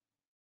private.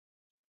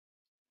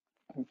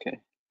 Okay.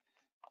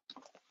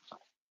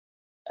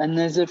 And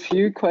there's a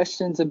few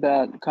questions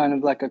about kind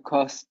of like a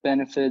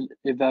cost-benefit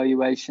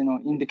evaluation or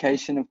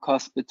indication of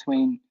cost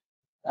between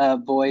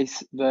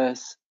voice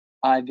versus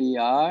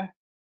IVR,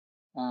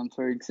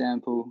 for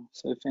example.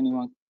 So if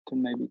anyone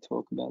can maybe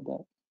talk about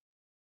that.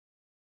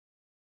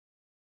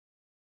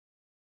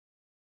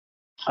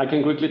 I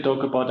can quickly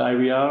talk about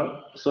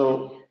IVR.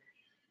 So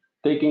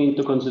taking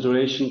into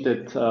consideration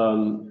that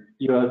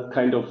you are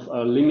kind of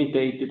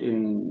limited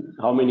in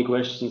how many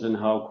questions and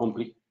how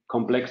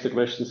complex the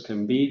questions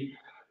can be,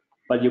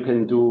 but you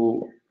can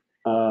do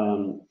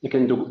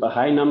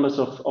high numbers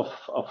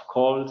of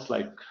calls,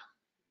 like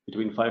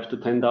between 5,000 to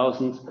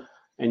 10,000,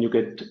 and you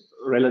get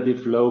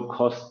relative low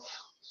costs.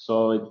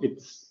 So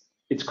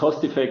it's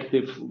cost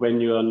effective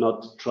when you are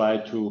not try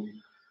to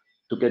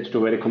get to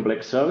very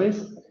complex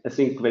surveys. I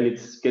think when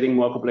it's getting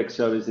more complex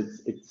surveys,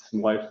 it's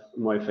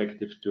more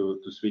effective to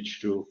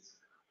switch to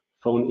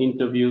phone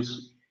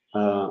interviews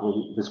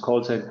with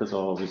call centers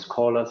or with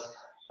callers.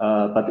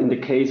 But in the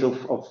case of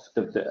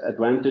the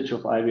advantage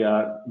of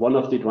IVR, one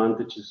of the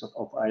advantages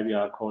of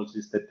IVR calls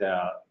is that they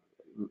are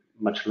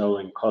much lower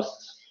in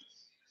costs.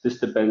 This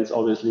depends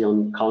obviously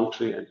on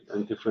country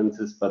and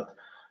differences, but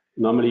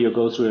normally you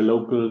go through a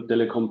local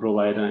telecom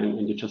provider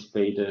and you just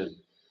pay the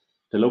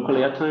local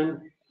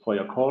airtime for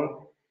your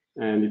call.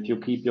 And if you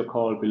keep your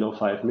call below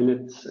 5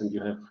 minutes and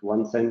you have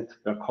 1 cent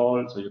per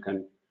call, so you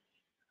can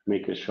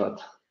make a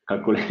short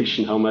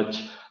calculation how much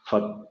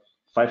for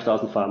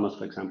 5,000 farmers,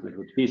 for example, it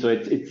would be. So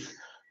it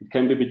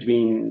can be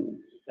between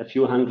a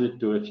few hundred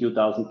to a few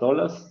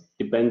 $1,000s,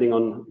 depending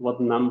on what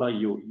number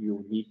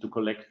you need to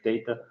collect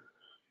data.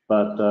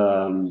 But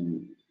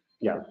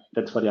yeah,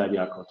 that's for the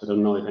IVR code. I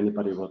don't know if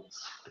anybody wants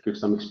to give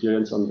some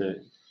experience on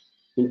the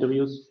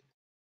interviews.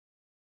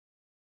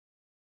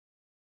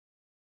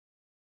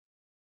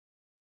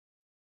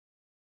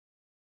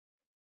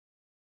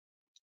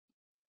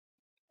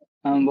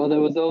 Well, there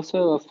was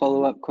also a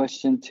follow-up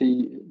question to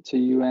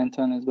you,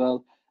 Anton, as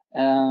well.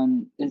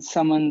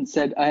 Someone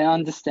said, I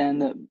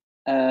understand that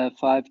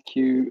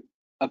 5Q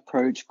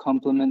approach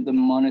complement the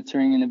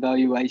monitoring and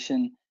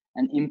evaluation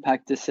and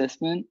impact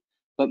assessment,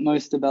 but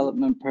most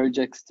development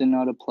projects do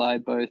not apply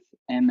both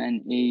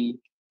M&E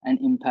and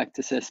impact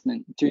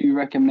assessment. Do you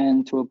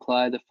recommend to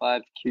apply the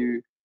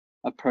 5Q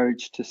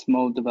approach to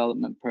small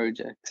development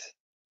projects?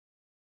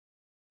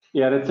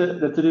 Yeah, that's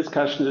a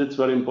discussion that's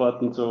very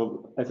important.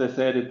 So as I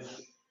said,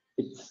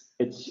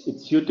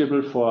 it's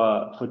suitable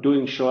for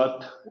doing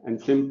short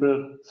and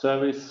simple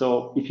surveys.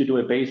 So if you do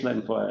a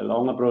baseline for a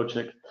longer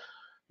project,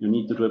 you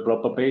need to do a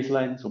proper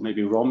baseline. So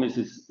maybe ROM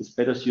is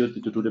better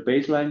suited to do the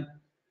baseline,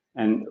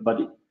 and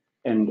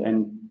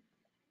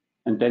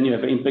then you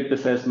have an impact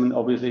assessment.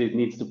 Obviously, it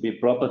needs to be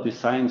proper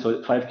design.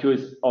 So 5Q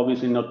is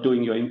obviously not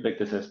doing your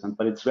impact assessment,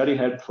 but it's very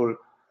helpful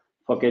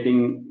for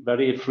getting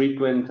very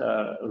frequent,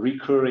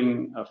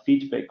 recurring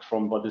feedback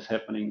from what is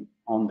happening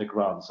on the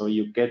ground. So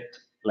you get,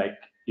 like,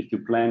 if you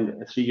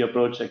plan a 3-year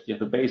project, you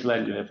have a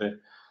baseline, you have an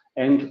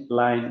end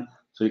line.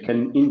 So you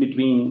can, in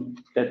between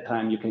that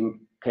time, you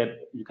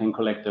can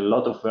collect a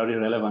lot of very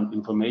relevant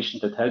information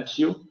that helps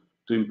you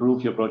to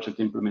improve your project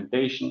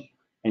implementation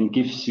and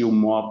gives you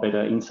more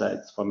better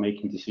insights for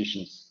making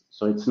decisions.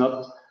 So it's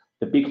not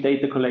the big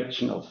data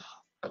collection of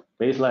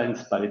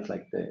baselines, but it's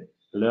like the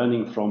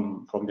learning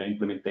from the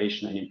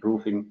implementation and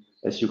improving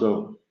as you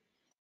go.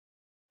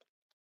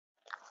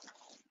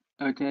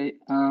 Okay,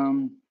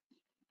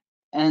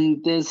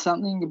 and there's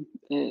something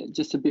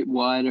just a bit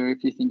wider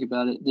if you think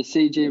about it. The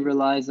CG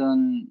relies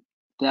on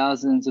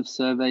thousands of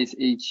surveys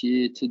each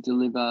year to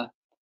deliver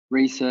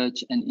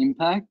research and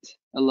impact,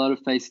 a lot of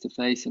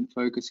face-to-face and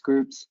focus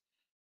groups.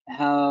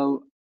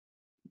 How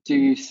do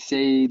you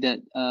see that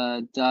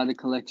data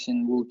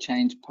collection will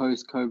change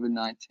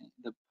post-COVID-19,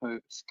 the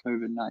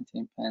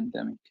post-COVID-19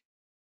 pandemic?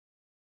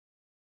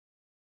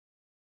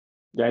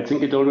 Yeah, I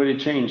think it already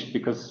changed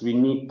because we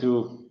need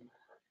to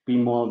be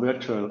more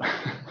virtual.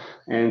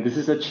 And this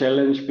is a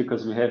challenge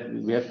because we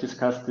have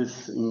discussed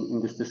this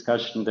in this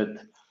discussion that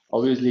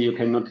obviously you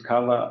cannot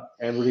cover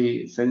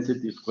every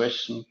sensitive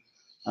question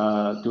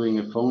doing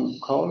a phone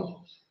call.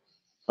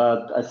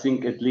 But I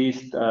think at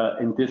least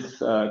in this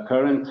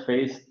current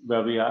phase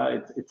where we are,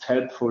 it's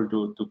helpful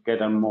to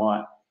gather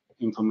more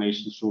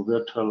information through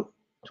virtual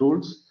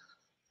tools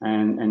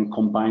and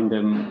combine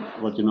them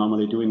what you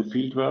normally do in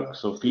fieldwork.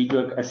 So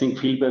fieldwork, I think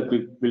fieldwork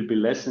will be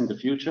less in the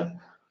future,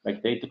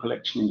 like data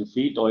collection in the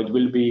field, or it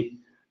will be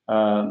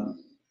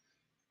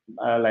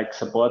like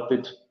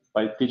supported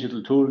by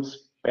digital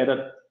tools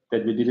better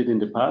than we did it in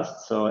the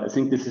past. So I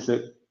think this is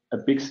a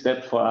big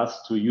step for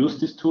us to use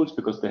these tools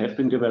because they have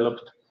been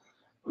developed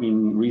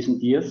in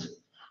recent years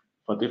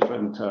for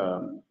different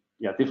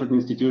different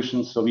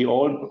institutions. So we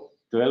all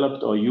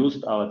developed or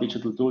used our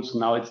digital tools.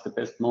 Now it's the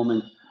best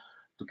moment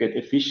to get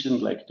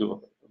efficient, like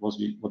to what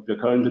we're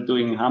currently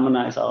doing,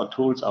 harmonize our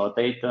tools, our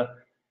data,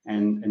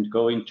 and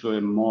go into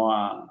a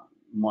more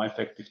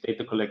effective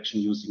data collection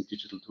using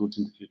digital tools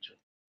in the future.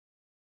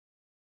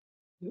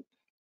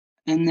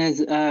 And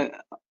there's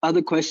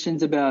other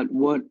questions about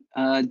what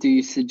do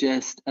you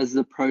suggest as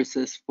the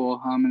process for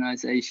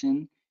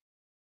harmonization,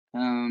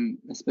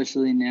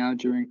 especially now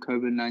during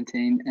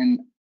COVID-19, and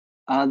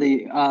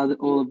are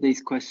all of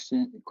these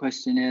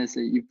questionnaires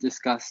that you've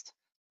discussed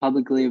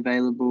publicly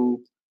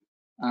available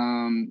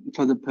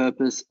for the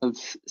purpose of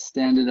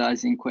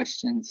standardizing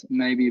questions?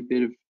 Maybe a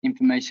bit of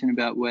information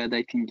about where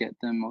they can get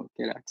them or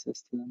get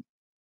access to them.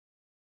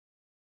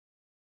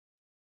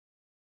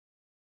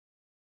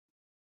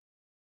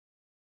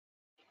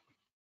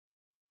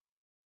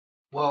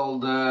 Well,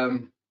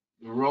 the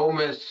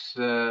ROMIS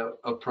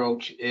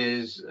approach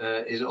is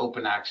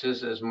open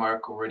access, as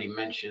Mark already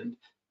mentioned.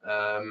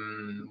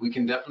 We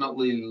can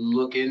definitely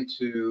look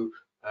into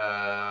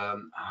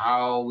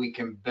how we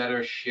can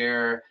better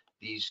share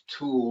these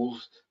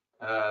tools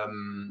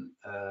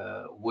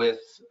with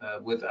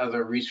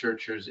other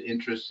researchers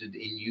interested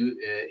in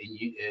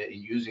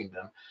using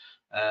them,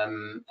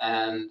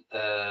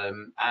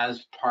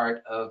 as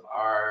part of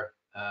our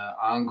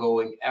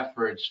ongoing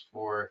efforts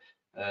for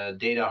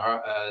data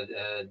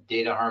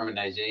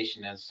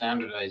harmonization and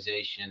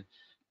standardization,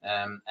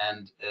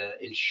 and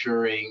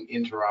ensuring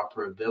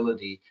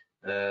interoperability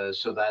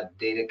so that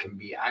data can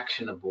be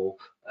actionable.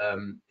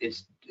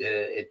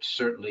 It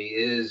certainly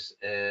is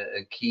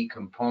a key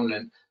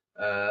component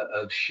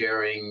of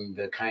sharing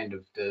the kind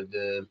of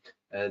the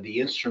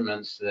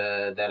instruments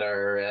that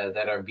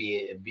are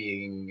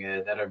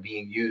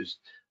being used.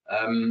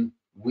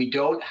 We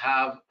don't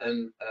have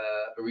a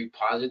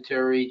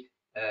repository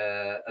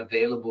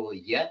available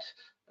yet,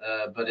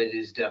 but it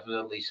is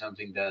definitely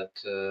something that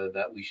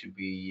we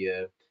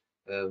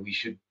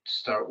should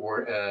start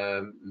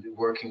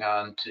working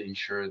on to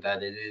ensure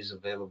that it is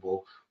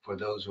available for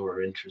those who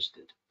are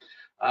interested.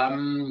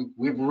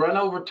 We've run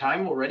over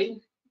time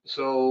already,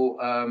 so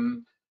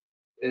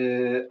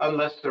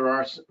unless there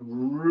are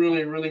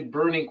really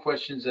burning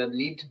questions that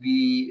need to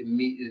be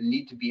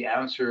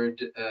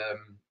answered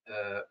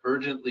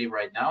urgently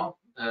right now,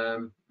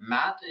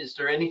 Matt, is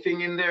there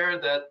anything in there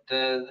that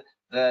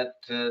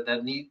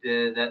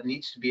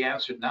needs to be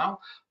answered now?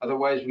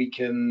 Otherwise, we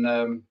can.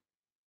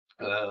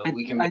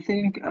 I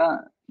think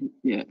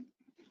yeah,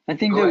 I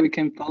think Go that ahead. we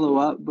can follow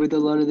up with a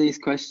lot of these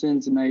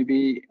questions,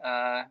 maybe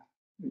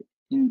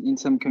in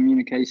some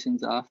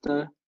communications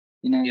after,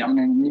 in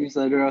a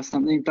newsletter or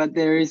something. But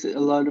there is a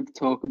lot of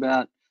talk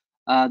about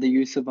the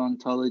use of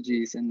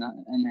ontologies and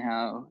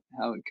how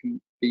it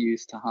can be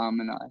used to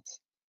harmonize.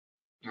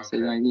 Okay. So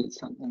maybe it's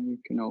something we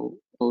can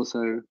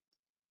also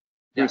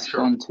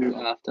respond to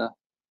after.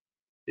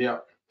 Yeah.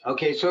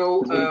 Okay.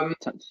 So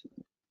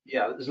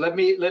yeah, let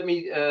me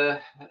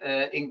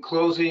in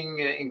closing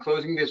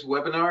this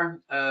webinar,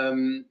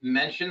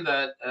 mention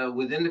that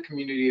within the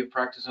community of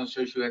practice on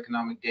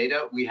socioeconomic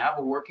data, we have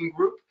a working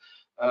group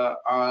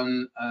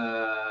on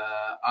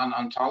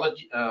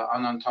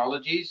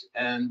ontologies,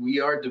 and we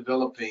are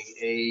developing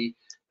a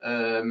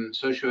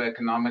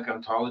socioeconomic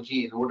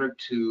ontology in order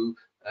to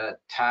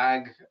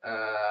tag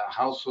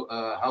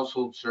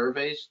household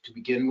surveys to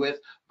begin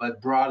with,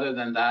 but broader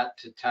than that,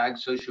 to tag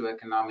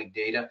socioeconomic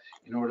data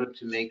in order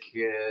to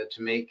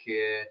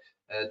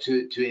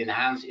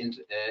enhance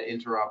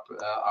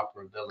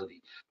interoperability.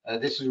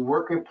 This is a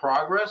work in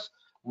progress.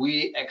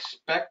 We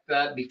expect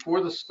that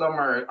before the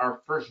summer,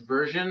 our first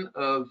version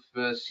of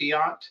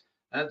CEOT,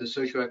 the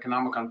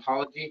socioeconomic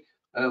ontology,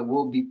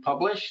 will be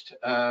published.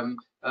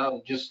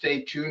 Just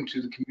stay tuned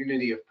to the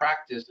community of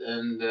practice,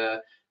 and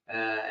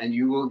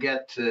you will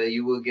get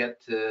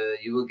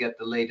the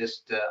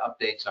latest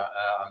updates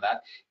on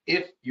that.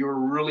 If you're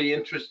really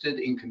interested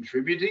in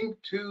contributing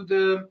to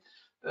the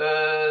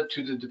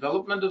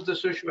development of the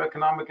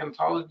socioeconomic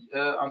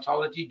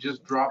ontology,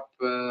 just drop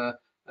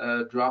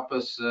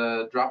us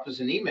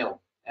an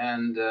email,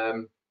 and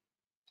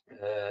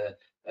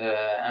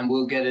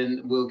we'll get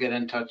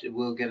in touch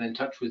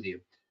with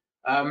you.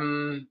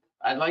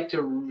 I'd like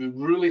to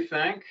really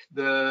thank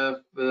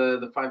the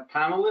 5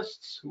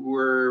 panelists who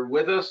were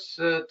with us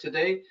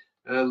today: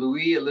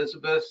 Louis,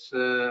 Elizabeth,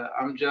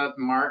 Amjad,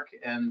 Mark,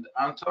 and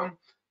Anton.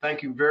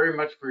 Thank you very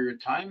much for your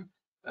time.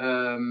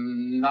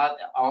 Not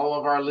all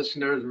of our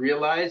listeners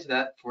realize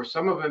that for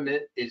some of them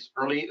it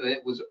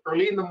was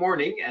early in the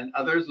morning, and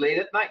others late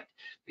at night,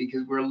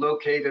 because we're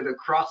located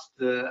across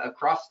the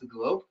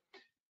globe.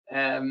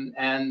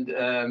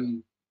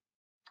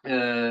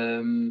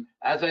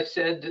 As I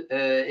said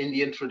in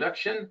the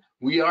introduction,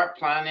 we are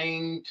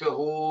planning to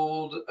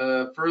hold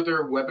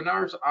further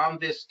webinars on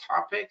this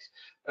topic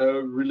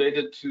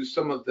related to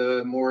some of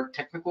the more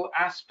technical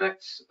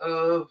aspects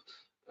of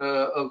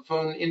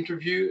phone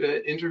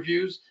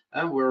interviews.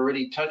 We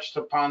already touched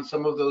upon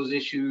some of those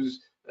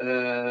issues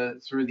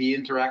through the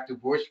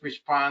interactive voice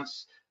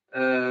response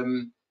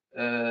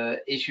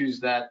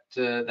issues that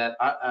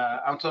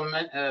Anton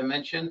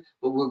mentioned,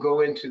 but we'll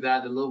go into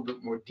that a little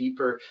bit more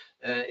deeper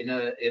in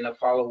a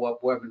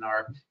follow-up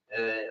webinar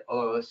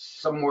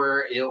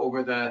somewhere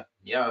over the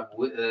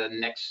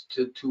next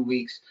 2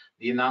 weeks.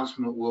 The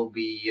announcement will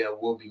be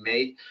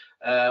made.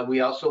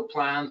 We also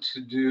plan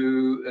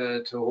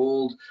to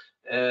hold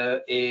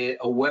a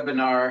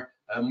webinar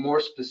more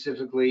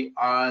specifically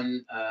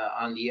on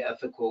the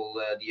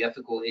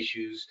ethical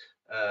issues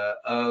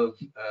of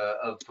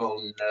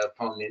phone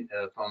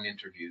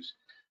interviews.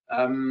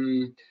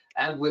 And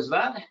with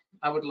that,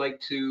 I would like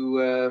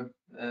to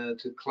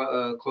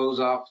close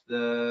off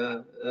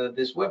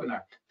this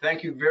webinar.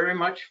 Thank you very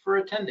much for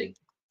attending.